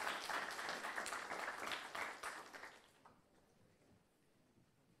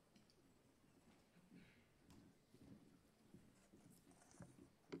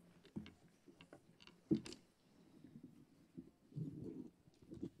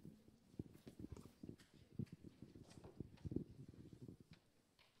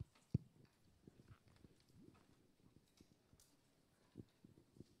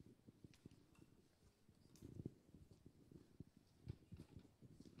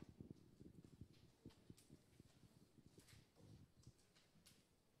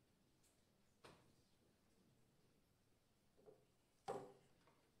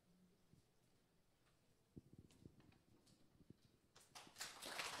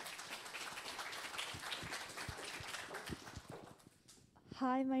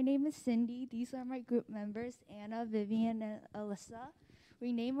 Hi, my name is Cindy. These are my group members, Anna, Vivian, and Alyssa.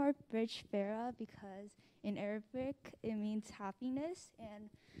 We name our bridge Farah because in Arabic it means happiness, and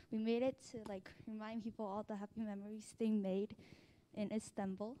we made it to like remind people all the happy memories they made in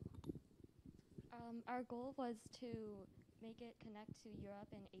Istanbul. Our goal was to make it connect to Europe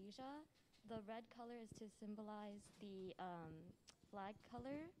and Asia. The red color is to symbolize the flag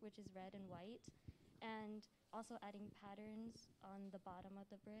color, which is red and white, and also adding patterns on the bottom of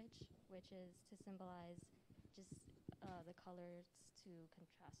the bridge, which is to symbolize just the colors to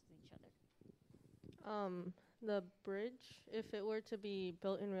contrast with each other. The bridge, if it were to be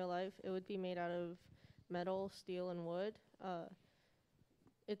built in real life, it would be made out of metal, steel, and wood.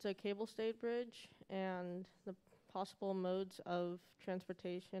 It's a cable-stayed bridge, and the possible modes of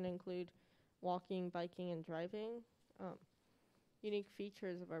transportation include walking, biking, and driving. Unique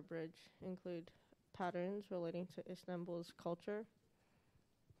features of our bridge include patterns relating to Istanbul's culture.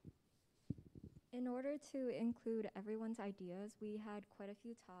 In order to include everyone's ideas, we had quite a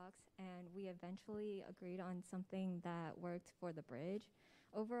few talks, and we eventually agreed on something that worked for the bridge.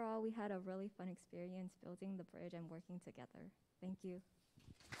 Overall, we had a really fun experience building the bridge and working together. Thank you.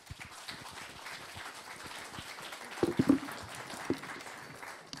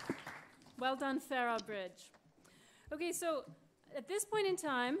 Well done, Farah Bridge. Okay, so at this point in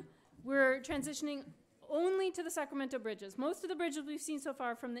time, we're transitioning only to the Sacramento bridges. Most of the bridges we've seen so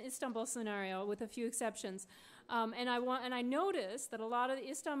far from the Istanbul scenario, with a few exceptions. And I noticed that a lot of the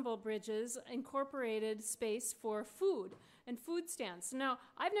Istanbul bridges incorporated space for food and food stands. So now,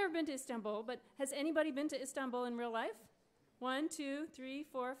 I've never been to Istanbul, but has anybody been to Istanbul in real life? 1, 2, 3,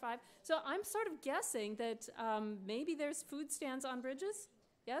 4, 5. So I'm sort of guessing that maybe there's food stands on bridges?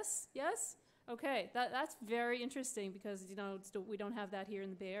 Yes? Yes? Okay, that's very interesting because, you know, we don't have that here in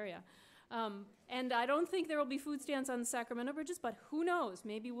the Bay Area. And I don't think there will be food stands on the Sacramento bridges, but who knows?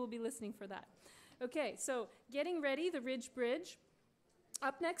 Maybe we'll be listening for that. Okay, so getting ready, the Ridge Bridge.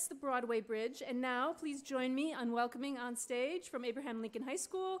 Up next, the Broadway Bridge. And now, please join me on welcoming on stage from Abraham Lincoln High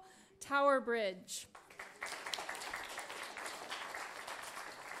School, Tower Bridge.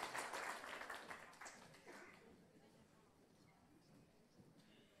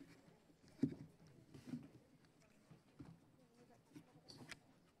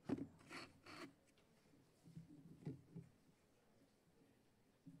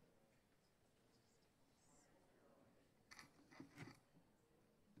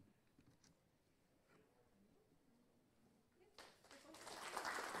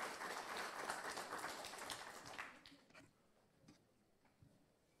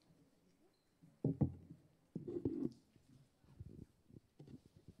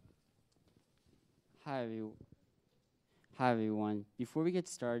 Hi everyone. Before we get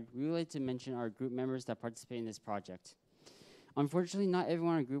started, we would like to mention our group members that participate in this project. Unfortunately, not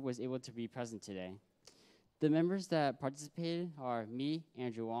everyone in our group was able to be present today. The members that participated are me,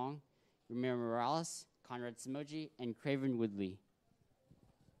 Andrew Wong, Ramiro Morales, Conrad Simoji, and Craven Woodley.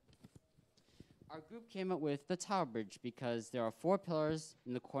 Our group came up with the Tower Bridge because there are 4 pillars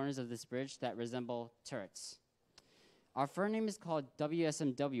in the corners of this bridge that resemble turrets. Our first name is called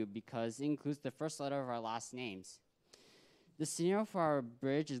WSMW because it includes the first letter of our last names. The scenario for our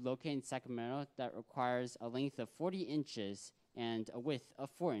bridge is located in Sacramento that requires a length of 40 inches and a width of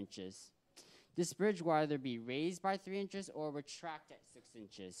 4 inches. This bridge will either be raised by 3 inches or retract at 6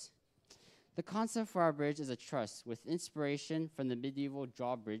 inches. The concept for our bridge is a truss with inspiration from the medieval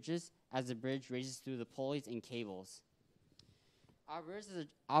drawbridges as the bridge raises through the pulleys and cables.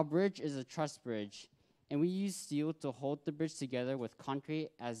 Our bridge is a truss bridge, and we use steel to hold the bridge together with concrete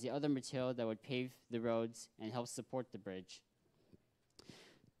as the other material that would pave the roads and help support the bridge.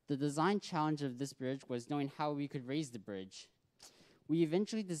 The design challenge of this bridge was knowing how we could raise the bridge. We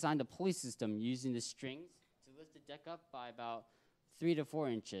eventually designed a pulley system using the strings to lift the deck up by about 3 to 4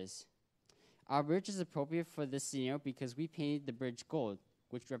 inches. Our bridge is appropriate for this scenario because we painted the bridge gold,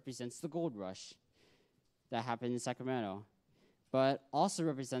 which represents the gold rush that happened in Sacramento, but also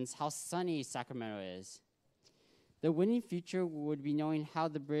represents how sunny Sacramento is. The winning feature would be knowing how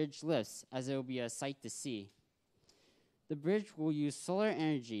the bridge lifts, as it will be a sight to see. The bridge will use solar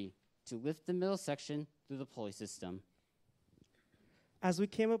energy to lift the middle section through the pulley system. As we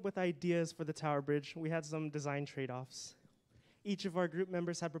came up with ideas for the Tower Bridge, we had some design trade-offs. Each of our group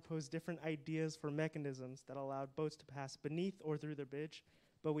members had proposed different ideas for mechanisms that allowed boats to pass beneath or through the bridge,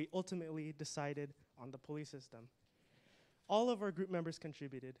 but we ultimately decided on the pulley system. All of our group members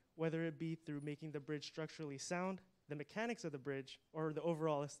contributed, whether it be through making the bridge structurally sound, the mechanics of the bridge, or the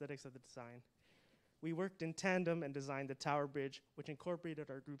overall aesthetics of the design. We worked in tandem and designed the Tower Bridge, which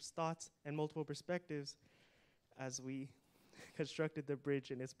incorporated our group's thoughts and multiple perspectives as we constructed the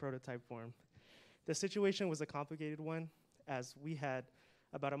bridge in its prototype form. The situation was a complicated one, as we had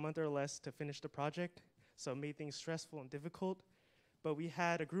about a month or less to finish the project, so it made things stressful and difficult. But we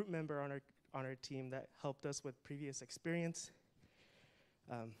had a group member on our team that helped us with previous experience.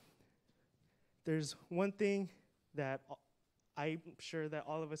 There's one thing that I'm sure that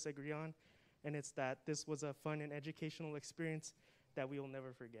all of us agree on, and it's that this was a fun and educational experience that we will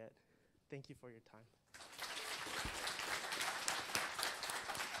never forget. Thank you for your time.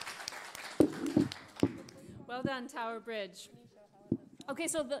 Well done, Tower Bridge. Okay,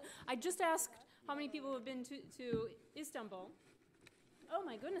 so I just asked how many people have been to Istanbul. Oh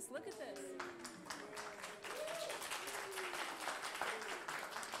my goodness, look at this.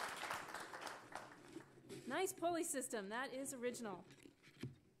 Nice pulley system, that is original.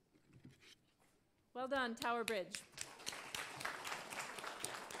 Well done, Tower Bridge.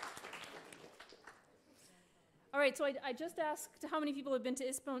 All right, so I just asked how many people have been to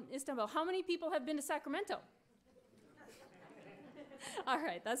Istanbul. How many people have been to Sacramento? All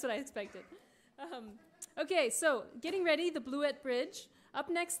right, that's what I expected. Okay, so getting ready, the Bluette Bridge. Up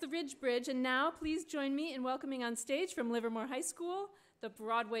next, the Ridge Bridge. And now, please join me in welcoming on stage from Livermore High School, the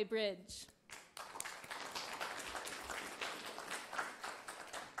Broadway Bridge.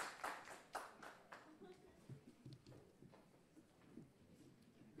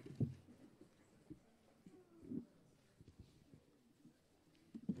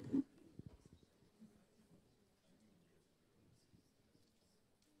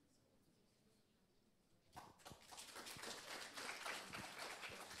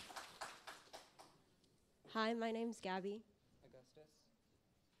 Hi, my name's Gabby. Augustus.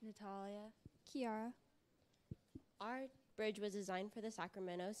 Natalia. Kiara. Our bridge was designed for the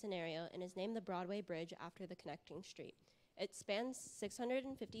Sacramento scenario and is named the Broadway Bridge after the connecting street. It spans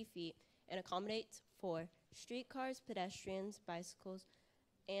 650 feet and accommodates for streetcars, pedestrians, bicycles,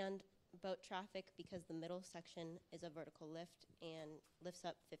 and boat traffic because the middle section is a vertical lift and lifts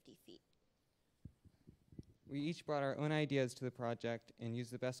up 50 feet. We each brought our own ideas to the project and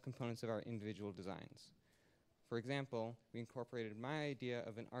used the best components of our individual designs. For example, we incorporated my idea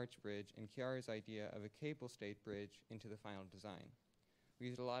of an arch bridge and Kiara's idea of a cable-stayed bridge into the final design. We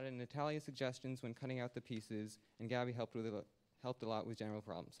used a lot of Natalia's suggestions when cutting out the pieces, and Gabby helped a lot with general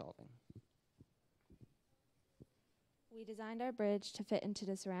problem solving. We designed our bridge to fit into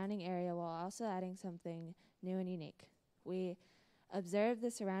the surrounding area while also adding something new and unique. We observed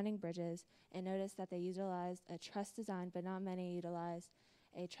the surrounding bridges and noticed that they utilized a truss design, but not many utilized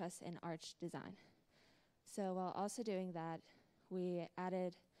a truss and arch design. So while also doing that, we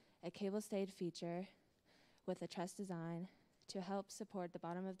added a cable-stayed feature with a truss design to help support the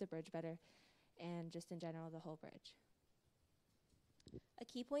bottom of the bridge better and just in general the whole bridge. A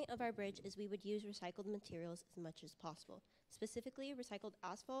key point of our bridge is we would use recycled materials as much as possible, specifically recycled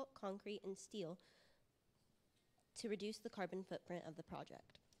asphalt, concrete, and steel to reduce the carbon footprint of the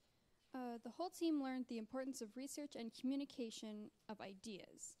project. The whole team learned the importance of research and communication of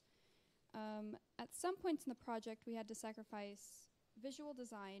ideas. At some points in the project, we had to sacrifice visual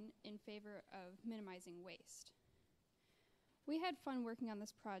design in favor of minimizing waste. We had fun working on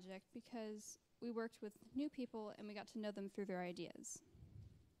this project because we worked with new people and we got to know them through their ideas.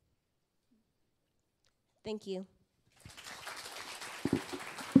 Thank you.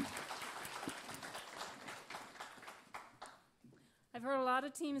 I've heard a lot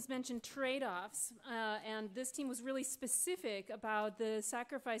of teams mention trade-offs, and this team was really specific about the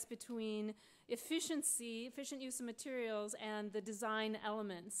sacrifice between efficient use of materials, and the design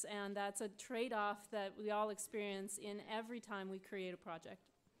elements, and that's a trade-off that we all experience in every time we create a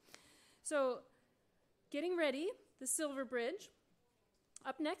project. So, getting ready, the Silver Bridge.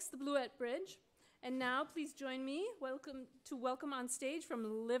 Up next, the Bluette Bridge. And now, please join me to welcome on stage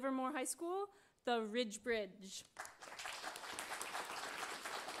from Livermore High School, the Ridge Bridge.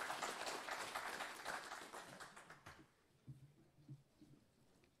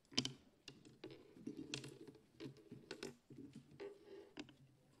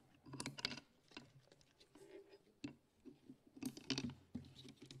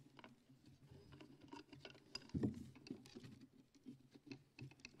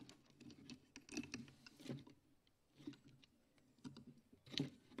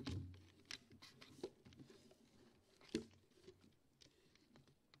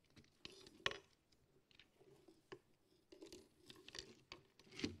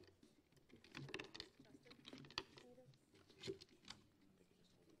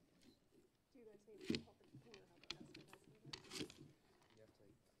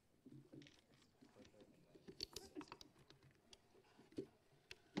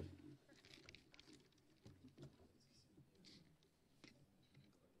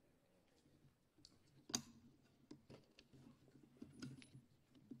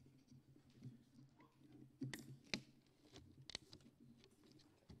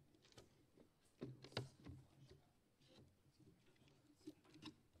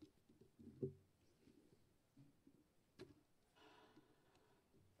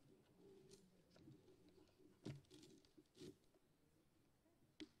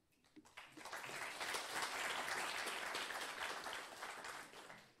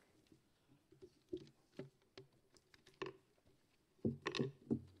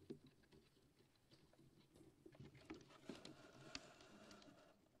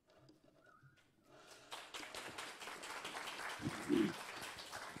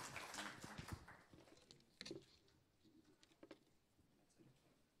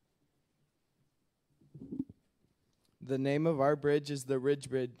 The name of our bridge is the Ridge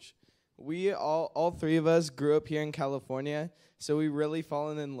Bridge. We all three of us grew up here in California, so we really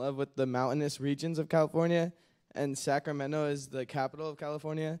fallen in love with the mountainous regions of California, and Sacramento is the capital of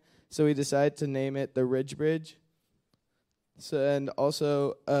California, so we decided to name it the Ridge Bridge. So, and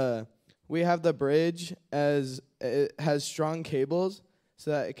also, we have the bridge as it has strong cables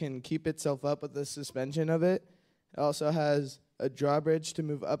so that it can keep itself up with the suspension of it. It also has a drawbridge to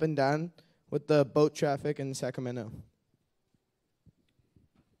move up and down with the boat traffic in Sacramento.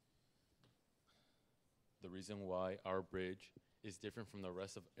 The reason why our bridge is different from the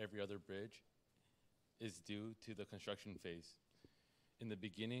rest of every other bridge is due to the construction phase. In the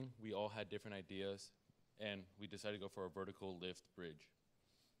beginning, we all had different ideas, and we decided to go for a vertical lift bridge.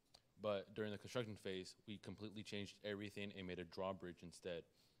 But during the construction phase, we completely changed everything and made a drawbridge instead.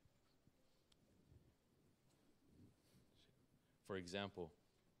 For example,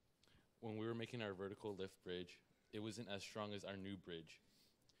 when we were making our vertical lift bridge, it wasn't as strong as our new bridge.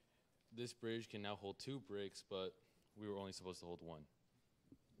 This bridge can now hold 2 bricks, but we were only supposed to hold 1.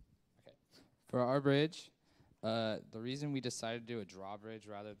 Okay. For our bridge, the reason we decided to do a drawbridge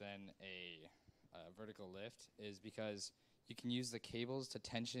rather than a vertical lift is because you can use the cables to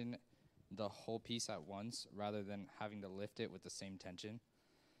tension the whole piece at once rather than having to lift it with the same tension.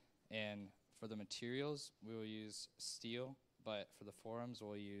 And for the materials, we will use steel, but for the forums,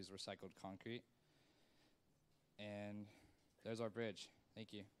 we'll use recycled concrete. And there's our bridge.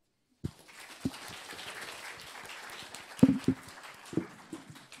 Thank you.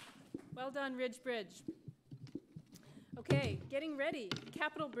 Well done, Ridge Bridge. Okay, getting ready,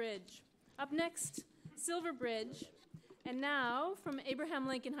 Capitol Bridge. Up next, Silver Bridge. And now, from Abraham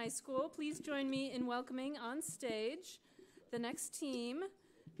Lincoln High School, please join me in welcoming on stage the next team,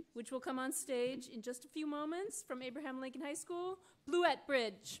 which will come on stage in just a few moments. From Abraham Lincoln High School, Bluette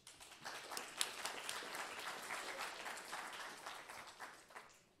Bridge.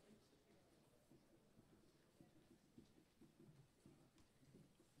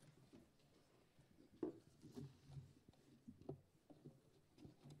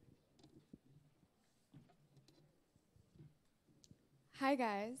 Hi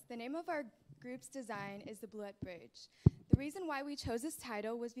guys, the name of our group's design is the Bluette Bridge. The reason why we chose this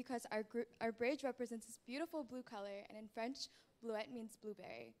title was because our bridge represents this beautiful blue color, and in French, Bluette means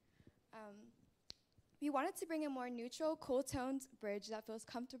blueberry. We wanted to bring a more neutral, cool-toned bridge that feels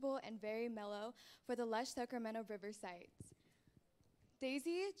comfortable and very mellow for the lush Sacramento River sites.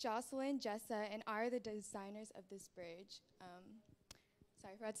 Daisy, Jocelyn, Jessa, and I are the designers of this bridge.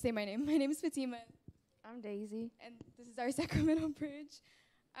 Sorry, I forgot to say my name. My name is Fatima. I'm Daisy. And this is our Sacramento bridge.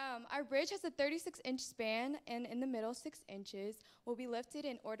 Our bridge has a 36-inch span, and in the middle, 6 inches will be lifted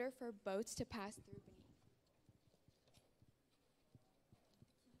in order for boats to pass through beneath.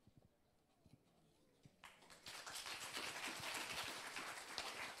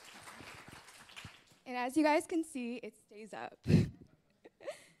 And as you guys can see, it stays up.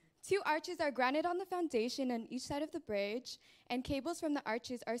 2 arches are grounded on the foundation on each side of the bridge, and cables from the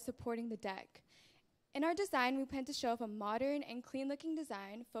arches are supporting the deck. In our design, we plan to show off a modern and clean-looking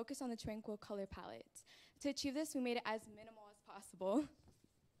design focused on the tranquil color palette. To achieve this, we made it as minimal as possible.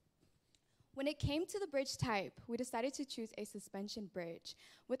 When it came to the bridge type, we decided to choose a suspension bridge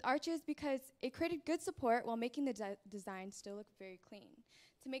with arches because it created good support while making the design still look very clean.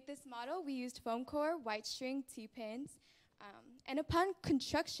 To make this model, we used foam core, white string, T-pins, and upon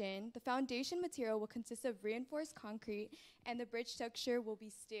construction, the foundation material will consist of reinforced concrete and the bridge structure will be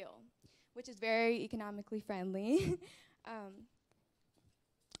steel, which is very economically friendly.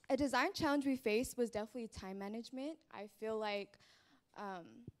 A design challenge we faced was definitely time management. I feel like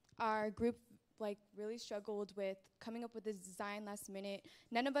our group really struggled with coming up with this design last minute.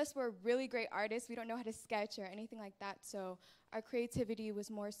 None of us were really great artists. We don't know how to sketch or anything like that, so our creativity was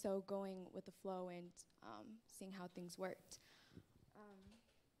more so going with the flow and seeing how things worked.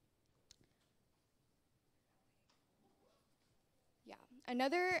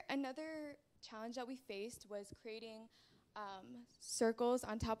 Another challenge that we faced was creating circles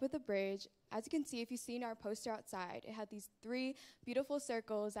on top of the bridge. As you can see, if you've seen our poster outside, it had these 3 beautiful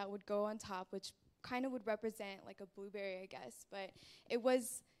circles that would go on top, which kind of would represent like a blueberry, I guess. But it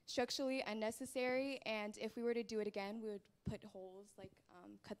was structurally unnecessary, and if we were to do it again, we would put holes,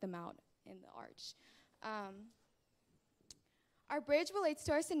 cut them out in the arch. Our bridge relates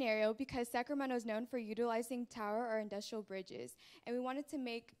to our scenario because Sacramento is known for utilizing tower or industrial bridges, and we wanted to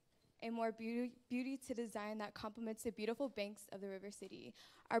make a more beauty to design that complements the beautiful banks of the river city.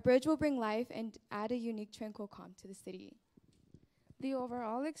 Our bridge will bring life and add a unique tranquil calm to the city. The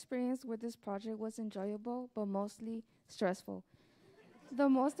overall experience with this project was enjoyable, but mostly stressful. The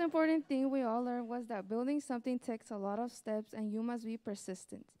most important thing we all learned was that building something takes a lot of steps and you must be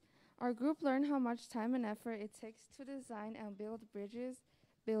persistent. Our group learned how much time and effort it takes to design and build bridges,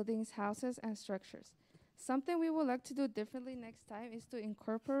 buildings, houses, and structures. Something we would like to do differently next time is to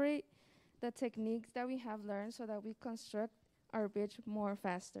incorporate the techniques that we have learned so that we construct our bridge more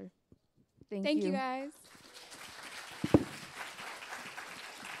faster. Thank you guys.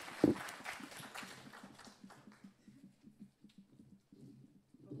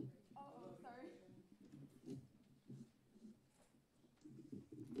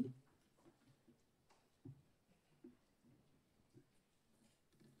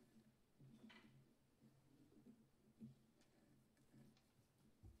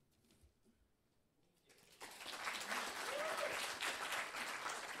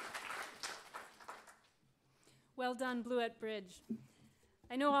 Well done, Bluette Bridge.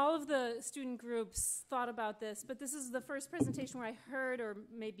 I know all of the student groups thought about this, but this is the first presentation where I heard or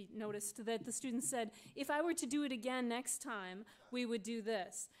maybe noticed that the students said, if I were to do it again next time, we would do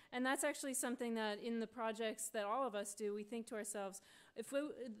this. And that's actually something that in the projects that all of us do, we think to ourselves, if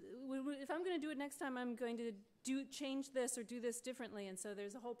I'm going to do it next time, I'm going to change this or do this differently. And so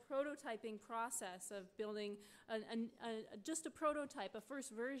there's a whole prototyping process of building just a prototype, a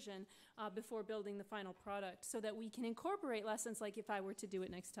first version, before building the final product, so that we can incorporate lessons like if I were to do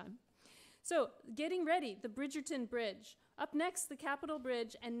it next time. So getting ready, the Bridgerton Bridge. Up next, the Capitol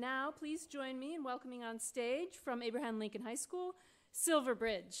Bridge. And now please join me in welcoming on stage from Abraham Lincoln High School, Silver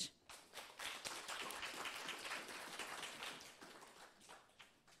Bridge.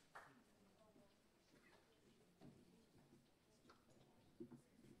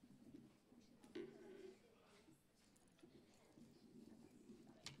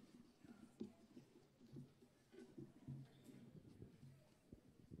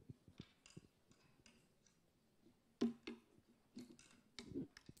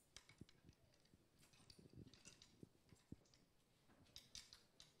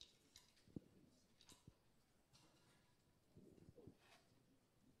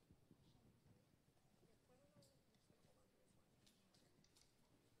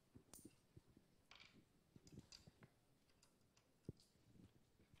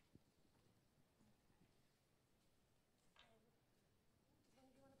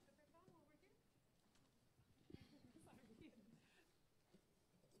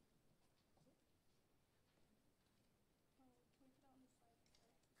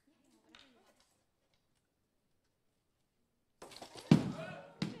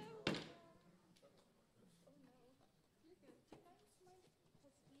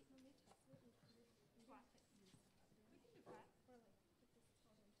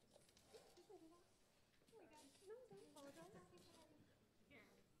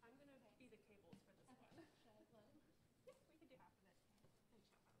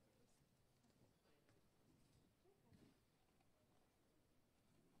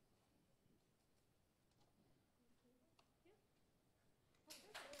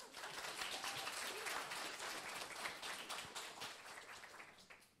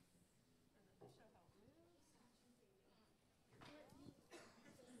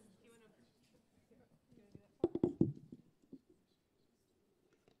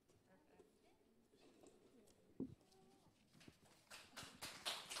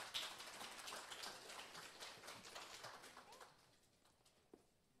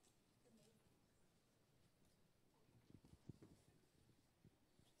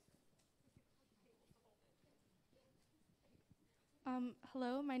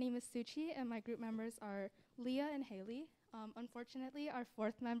 Hello, my name is Suchi, and my group members are Leah and Haley. Unfortunately, our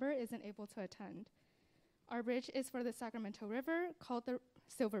fourth member isn't able to attend. Our bridge is for the Sacramento River, called the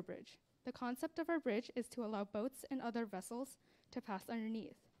Silver Bridge. The concept of our bridge is to allow boats and other vessels to pass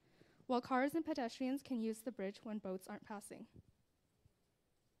underneath, while cars and pedestrians can use the bridge when boats aren't passing.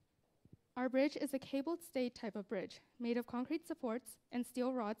 Our bridge is a cabled stayed type of bridge, made of concrete supports and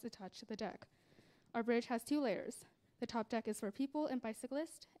steel rods attached to the deck. Our bridge has 2 layers. The top deck is for people and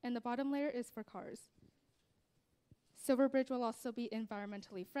bicyclists, and the bottom layer is for cars. Silver Bridge will also be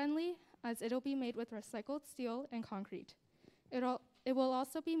environmentally friendly, as it'll be made with recycled steel and concrete. It will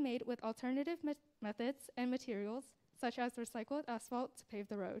also be made with alternative methods and materials, such as recycled asphalt to pave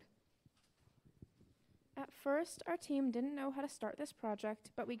the road. At first, our team didn't know how to start this project,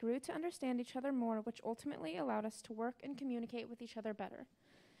 but we grew to understand each other more, which ultimately allowed us to work and communicate with each other better.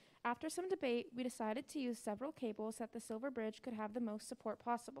 After some debate, we decided to use several cables that the Silver Bridge could have the most support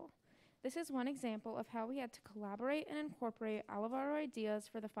possible. This is one example of how we had to collaborate and incorporate all of our ideas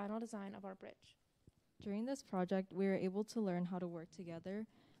for the final design of our bridge. During this project, we were able to learn how to work together,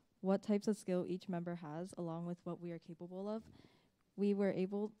 what types of skill each member has, along with what we are capable of.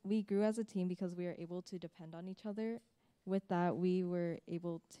 we grew as a team because we were able to depend on each other. With that, we were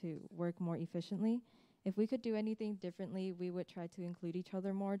able to work more efficiently. If we could do anything differently, we would try to include each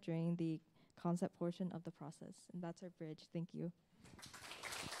other more during the concept portion of the process. And that's our bridge. Thank you.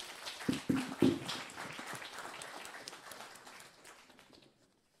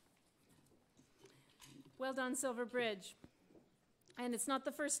 Well done, Silver Bridge. And it's not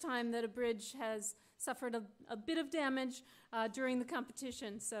the first time that a bridge has suffered a bit of damage during the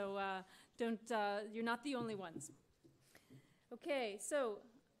competition, so you're not the only ones. Okay, so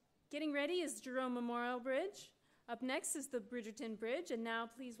getting ready is Jerome Memorial Bridge. Up next is the Bridgerton Bridge, and now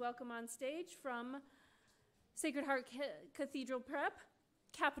please welcome on stage from Sacred Heart Cathedral Prep,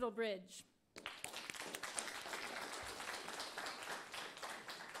 Capitol Bridge.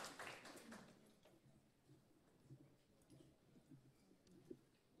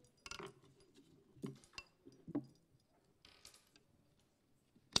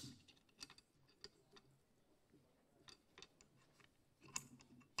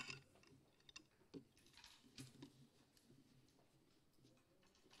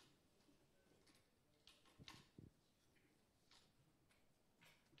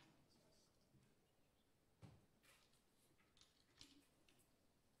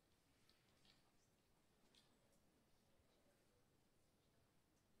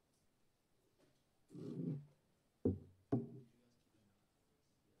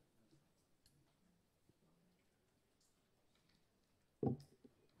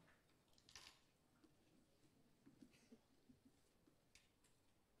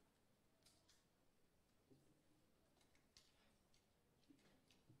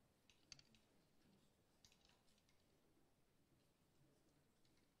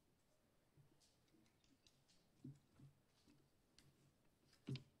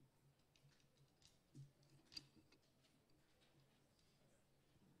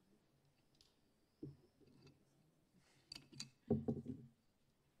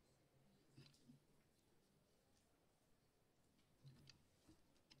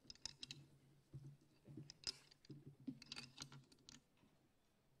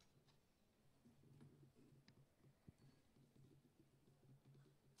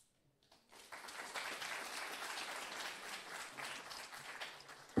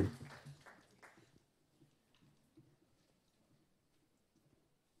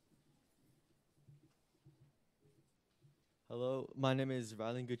 Hello, my name is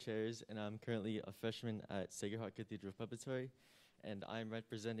Rylan Gutierrez, and I'm currently a freshman at Sacred Heart Cathedral Preparatory, and I'm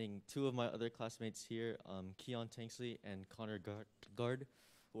representing two of my other classmates here, Keon Tanksley and Connor Gard,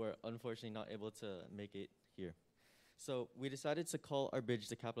 who are unfortunately not able to make it here. So we decided to call our bridge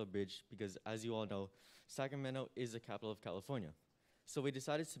the Capitol Bridge because, as you all know, Sacramento is the capital of California. So we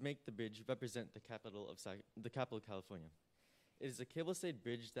decided to make the bridge represent the capital of California. It is a cable-stayed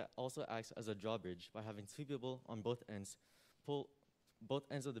bridge that also acts as a drawbridge by having two people on both ends pull both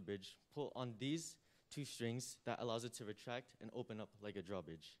ends of the bridge, pull on these two strings that allows it to retract and open up like a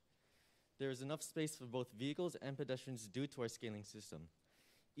drawbridge. There is enough space for both vehicles and pedestrians due to our scaling system.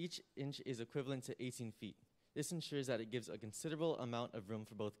 Each inch is equivalent to 18 feet. This ensures that it gives a considerable amount of room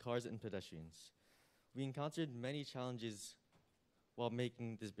for both cars and pedestrians. We encountered many challenges while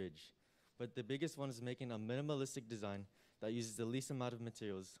making this bridge, but the biggest one is making a minimalistic design that uses the least amount of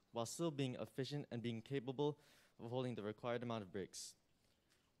materials while still being efficient and being capable of holding the required amount of bricks.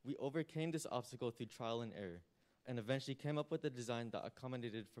 We overcame this obstacle through trial and error and eventually came up with a design that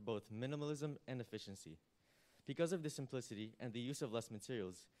accommodated for both minimalism and efficiency. Because of the simplicity and the use of less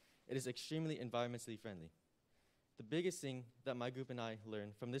materials, it is extremely environmentally friendly. The biggest thing that my group and I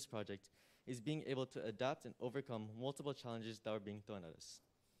learned from this project is being able to adapt and overcome multiple challenges that were being thrown at us.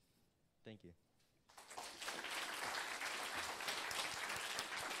 Thank you.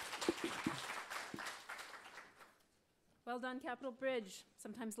 Well done, Capitol Bridge.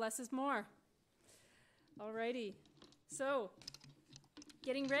 Sometimes less is more. Alrighty, so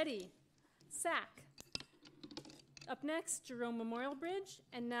getting ready, SAC. Up next, Jerome Memorial Bridge.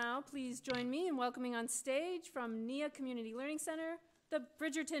 And now please join me in welcoming on stage from NIA Community Learning Center, the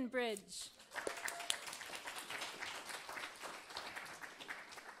Bridgerton Bridge.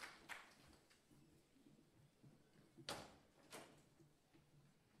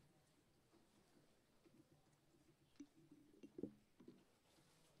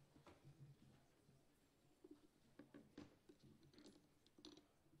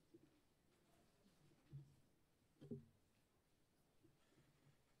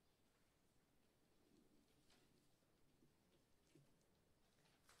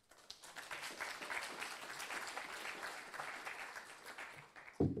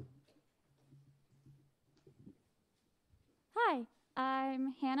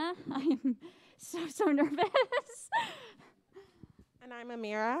 I'm Hannah. I'm so nervous. And I'm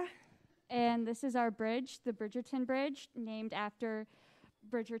Amira. And this is our bridge, the Bridgerton Bridge, named after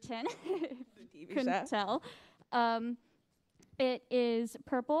Bridgerton. Couldn't tell. It is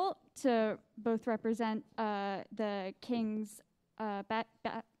purple to both represent the King's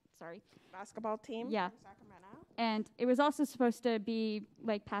basketball team Yeah. from Sacramento. And it was also supposed to be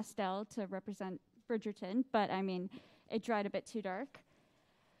like pastel to represent Bridgerton, but I mean, it dried a bit too dark.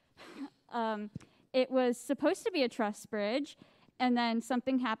 It was supposed to be a truss bridge, and then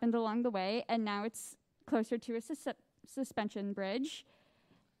something happened along the way, and now it's closer to a suspension bridge.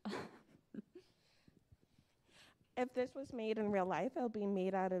 If this was made in real life, it'll be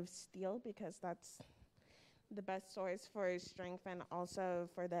made out of steel because that's the best source for strength and also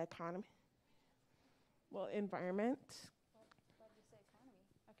for the economy. Well, environment.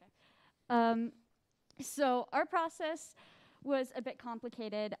 So our process was a bit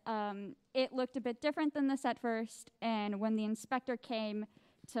complicated. It looked a bit different than this at first, and when the inspector came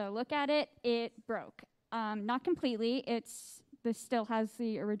to look at it, it broke. Not completely. This still has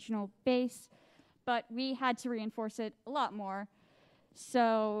the original base, but we had to reinforce it a lot more.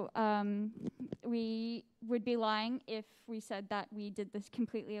 So we would be lying if we said that we did this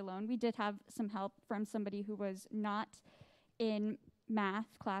completely alone. We did have some help from somebody who was not in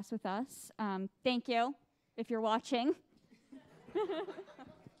math class with us. Thank you, if you're watching.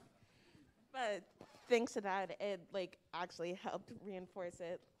 But thanks to that, it actually helped reinforce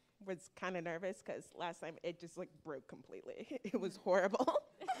it. Was kind of nervous because last time it just broke completely. It was horrible.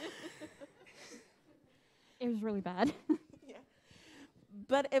 It was really bad. Yeah.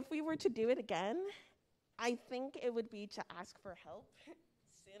 But if we were to do it again, I think it would be to ask for help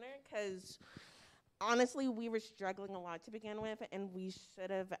sooner because honestly, we were struggling a lot to begin with, and we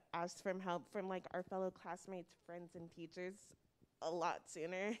should have asked for help from our fellow classmates, friends, and teachers a lot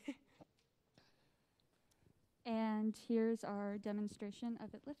sooner. And here's our demonstration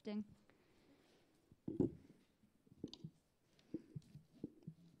of it lifting.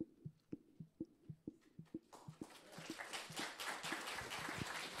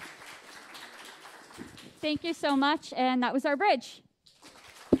 Thank you so much, and that was our bridge.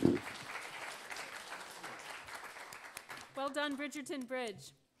 Well done, Bridgerton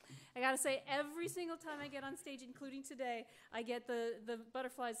Bridge. I gotta say, every single time I get on stage, including today, I get the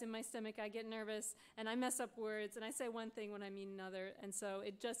butterflies in my stomach, I get nervous, and I mess up words, and I say one thing when I mean another, and so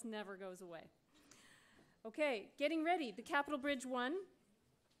it just never goes away. Okay, getting ready, the Capitol Bridge 1.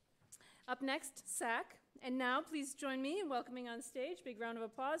 Up next, SAC. And now, please join me in welcoming on stage, big round of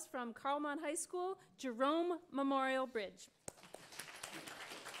applause, from Carlmont High School, Jerome Memorial Bridge.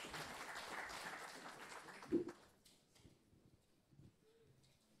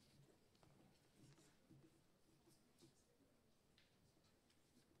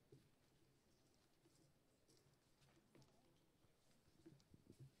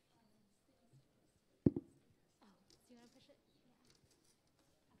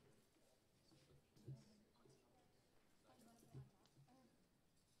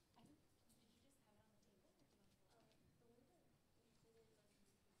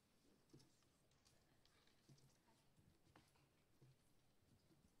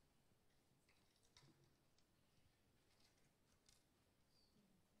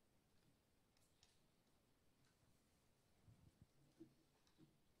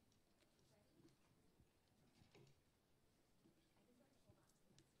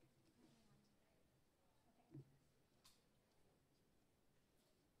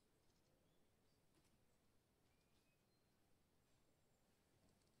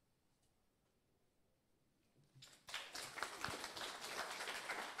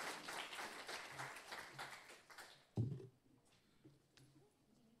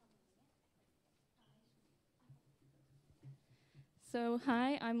 So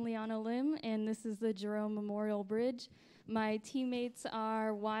hi, I'm Liana Lim, and this is the Jerome Memorial Bridge. My teammates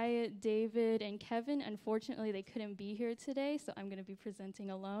are Wyatt, David, and Kevin. Unfortunately, they couldn't be here today, so I'm going to be presenting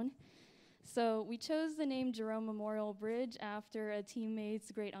alone. So we chose the name Jerome Memorial Bridge after a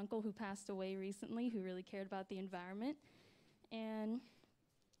teammate's great uncle who passed away recently, who really cared about the environment. And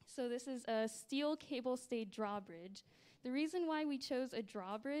so this is a steel cable-stayed drawbridge. The reason why we chose a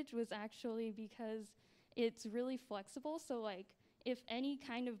drawbridge was actually because it's really flexible, so if any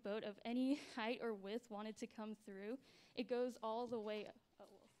kind of boat of any height or width wanted to come through, it goes all the way up.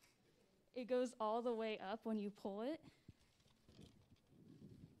 It goes all the way up when you pull it.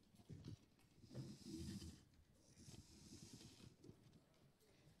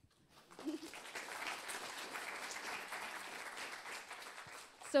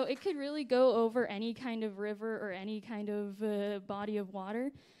 So it could really go over any kind of river or any kind of body of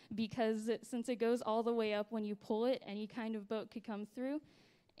water, because since it goes all the way up, when you pull it, any kind of boat could come through.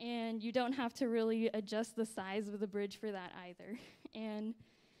 And you don't have to really adjust the size of the bridge for that either. And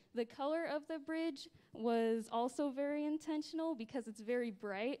the color of the bridge was also very intentional because it's very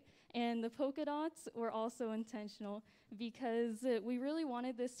bright, and the polka dots were also intentional because we really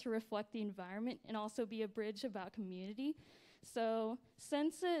wanted this to reflect the environment and also be a bridge about community. So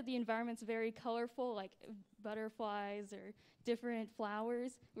since the environment's very colorful, like butterflies or different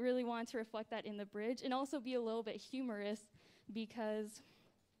flowers, we really wanted to reflect that in the bridge and also be a little bit humorous, because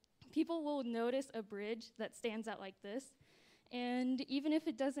people will notice a bridge that stands out like this. And even if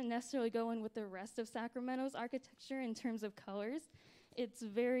it doesn't necessarily go in with the rest of Sacramento's architecture in terms of colors, it's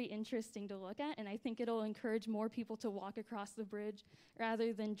very interesting to look at, and I think it'll encourage more people to walk across the bridge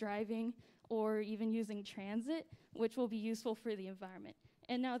rather than driving or even using transit, which will be useful for the environment.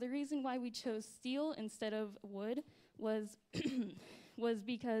 And now the reason why we chose steel instead of wood was, was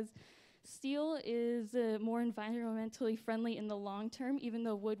because steel is more environmentally friendly in the long term, even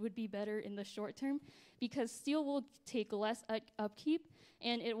though wood would be better in the short term, because steel will take less upkeep,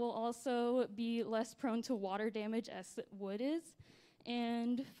 and it will also be less prone to water damage as wood is.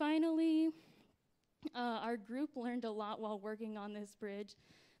 And finally, our group learned a lot while working on this bridge,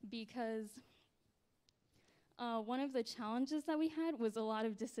 because one of the challenges that we had was a lot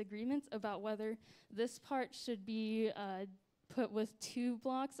of disagreements about whether this part should be put with 2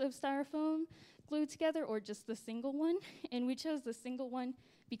 blocks of styrofoam glued together or just the single one. And we chose the single one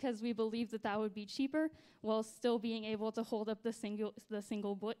because we believed that that would be cheaper while still being able to hold up the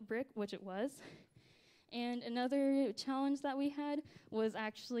single brick, which it was. And another challenge that we had was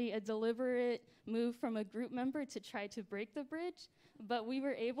actually a deliberate move from a group member to try to break the bridge, but we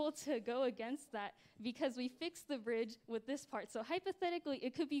were able to go against that because we fixed the bridge with this part. So hypothetically,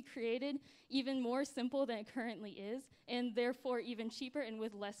 it could be created even more simple than it currently is, and therefore even cheaper and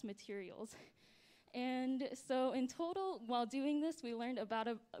with less materials. And so in total, while doing this, we learned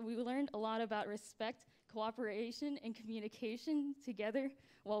a lot about respect, cooperation, and communication together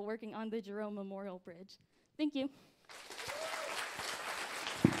while working on the Jerome Memorial Bridge. Thank you.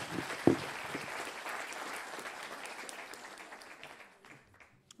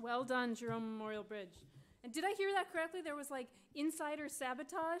 Well done, Jerome Memorial Bridge. And did I hear that correctly? There was like insider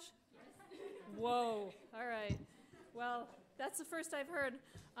sabotage? Whoa, all right. Well, that's the first I've heard.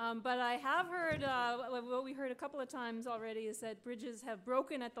 But I have heard, what we heard a couple of times already is that bridges have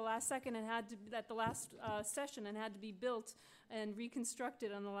broken at the last second and at the last session and had to be built and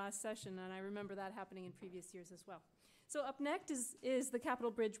reconstructed on the last session. And I remember that happening in previous years as well. So up next is the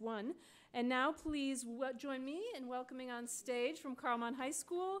Capitol Bridge 1. And now please join me in welcoming on stage from Carlmont High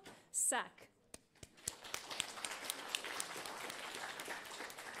School, SAC.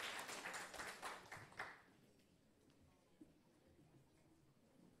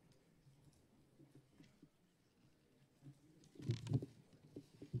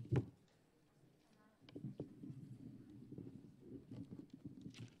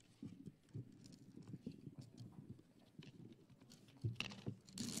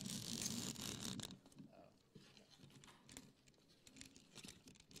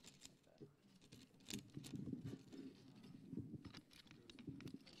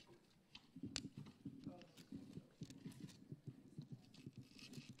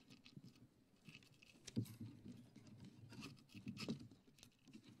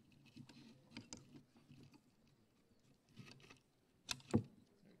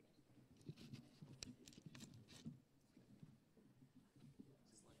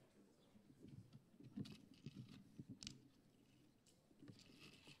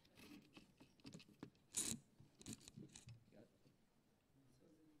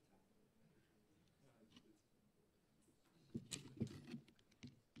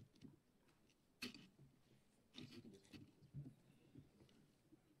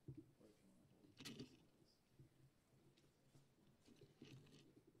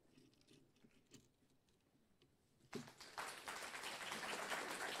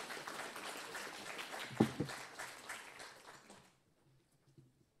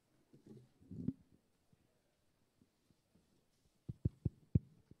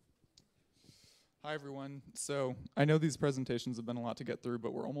 Hi everyone. So I know these presentations have been a lot to get through,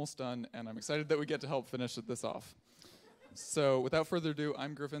 but we're almost done, and I'm excited that we get to help finish this off. So without further ado,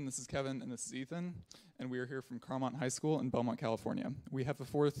 I'm Griffin, this is Kevin, and this is Ethan, and we are here from Carmont High School in Belmont, California. We have a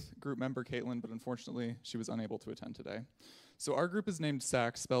 4th group member, Caitlin, but unfortunately she was unable to attend today. So our group is named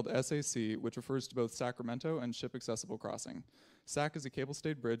SAC, spelled S-A-C, which refers to both Sacramento and Ship Accessible Crossing. SAC is a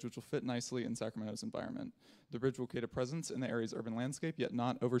cable-stayed bridge which will fit nicely in Sacramento's environment. The bridge will create a presence in the area's urban landscape, yet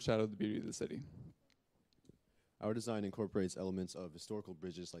not overshadow the beauty of the city. Our design incorporates elements of historical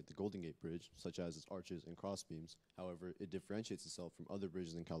bridges like the Golden Gate Bridge, such as its arches and crossbeams. However, it differentiates itself from other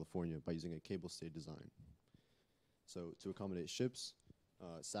bridges in California by using a cable-stayed design. So to accommodate ships,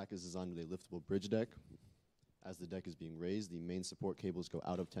 SAC is designed with a liftable bridge deck. As the deck is being raised, the main support cables go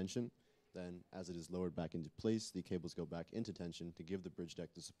out of tension. Then, as it is lowered back into place, the cables go back into tension to give the bridge deck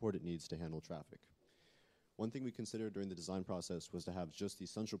the support it needs to handle traffic. One thing we considered during the design process was to have just the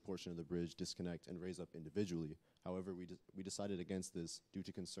central portion of the bridge disconnect and raise up individually. However, we decided against this due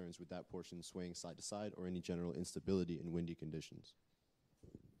to concerns with that portion swaying side to side or any general instability in windy conditions.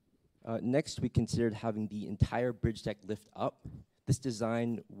 Next, we considered having the entire bridge deck lift up. This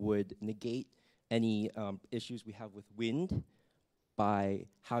design would negate any issues we have with wind by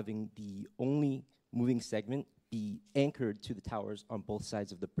having the only moving segment be anchored to the towers on both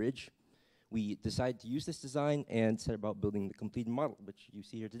sides of the bridge. We decided to use this design and set about building the complete model, which you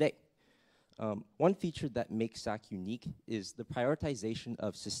see here today. One feature that makes SAC unique is the prioritization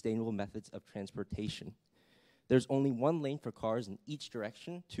of sustainable methods of transportation. There's only one lane for cars in each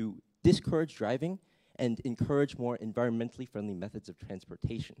direction to discourage driving and encourage more environmentally friendly methods of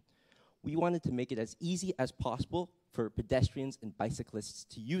transportation. We wanted to make it as easy as possible for pedestrians and bicyclists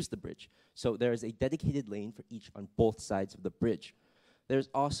to use the bridge. So there is a dedicated lane for each on both sides of the bridge. There's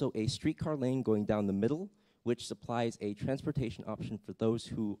also a streetcar lane going down the middle, which supplies a transportation option for those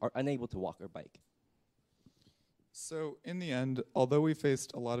who are unable to walk or bike. So in the end, although we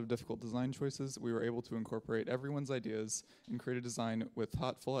faced a lot of difficult design choices, we were able to incorporate everyone's ideas and create a design with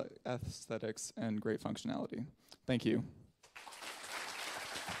thoughtful aesthetics and great functionality. Thank you.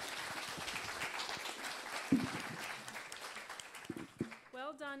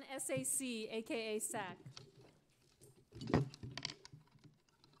 Well done, SAC, aka SAC.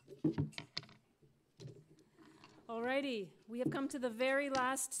 Alrighty, we have come to the very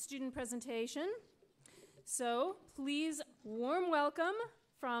last student presentation. So please, warm welcome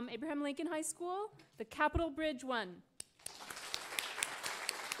from Abraham Lincoln High School, the Capitol Bridge 1.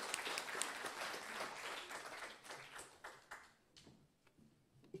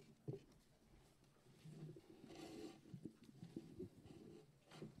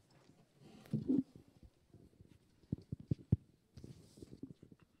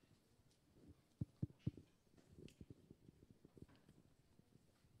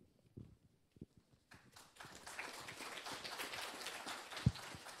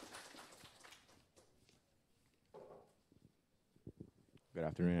 Good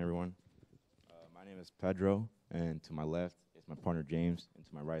afternoon, everyone. My name is Pedro, and to my left is my partner James, and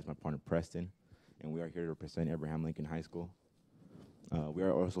to my right is my partner Preston, and we are here to represent Abraham Lincoln High School. We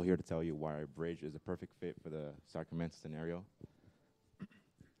are also here to tell you why our bridge is a perfect fit for the Sacramento scenario.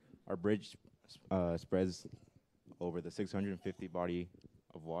 Our bridge spreads over the 650 body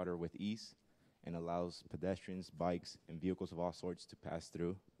of water with ease and allows pedestrians, bikes, and vehicles of all sorts to pass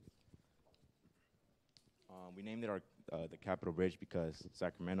through. We named it the Capitol Bridge because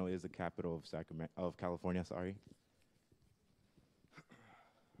Sacramento is the capital of California.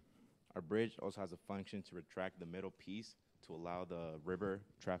 Our bridge also has a function to retract the middle piece to allow the river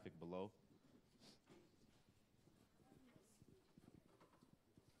traffic below.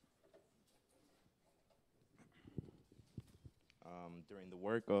 During the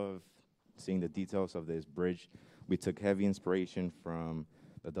work of seeing the details of this bridge, we took heavy inspiration from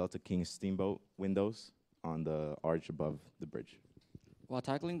the Delta King steamboat windows on the arch above the bridge. While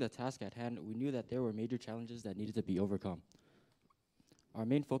tackling the task at hand, we knew that there were major challenges that needed to be overcome. Our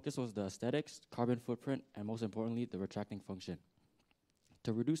main focus was the aesthetics, carbon footprint, and most importantly, the retracting function.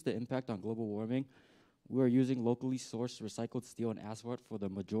 To reduce the impact on global warming, we are using locally sourced recycled steel and asphalt for the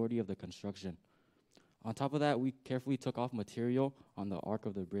majority of the construction. On top of that, we carefully took off material on the arc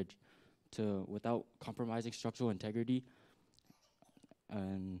of the bridge without compromising structural integrity,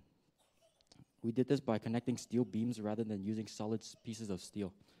 and we did this by connecting steel beams rather than using solid pieces of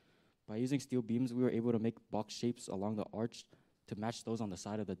steel. By using steel beams, we were able to make box shapes along the arch to match those on the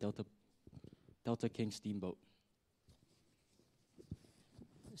side of the Delta King steamboat.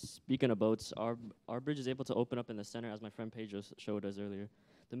 Speaking of boats, our bridge is able to open up in the center, as my friend Pedro showed us earlier.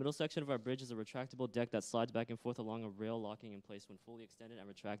 The middle section of our bridge is a retractable deck that slides back and forth along a rail, locking in place when fully extended and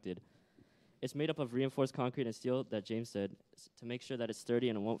retracted. It's made up of reinforced concrete and steel that James said to make sure that it's sturdy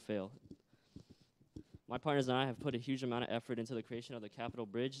and it won't fail. My partners and I have put a huge amount of effort into the creation of the Capitol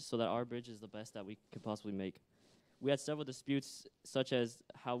Bridge so that our bridge is the best that we could possibly make. We had several disputes, such as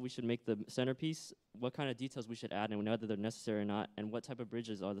how we should make the centerpiece, what kind of details we should add, and whether they're necessary or not, and what type of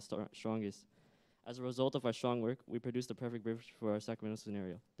bridges are the strongest. As a result of our strong work, we produced the perfect bridge for our Sacramento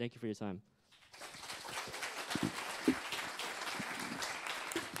scenario. Thank you for your time.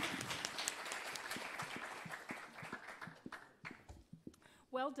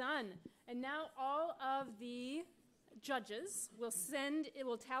 Well done. And now all of the judges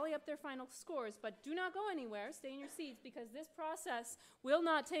will tally up their final scores, but do not go anywhere. Stay in your seats because this process will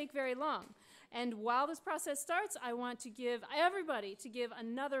not take very long. And while this process starts, I want to give everybody to give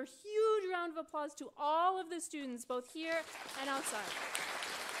another huge round of applause to all of the students, both here and outside.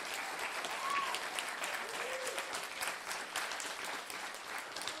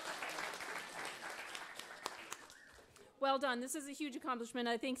 Well done. This is a huge accomplishment.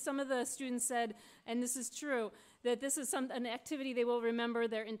 I think some of the students said, and this is true, that this is an activity they will remember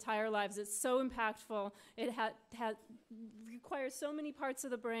their entire lives. It's so impactful. It requires so many parts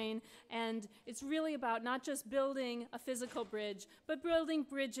of the brain, and it's really about not just building a physical bridge, but building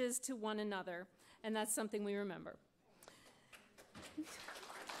bridges to one another, and that's something we remember.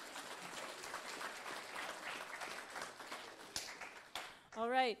 All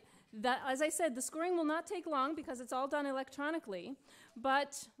right. As I said, the scoring will not take long because it's all done electronically.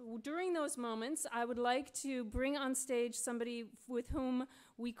 But during those moments, I would like to bring on stage somebody with whom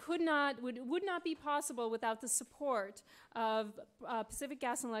would not be possible without the support of Pacific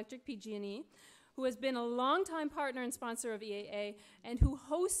Gas and Electric, PG&E, who has been a longtime partner and sponsor of EAA, and who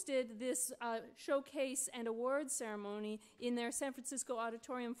hosted this showcase and awards ceremony in their San Francisco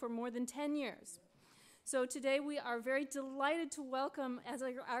auditorium for more than 10 years. So today we are very delighted to welcome as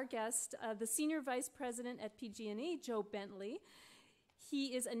our guest the Senior Vice President at PG&E, Joe Bentley.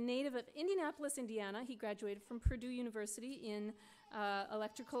 He is a native of Indianapolis, Indiana. He graduated from Purdue University in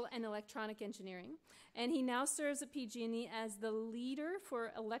electrical and electronic engineering. And he now serves at PG&E as the leader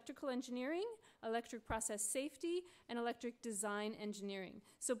for electrical engineering, electric process safety, and electric design engineering.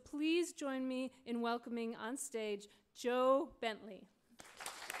 So please join me in welcoming on stage Joe Bentley.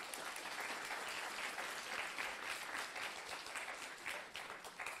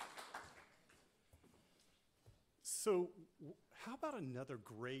 So how about another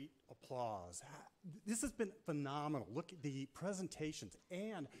great applause? This has been phenomenal. Look at the presentations.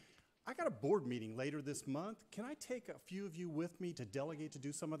 And I got a board meeting later this month. Can I take a few of you with me to delegate to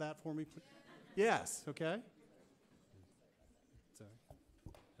do some of that for me? Yes, okay. Sorry.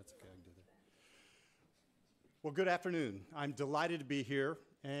 That's okay, I can do that. Well, good afternoon. I'm delighted to be here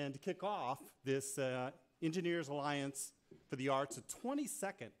and to kick off this Engineers Alliance for the Arts, the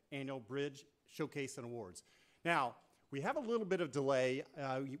 22nd Annual Bridge Showcase and Awards. Now, we have a little bit of delay.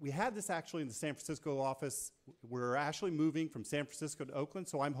 We had this actually in the San Francisco office. We're actually moving from San Francisco to Oakland,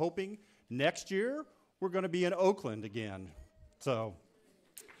 so I'm hoping next year we're going to be in Oakland again. So,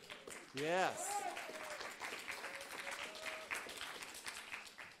 yes.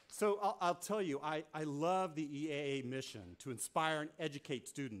 So I'll tell you, I love the EAA mission to inspire and educate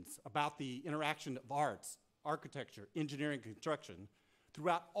students about the interaction of arts, architecture, engineering, and construction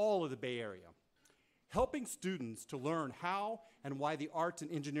throughout all of the Bay Area. Helping students to learn how and why the arts and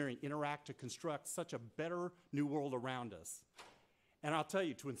engineering interact to construct such a better new world around us. And I'll tell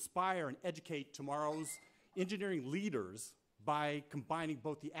you, to inspire and educate tomorrow's engineering leaders by combining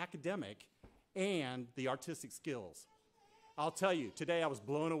both the academic and the artistic skills. I'll tell you, today I was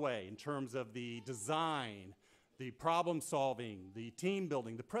blown away in terms of the design, the problem solving, the team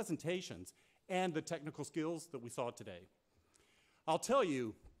building, the presentations, and the technical skills that we saw today. I'll tell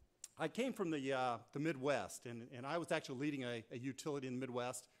you, I came from the Midwest, and I was actually leading a utility in the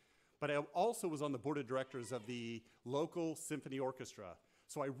Midwest, but I also was on the board of directors of the local symphony orchestra.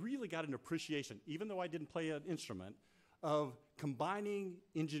 So I really got an appreciation, even though I didn't play an instrument, of combining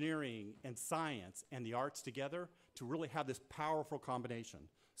engineering and science and the arts together to really have this powerful combination.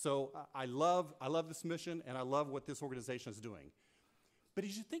 So I love this mission, and I love what this organization is doing. But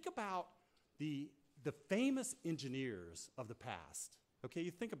as you think about the famous engineers of the past, okay,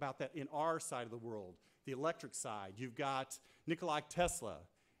 you think about that in our side of the world, the electric side. You've got Nikola Tesla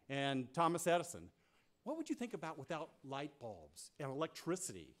and Thomas Edison. What would you think about without light bulbs and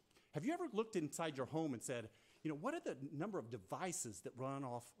electricity? Have you ever looked inside your home and said, you know, what are the number of devices that run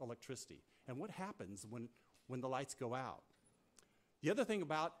off electricity? And what happens when the lights go out? The other thing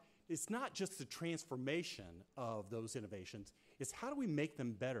about it's not just the transformation of those innovations, it's how do we make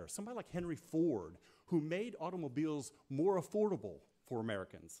them better? Somebody like Henry Ford, who made automobiles more affordable for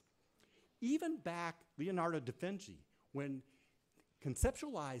Americans. Even back Leonardo da Vinci, when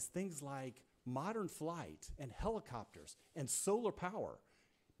conceptualized things like modern flight and helicopters and solar power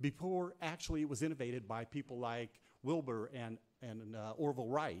before actually it was innovated by people like Wilbur and Orville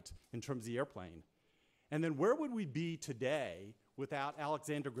Wright in terms of the airplane. And then where would we be today without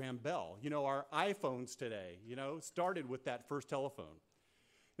Alexander Graham Bell? You know, our iPhones today, you know, started with that first telephone.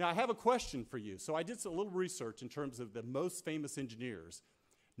 Now, I have a question for you. So I did a little research in terms of the most famous engineers.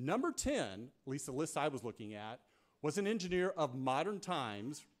 Number 10, at least the list I was looking at, was an engineer of modern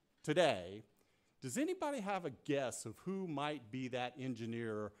times today. Does anybody have a guess of who might be that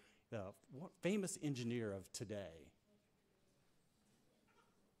engineer, famous engineer of today?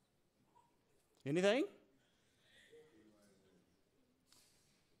 Anything?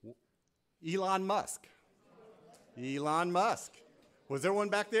 Elon Musk. Elon Musk. Was there one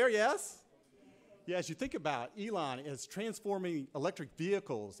back there? Yes? Yeah, as you think about Elon as transforming electric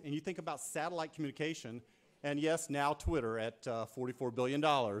vehicles, and you think about satellite communication, and yes, now Twitter at $44 billion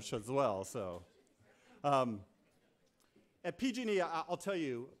as well. So, at PG&E, I'll tell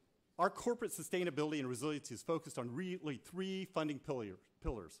you, our corporate sustainability and resiliency is focused on really 3 funding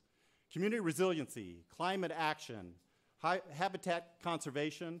pillars: community resiliency, climate action, habitat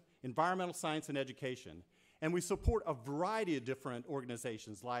conservation, environmental science and education. And we support a variety of different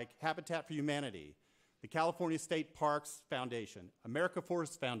organizations like Habitat for Humanity, the California State Parks Foundation, America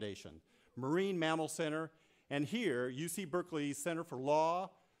Forest Foundation, Marine Mammal Center, and here, UC Berkeley's Center for Law,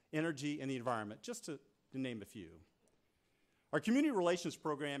 Energy, and the Environment, just to name a few. Our community relations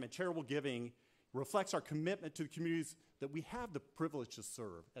program and charitable giving reflects our commitment to the communities that we have the privilege to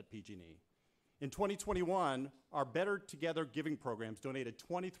serve at PG&E. In 2021, our Better Together giving programs donated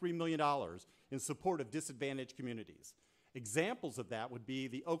 $23 million in support of disadvantaged communities. Examples of that would be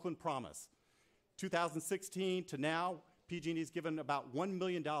the Oakland Promise. 2016 to now, PG&E has given about $1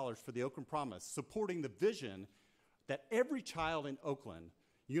 million for the Oakland Promise, supporting the vision that every child in Oakland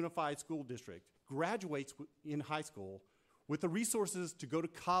Unified School District graduates in high school with the resources to go to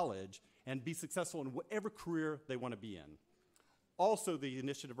college and be successful in whatever career they want to be in. Also, the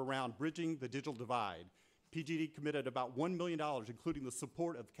initiative around bridging the digital divide. PG&E committed about $1 million, including the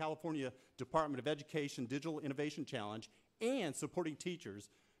support of the California Department of Education Digital Innovation Challenge and supporting teachers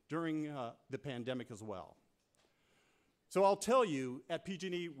during the pandemic as well. So I'll tell you, at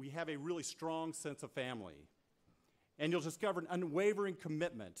PG&E, we have a really strong sense of family. And you'll discover an unwavering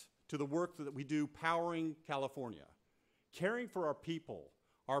commitment to the work that we do powering California, caring for our people,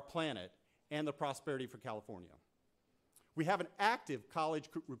 our planet, and the prosperity for California. We have an active college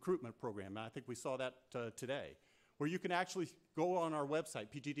recruitment program, and I think we saw that today, where you can actually go on our website,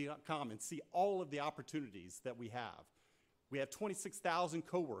 pgd.com, and see all of the opportunities that we have. We have 26,000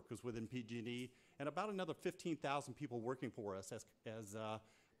 coworkers within PG&E and about another 15,000 people working for us as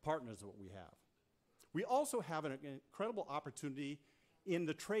partners of what we have. We also have an incredible opportunity in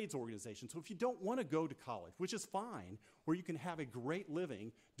the trades organization. So if you don't want to go to college, which is fine, where you can have a great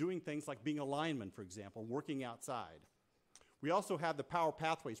living doing things like being a lineman, for example, working outside. We also have the Power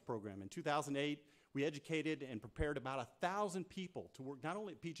Pathways program. In 2008, we educated and prepared about 1,000 people to work not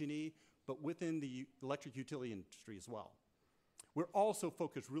only at PG&E, but within the electric utility industry as well. We're also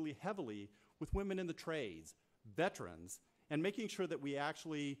focused really heavily with women in the trades, veterans, and making sure that we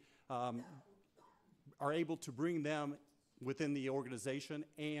actually are able to bring them within the organization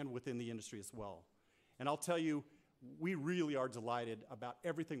and within the industry as well. And I'll tell you, we really are delighted about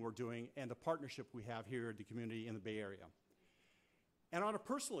everything we're doing and the partnership we have here in the community in the Bay Area. And on a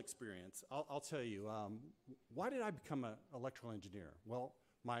personal experience, I'll tell you, why did I become an electrical engineer? Well,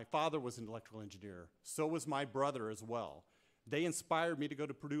 my father was an electrical engineer. So was my brother as well. They inspired me to go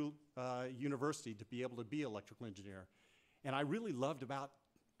to Purdue University to be able to be an electrical engineer. And I really loved about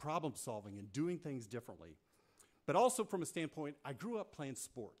problem solving and doing things differently. But also from a standpoint, I grew up playing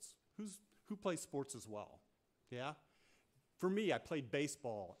sports. Who plays sports as well? Yeah? For me, I played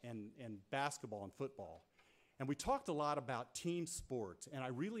baseball and basketball and football. And we talked a lot about team sports, and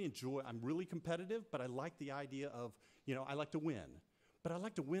I'm really competitive, but I like the idea of, I like to win. But I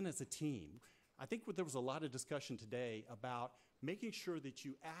like to win as a team. I think there was a lot of discussion today about making sure that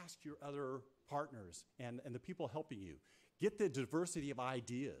you ask your other partners and the people helping you, get the diversity of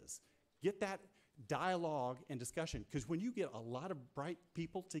ideas, get that dialogue and discussion, because when you get a lot of bright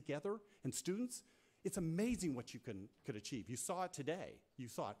people together and students, it's amazing what you could achieve. You saw it today. You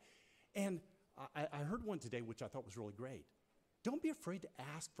saw it. And I heard one today which I thought was really great. Don't be afraid to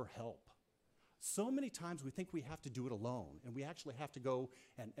ask for help. So many times we think we have to do it alone, and we actually have to go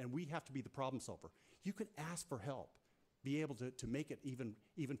and we have to be the problem solver. You can ask for help, be able to make it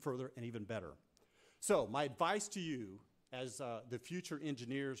even further and even better. So my advice to you as the future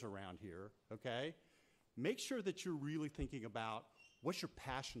engineers around here, okay, make sure that you're really thinking about what you're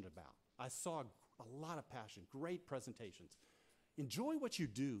passionate about. I saw a lot of passion, great presentations. Enjoy what you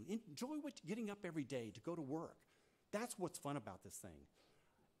do. Enjoy getting up every day to go to work. That's what's fun about this thing.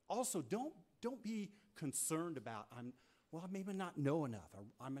 Also, don't be concerned about, I maybe not know enough, or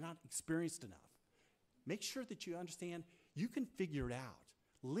I'm not experienced enough. Make sure that you understand you can figure it out.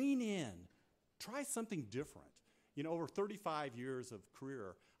 Lean in. Try something different. You know, over 35 years of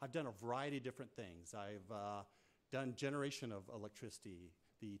career, I've done a variety of different things. I've done generation of electricity,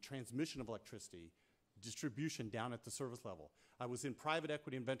 the transmission of electricity, distribution down at the service level. I was in private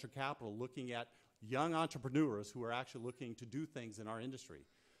equity and venture capital looking at young entrepreneurs who are actually looking to do things in our industry.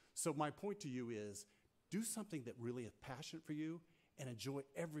 So my point to you is, do something that really is passionate for you and enjoy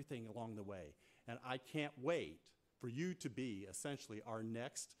everything along the way. And I can't wait for you to be essentially our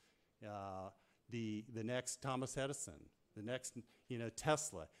next, the next Thomas Edison, the next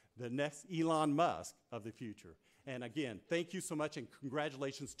Tesla, the next Elon Musk of the future. And again, thank you so much and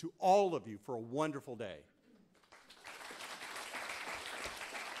congratulations to all of you for a wonderful day.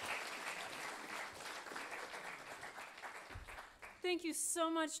 Thank you so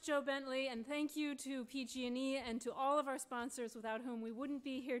much, Joe Bentley, and thank you to PG&E and to all of our sponsors without whom we wouldn't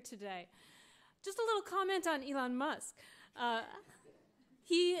be here today. Just a little comment on Elon Musk.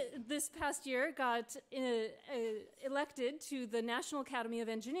 He, this past year, got elected to the National Academy of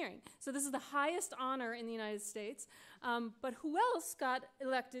Engineering. So this is the highest honor in the United States. But who else got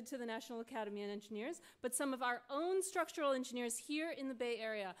elected to the National Academy of Engineers but some of our own structural engineers here in the Bay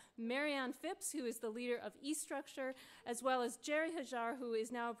Area? Marianne Phipps, who is the leader of E-Structure, as well as Jerry Hajar, who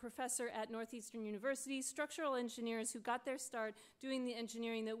is now a professor at Northeastern University, structural engineers who got their start doing the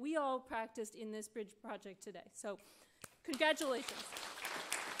engineering that we all practiced in this bridge project today. So congratulations.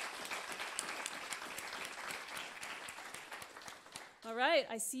 All right,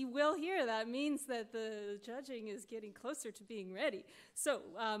 I see Will here. That means that the judging is getting closer to being ready. So,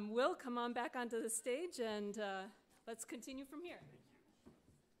 Will, come on back onto the stage, and let's continue from here.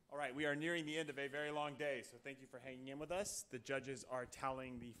 All right, we are nearing the end of a very long day, so thank you for hanging in with us. The judges are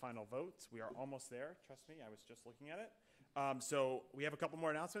tallying the final votes. We are almost there. Trust me, I was just looking at it. So we have a couple more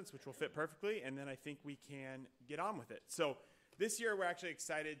announcements, which will fit perfectly, and then I think we can get on with it. So this year, we're actually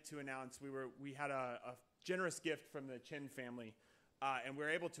excited to announce we had a generous gift from the Chin family. And we're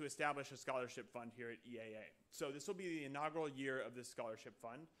able to establish a scholarship fund here at EAA. So this will be the inaugural year of this scholarship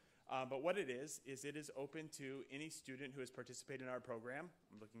fund. But what it is it is open to any student who has participated in our program.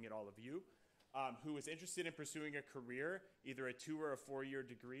 I'm looking at all of you, who is interested in pursuing a career, either a 2 or a 4-year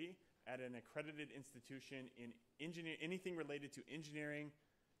degree at an accredited institution in anything related to engineering,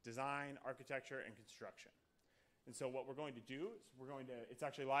 design, architecture, and construction. And so what we're going to do is it's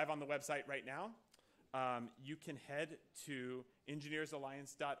actually live on the website right now. You can head to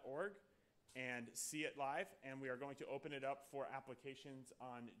engineersalliance.org and see it live, and we are going to open it up for applications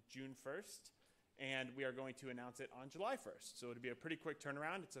on June 1st, and we are going to announce it on July 1st. So it'll be a pretty quick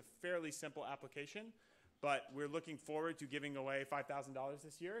turnaround. It's a fairly simple application, but we're looking forward to giving away $5,000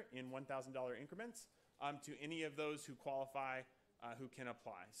 this year in $1,000 increments to any of those who qualify who can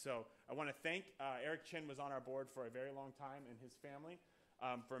apply. So I want to thank Eric Chin was on our board for a very long time, and his family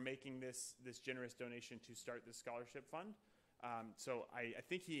for making this generous donation to start this scholarship fund. So I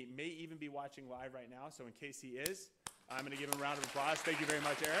think he may even be watching live right now, so in case he is, I'm going to give him a round of applause. Thank you very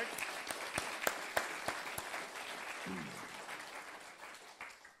much, Eric.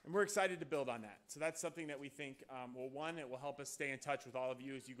 And we're excited to build on that. So that's something that we think, one, it will help us stay in touch with all of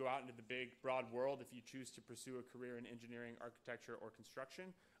you as you go out into the big, broad world. If you choose to pursue a career in engineering, architecture, or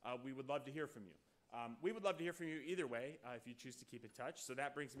construction, we would love to hear from you. We would love to hear from you either way if you choose to keep in touch. So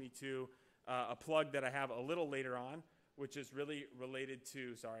that brings me to a plug that I have a little later on, which is really related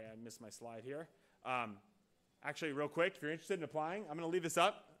to, sorry, I missed my slide here. Actually, real quick, if you're interested in applying, I'm going to leave this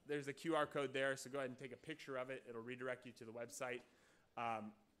up. There's a QR code there, so go ahead and take a picture of it. It'll redirect you to the website.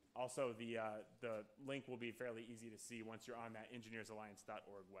 Also, the link will be fairly easy to see once you're on that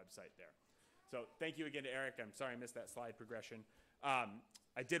engineersalliance.org website there. So thank you again to Eric. I'm sorry I missed that slide progression.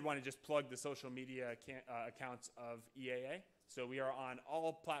 I did want to just plug the social media accounts of EAA. So we are on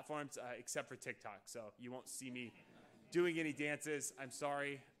all platforms except for TikTok. So you won't see me doing any dances. I'm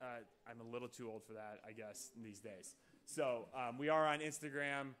sorry. I'm a little too old for that, I guess, these days. So we are on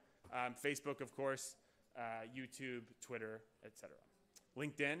Instagram, Facebook, of course, YouTube, Twitter, etc.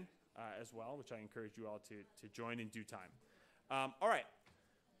 LinkedIn as well, which I encourage you all to join in due time. All right.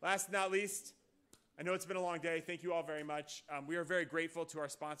 Last but not least, I know it's been a long day. Thank you all very much. We are very grateful to our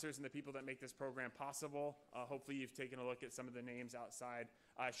sponsors and the people that make this program possible. Hopefully you've taken a look at some of the names outside.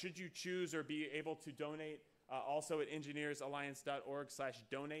 Should you choose or be able to donate, Also at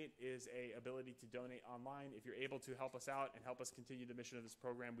engineersalliance.org/donate is a ability to donate online. If you're able to help us out and help us continue the mission of this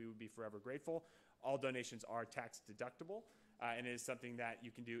program, we would be forever grateful. All donations are tax deductible, and it is something that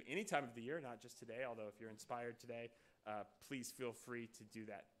you can do any time of the year, not just today, although if you're inspired today, please feel free to do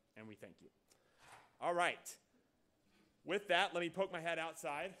that, and we thank you. All right. With that, let me poke my head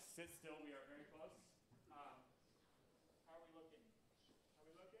outside. Sit still. We are very close. How are we looking? Are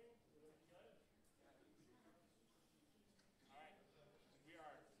we looking? We're looking good? All right. We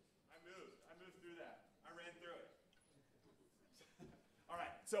are. I moved through that. I ran through it. All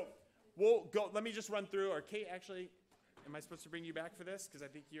right. So we'll go. Let me just run through. Or Kate, actually, am I supposed to bring you back for this? Because I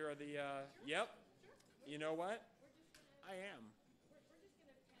think you're the. Yep. You know what? I am.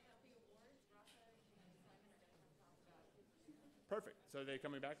 Perfect. So are they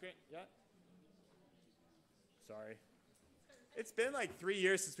coming back yet? Sorry. It's been like 3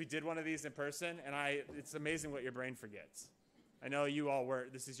 years since we did one of these in person, and it's amazing what your brain forgets. I know you all were.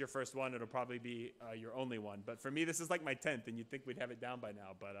 This is your first one. It'll probably be your only one. But for me, this is like my 10th, and you'd think we'd have it down by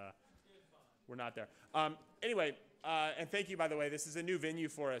now, but we're not there. Anyway, and thank you, by the way. This is a new venue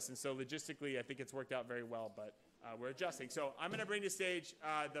for us, and so logistically, I think it's worked out very well, but we're adjusting. So I'm going to bring to stage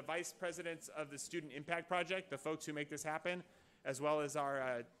the vice presidents of the Student Impact Project, the folks who make this happen, as well as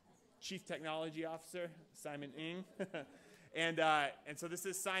our Chief Technology Officer, Simon Ng. and so this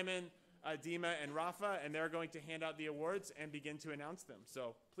is Simon, Dima, and Rafa, and they're going to hand out the awards and begin to announce them.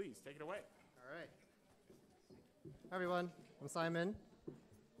 So please, take it away. All right. Hi, everyone. I'm Simon.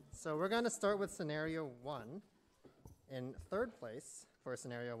 So we're going to start with Scenario 1. In third place for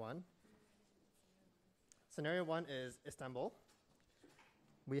Scenario 1. Scenario 1 is Istanbul.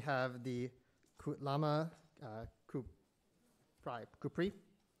 We have the Kutlama Kupri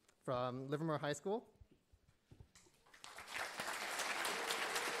from Livermore High School.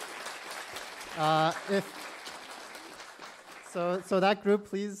 So that group,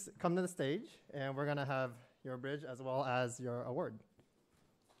 please come to the stage, and we're going to have your bridge as well as your award.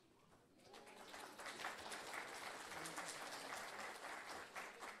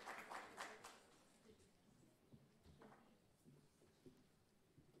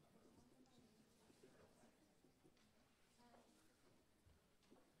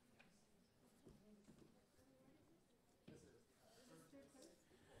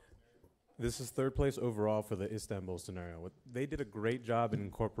 This is third place overall for the Istanbul scenario. They did a great job in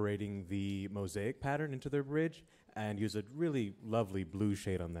incorporating the mosaic pattern into their bridge and use a really lovely blue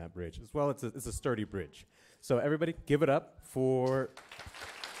shade on that bridge. As well, it's a sturdy bridge. So everybody give it up for...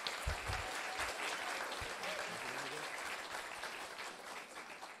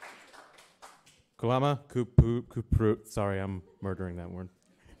 Kulama Kupru. Sorry, I'm murdering that word.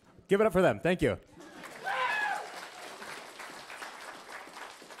 Give it up for them. Thank you.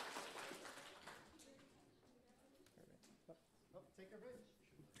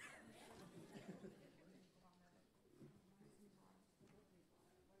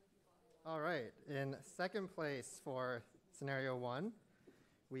 All right, in second place for Scenario 1,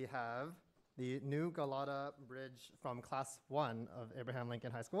 we have the new Galata Bridge from Class 1 of Abraham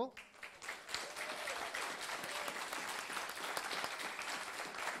Lincoln High School.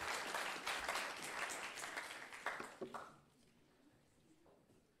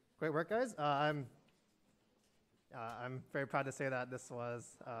 Great work, guys. I'm very proud to say that this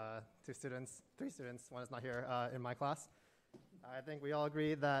was three students, one is not here, in my class. I think we all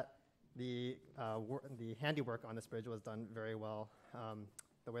agree that the handiwork on this bridge was done very well.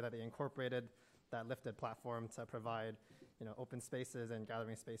 The way that they incorporated that lifted platform to provide, open spaces and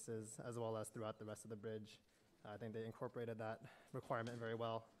gathering spaces, as well as throughout the rest of the bridge. I think they incorporated that requirement very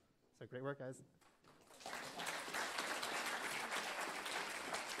well. So great work, guys.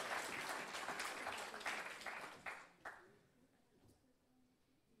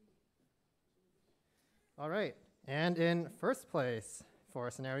 All right, and in first place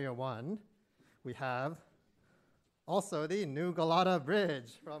for Scenario 1, we have also the new Galata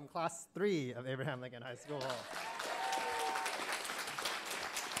Bridge from Class 3 of Abraham Lincoln High School.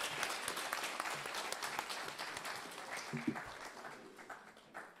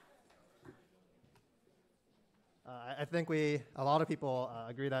 I think a lot of people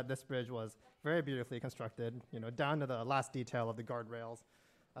agree that this bridge was very beautifully constructed, down to the last detail of the guardrails.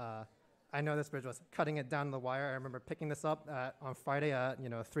 I know this bridge was cutting it down to the wire. I remember picking this up on Friday at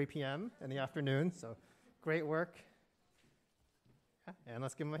 3 p.m. in the afternoon. So great work. Yeah, and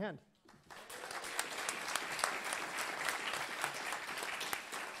let's give them a hand.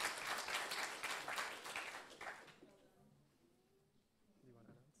 Do you want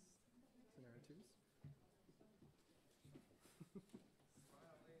to announce Scenario 2s?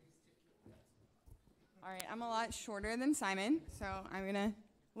 All All right, I'm a lot shorter than Simon, so I'm gonna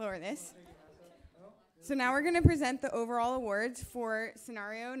lower this. So now we're gonna present the overall awards for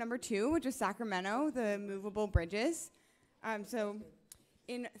scenario number 2, which is Sacramento, the movable bridges. So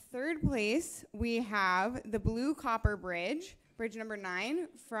in third place, we have the Blue Copper Bridge, bridge number 9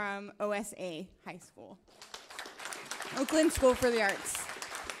 from OSA High School. Oakland School for the Arts.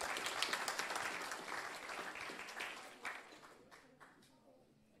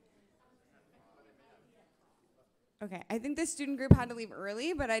 Okay, I think this student group had to leave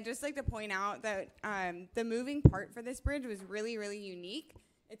early, but I'd just like to point out that the moving part for this bridge was really, really unique.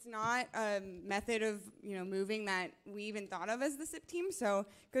 It's not a method of moving that we even thought of as the SIP team, so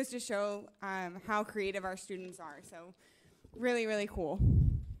it goes to show how creative our students are. So really, really cool.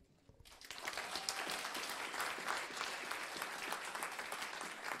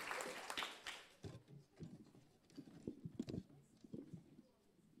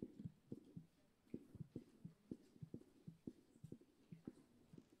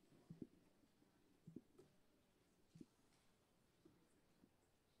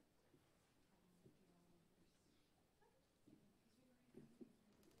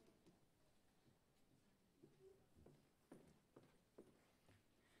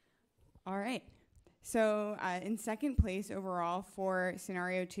 All right. So in second place overall for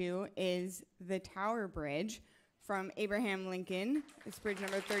scenario 2 is the Tower Bridge from Abraham Lincoln. It's bridge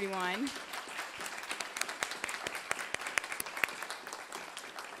number 31.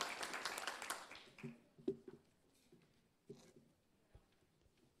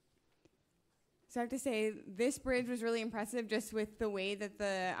 So I have to say, this bridge was really impressive just with the way that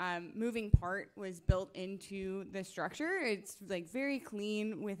the moving part was built into the structure. It's like very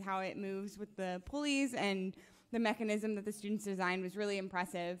clean with how it moves with the pulleys, and the mechanism that the students designed was really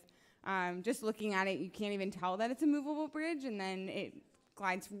impressive. Just looking at it, you can't even tell that it's a movable bridge, and then it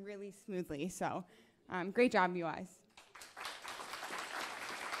glides really smoothly. So great job, you guys.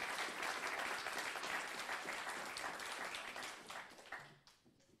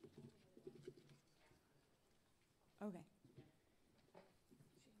 Okay.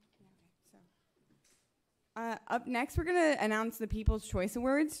 Up next, we're going to announce the People's Choice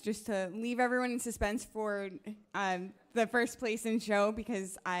Awards, just to leave everyone in suspense for the first place in show,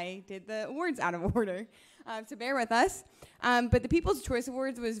 because I did the awards out of order. So bear with us. But the People's Choice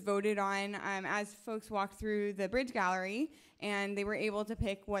Awards was voted on as folks walked through the Bridge Gallery, and they were able to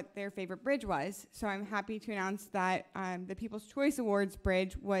pick what their favorite bridge was. So I'm happy to announce that the People's Choice Awards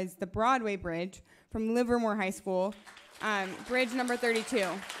bridge was the Broadway Bridge from Livermore High School, bridge number 32.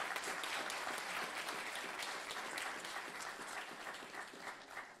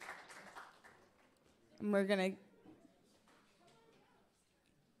 And we're getting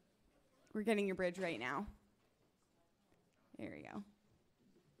your bridge right now. There we go.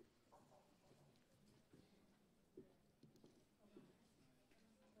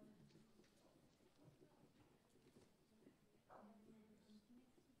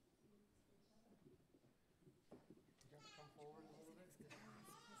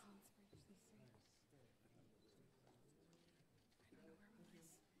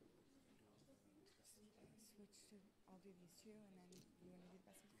 I'll do these two, and then you want to do the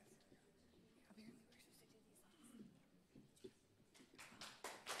best of this. Apparently, we're supposed to do these last.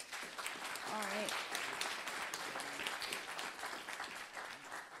 All right.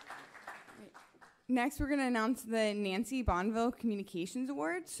 Next, we're going to announce the Nancy Bonville Communications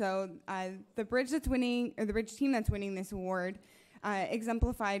Award. So the bridge that's winning, or the bridge team that's winning this award,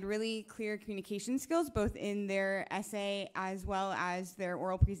 exemplified really clear communication skills, both in their essay as well as their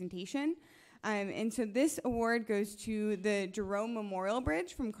oral presentation. And so this award goes to the Jerome Memorial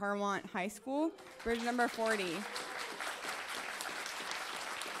Bridge from Carmont High School, bridge number 40.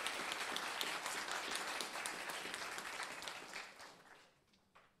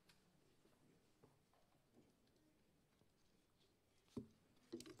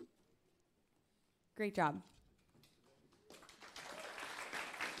 Great job.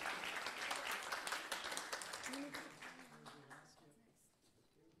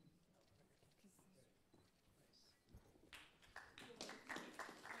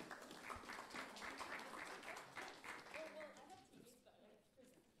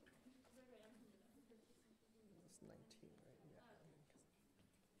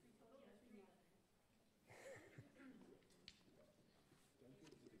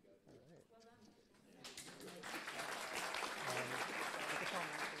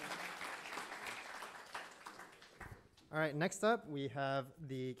 All right, next up we have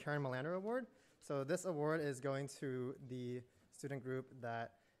the Karen Melander Award. So this award is going to the student group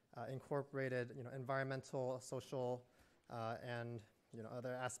that incorporated environmental, social, and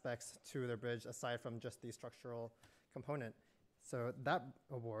other aspects to the bridge aside from just the structural component. So that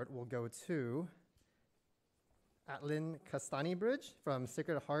award will go to Atlin Kastani Bridge from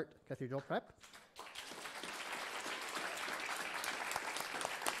Sacred Heart Cathedral Prep.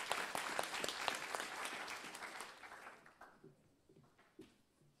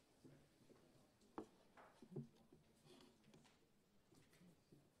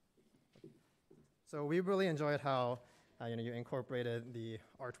 So we really enjoyed how you incorporated the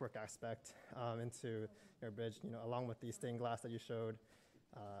artwork aspect into your bridge, along with the stained glass that you showed,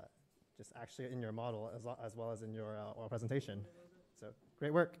 just actually in your model as well as in your oral presentation. So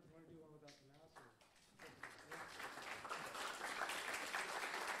great work.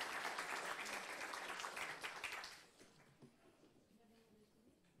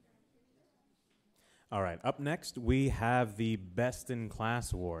 All right, up next we have the Best in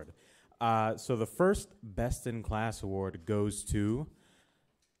Class Award. So the first Best in Class Award goes to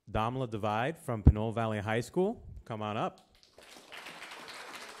Damla Divide from Pinole Valley High School. Come on up.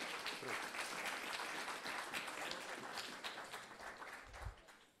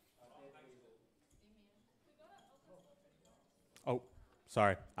 Oh,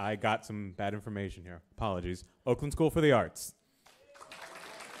 sorry, I got some bad information here. Apologies. Oakland School for the Arts.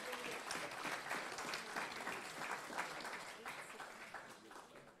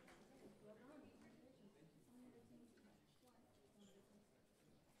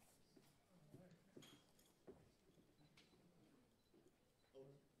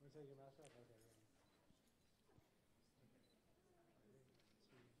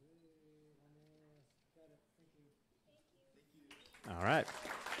 All right.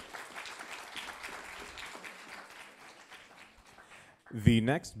 The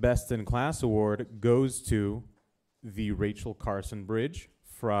next Best in Class Award goes to the Rachel Carson Bridge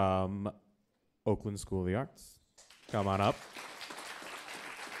from Oakland School of the Arts. Come on up.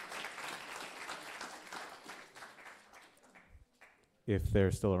 If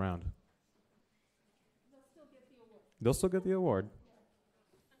they're still around. They'll still get the award.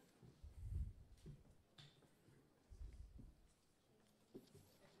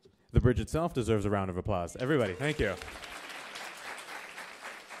 The bridge itself deserves a round of applause. Everybody, thank you.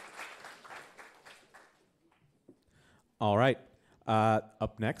 All right.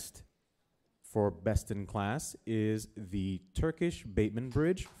 Up next for Best in Class is the Turkish Bateman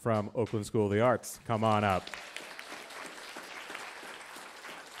Bridge from Oakland School of the Arts. Come on up.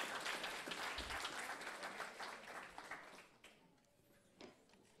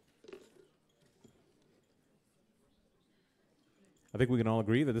 I think we can all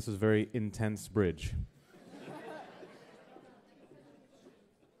agree that this is a very intense bridge.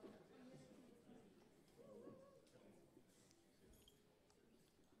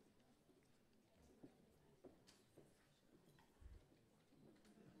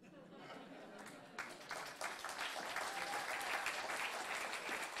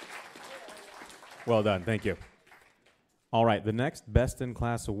 Well done, thank you. All right, the next Best in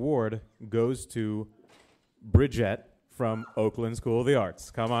Class award goes to Bridgette from Oakland School of the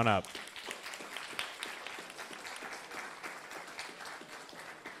Arts. Come on up.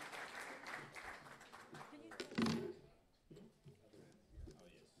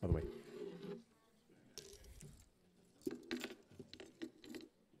 Other way.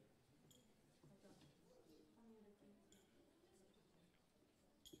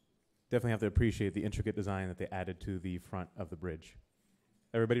 Definitely have to appreciate the intricate design that they added to the front of the bridge.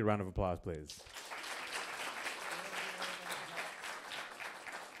 Everybody, a round of applause, please.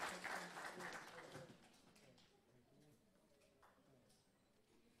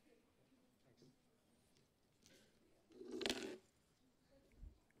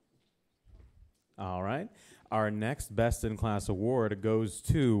 All right. Our next Best in Class award goes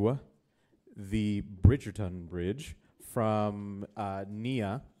to the Bridgerton Bridge from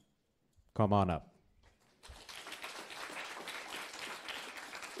Nia. Come on up.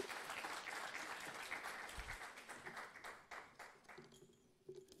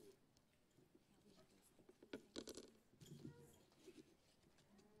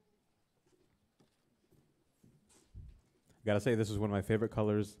 Gotta say, this is one of my favorite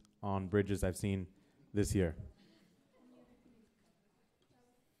colors on bridges I've seen this year.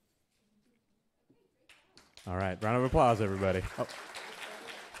 All right, round of applause, everybody. Oh.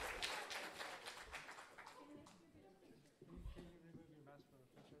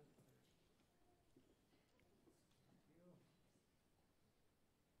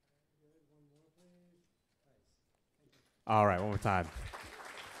 All right, one more time.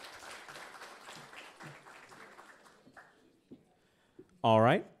 All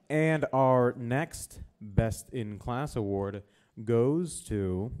right, and our next Best in Class award goes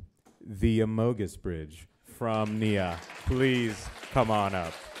to the Amogus Bridge from NIA. Please come on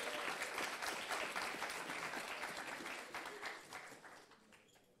up.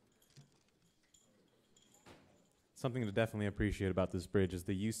 Something to definitely appreciate about this bridge is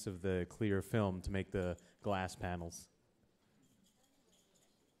the use of the clear film to make the glass panels.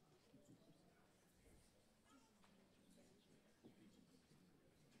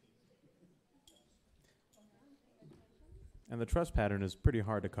 And the truss pattern is pretty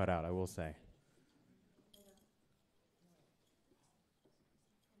hard to cut out, I will say.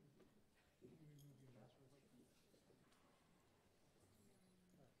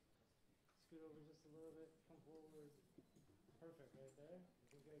 Scoot over just a little bit, come forward. Perfect, right there.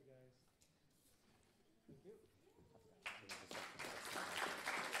 You're good, guys. Thank you.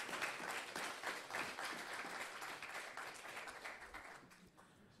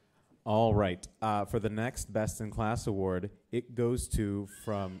 All right. For the next Best in Class award, it goes to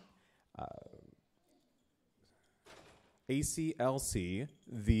from ACLC,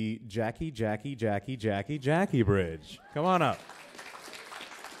 the Jackie Bridge. Come on up.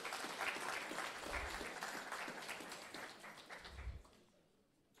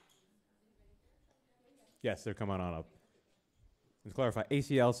 Yes, they're coming on up. Let's clarify,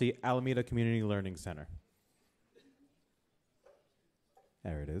 ACLC, Alameda Community Learning Center.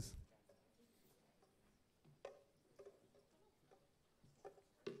 There it is.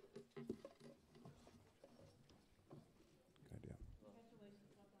 Good deal.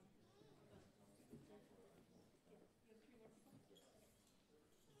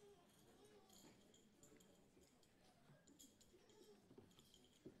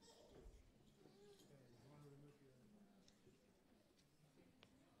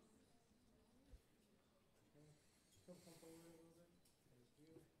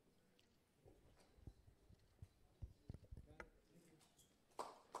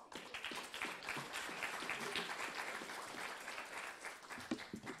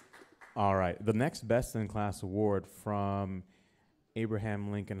 All right, the next Best in Class award from Abraham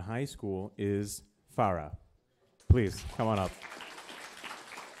Lincoln High School is Farah. Please, come on up.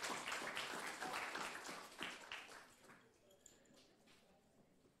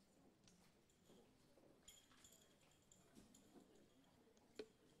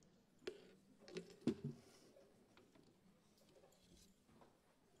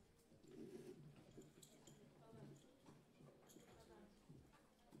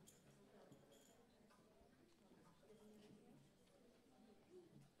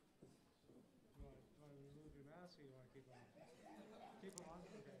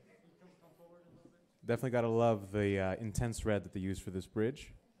 Definitely got to love the intense red that they use for this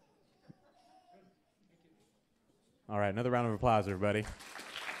bridge. All right, another round of applause, everybody.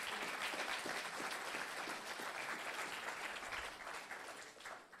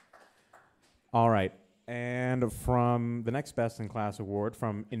 All right, and from the next Best in Class award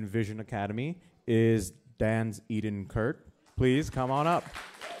from Envision Academy is Dan's Eden Kurt. Please come on up.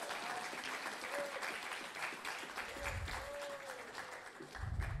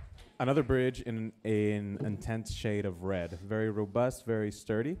 Another bridge in an intense shade of red. Very robust, very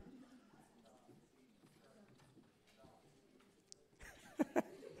sturdy.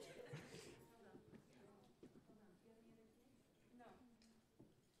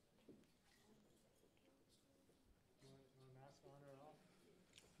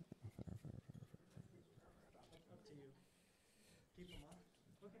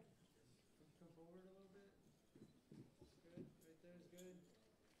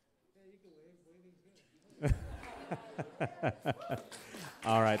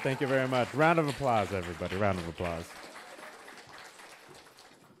 All right, thank you very much. Round of applause, everybody. Round of applause.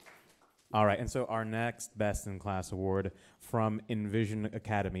 All right, and so our next Best in Class award from Envision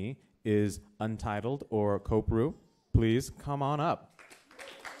Academy is Untitled or Kopru. Please come on up.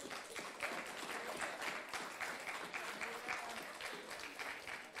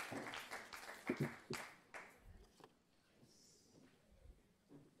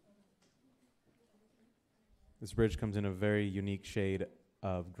 This bridge comes in a very unique shade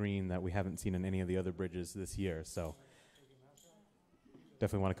of green that we haven't seen in any of the other bridges this year, so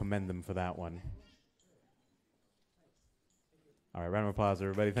definitely want to commend them for that one. All right, round of applause,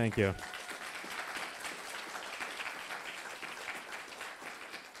 everybody. Thank you.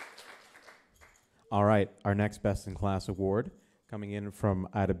 All right, our next Best in Class award coming in from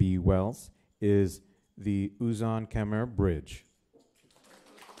Ida B. Wells is the Uzun Kemer Bridge.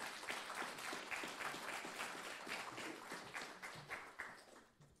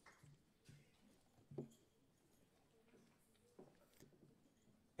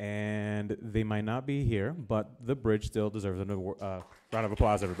 And and they might not be here, but the bridge still deserves a round of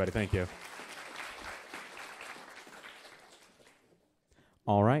applause, everybody. Thank you.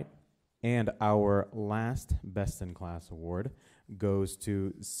 All right. And our last Best in Class award goes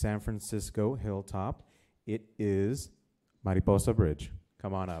to San Francisco Hilltop. It is Mariposa Bridge.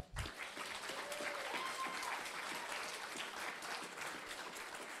 Come on up.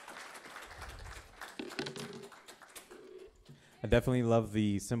 I definitely love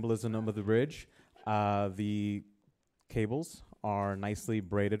the symbolism of the bridge. The cables are nicely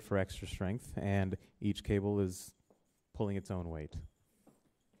braided for extra strength, and each cable is pulling its own weight.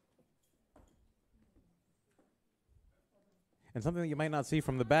 And something that you might not see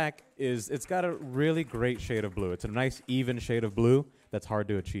from the back is it's got a really great shade of blue. It's a nice, even shade of blue that's hard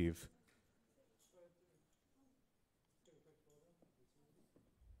to achieve.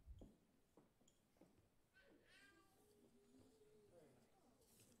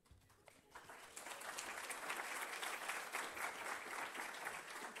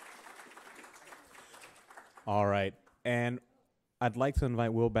 All right, and I'd like to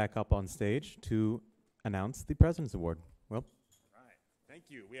invite Will back up on stage to announce the President's Award. Will? All right, thank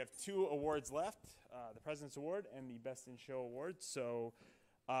you. We have 2 awards left, the President's Award and the Best in Show Award. So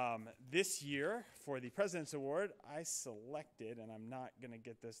this year, for the President's Award, I selected, and I'm not going to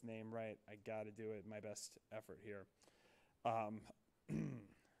get this name right. I got to do it my best effort here.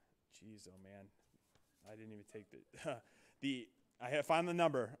 Jeez, oh man. I didn't even take I have found the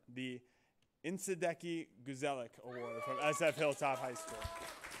number. The Insideki Guzelik Award from SF Hilltop High School.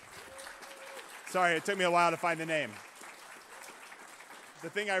 Sorry, it took me a while to find the name. The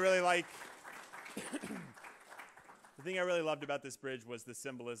thing I really loved about this bridge was the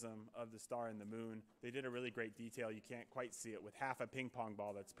symbolism of the star and the moon. They did a really great detail. You can't quite see it with half a ping pong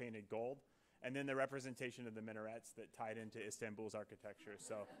ball that's painted gold. And then the representation of the minarets that tied into Istanbul's architecture.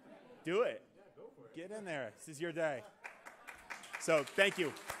 So do it. Yeah, go for it. Get in there. This is your day. So thank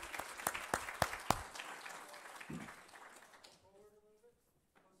you.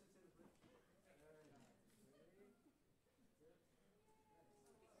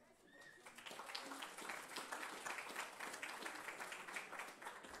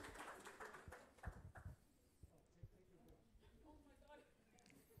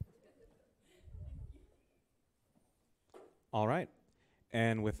 All right.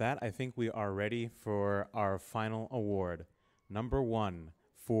 And with that, I think we are ready for our final award. Number 1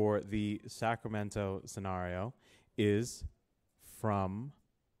 for the Sacramento scenario is from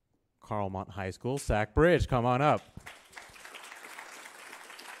Carlmont High School, Sac Bridge. Come on up.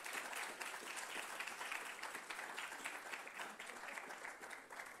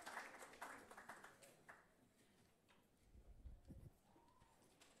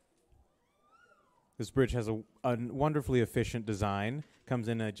 This bridge has a wonderfully efficient design. Comes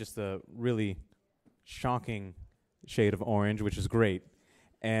in just a really shocking shade of orange, which is great.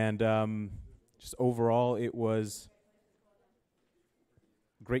 And just overall, it was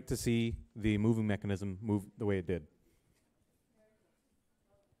great to see the moving mechanism move the way it did.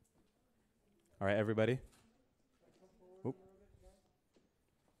 All right, everybody. Oop.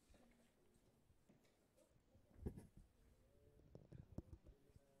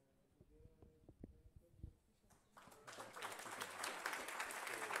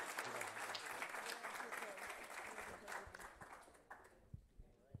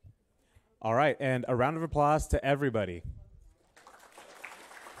 All right, and a round of applause to everybody.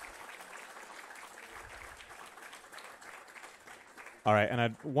 All right, and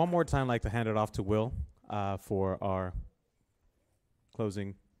I'd one more time like to hand it off to Will for our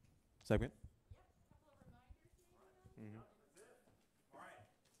closing segment. Mm-hmm. All right.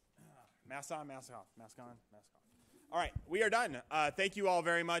 Mask on, mask off, mask on, mask off. All right, we are done. Thank you all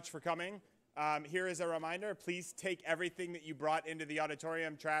very much for coming. Here is a reminder. Please take everything that you brought into the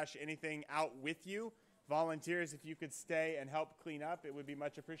auditorium, trash, anything out with you. Volunteers, if you could stay and help clean up, it would be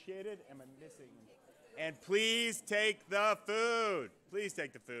much appreciated. Am I missing? And please take the food. Please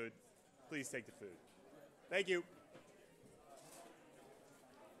take the food. Please take the food. Thank you.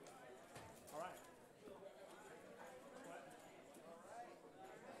 All right.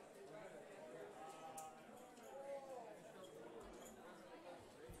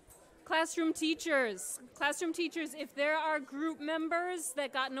 Classroom teachers, if there are group members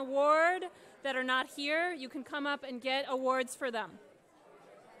that got an award that are not here, you can come up and get awards for them.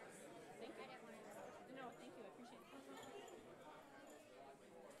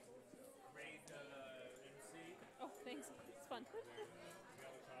 Oh, thanks. It's fun.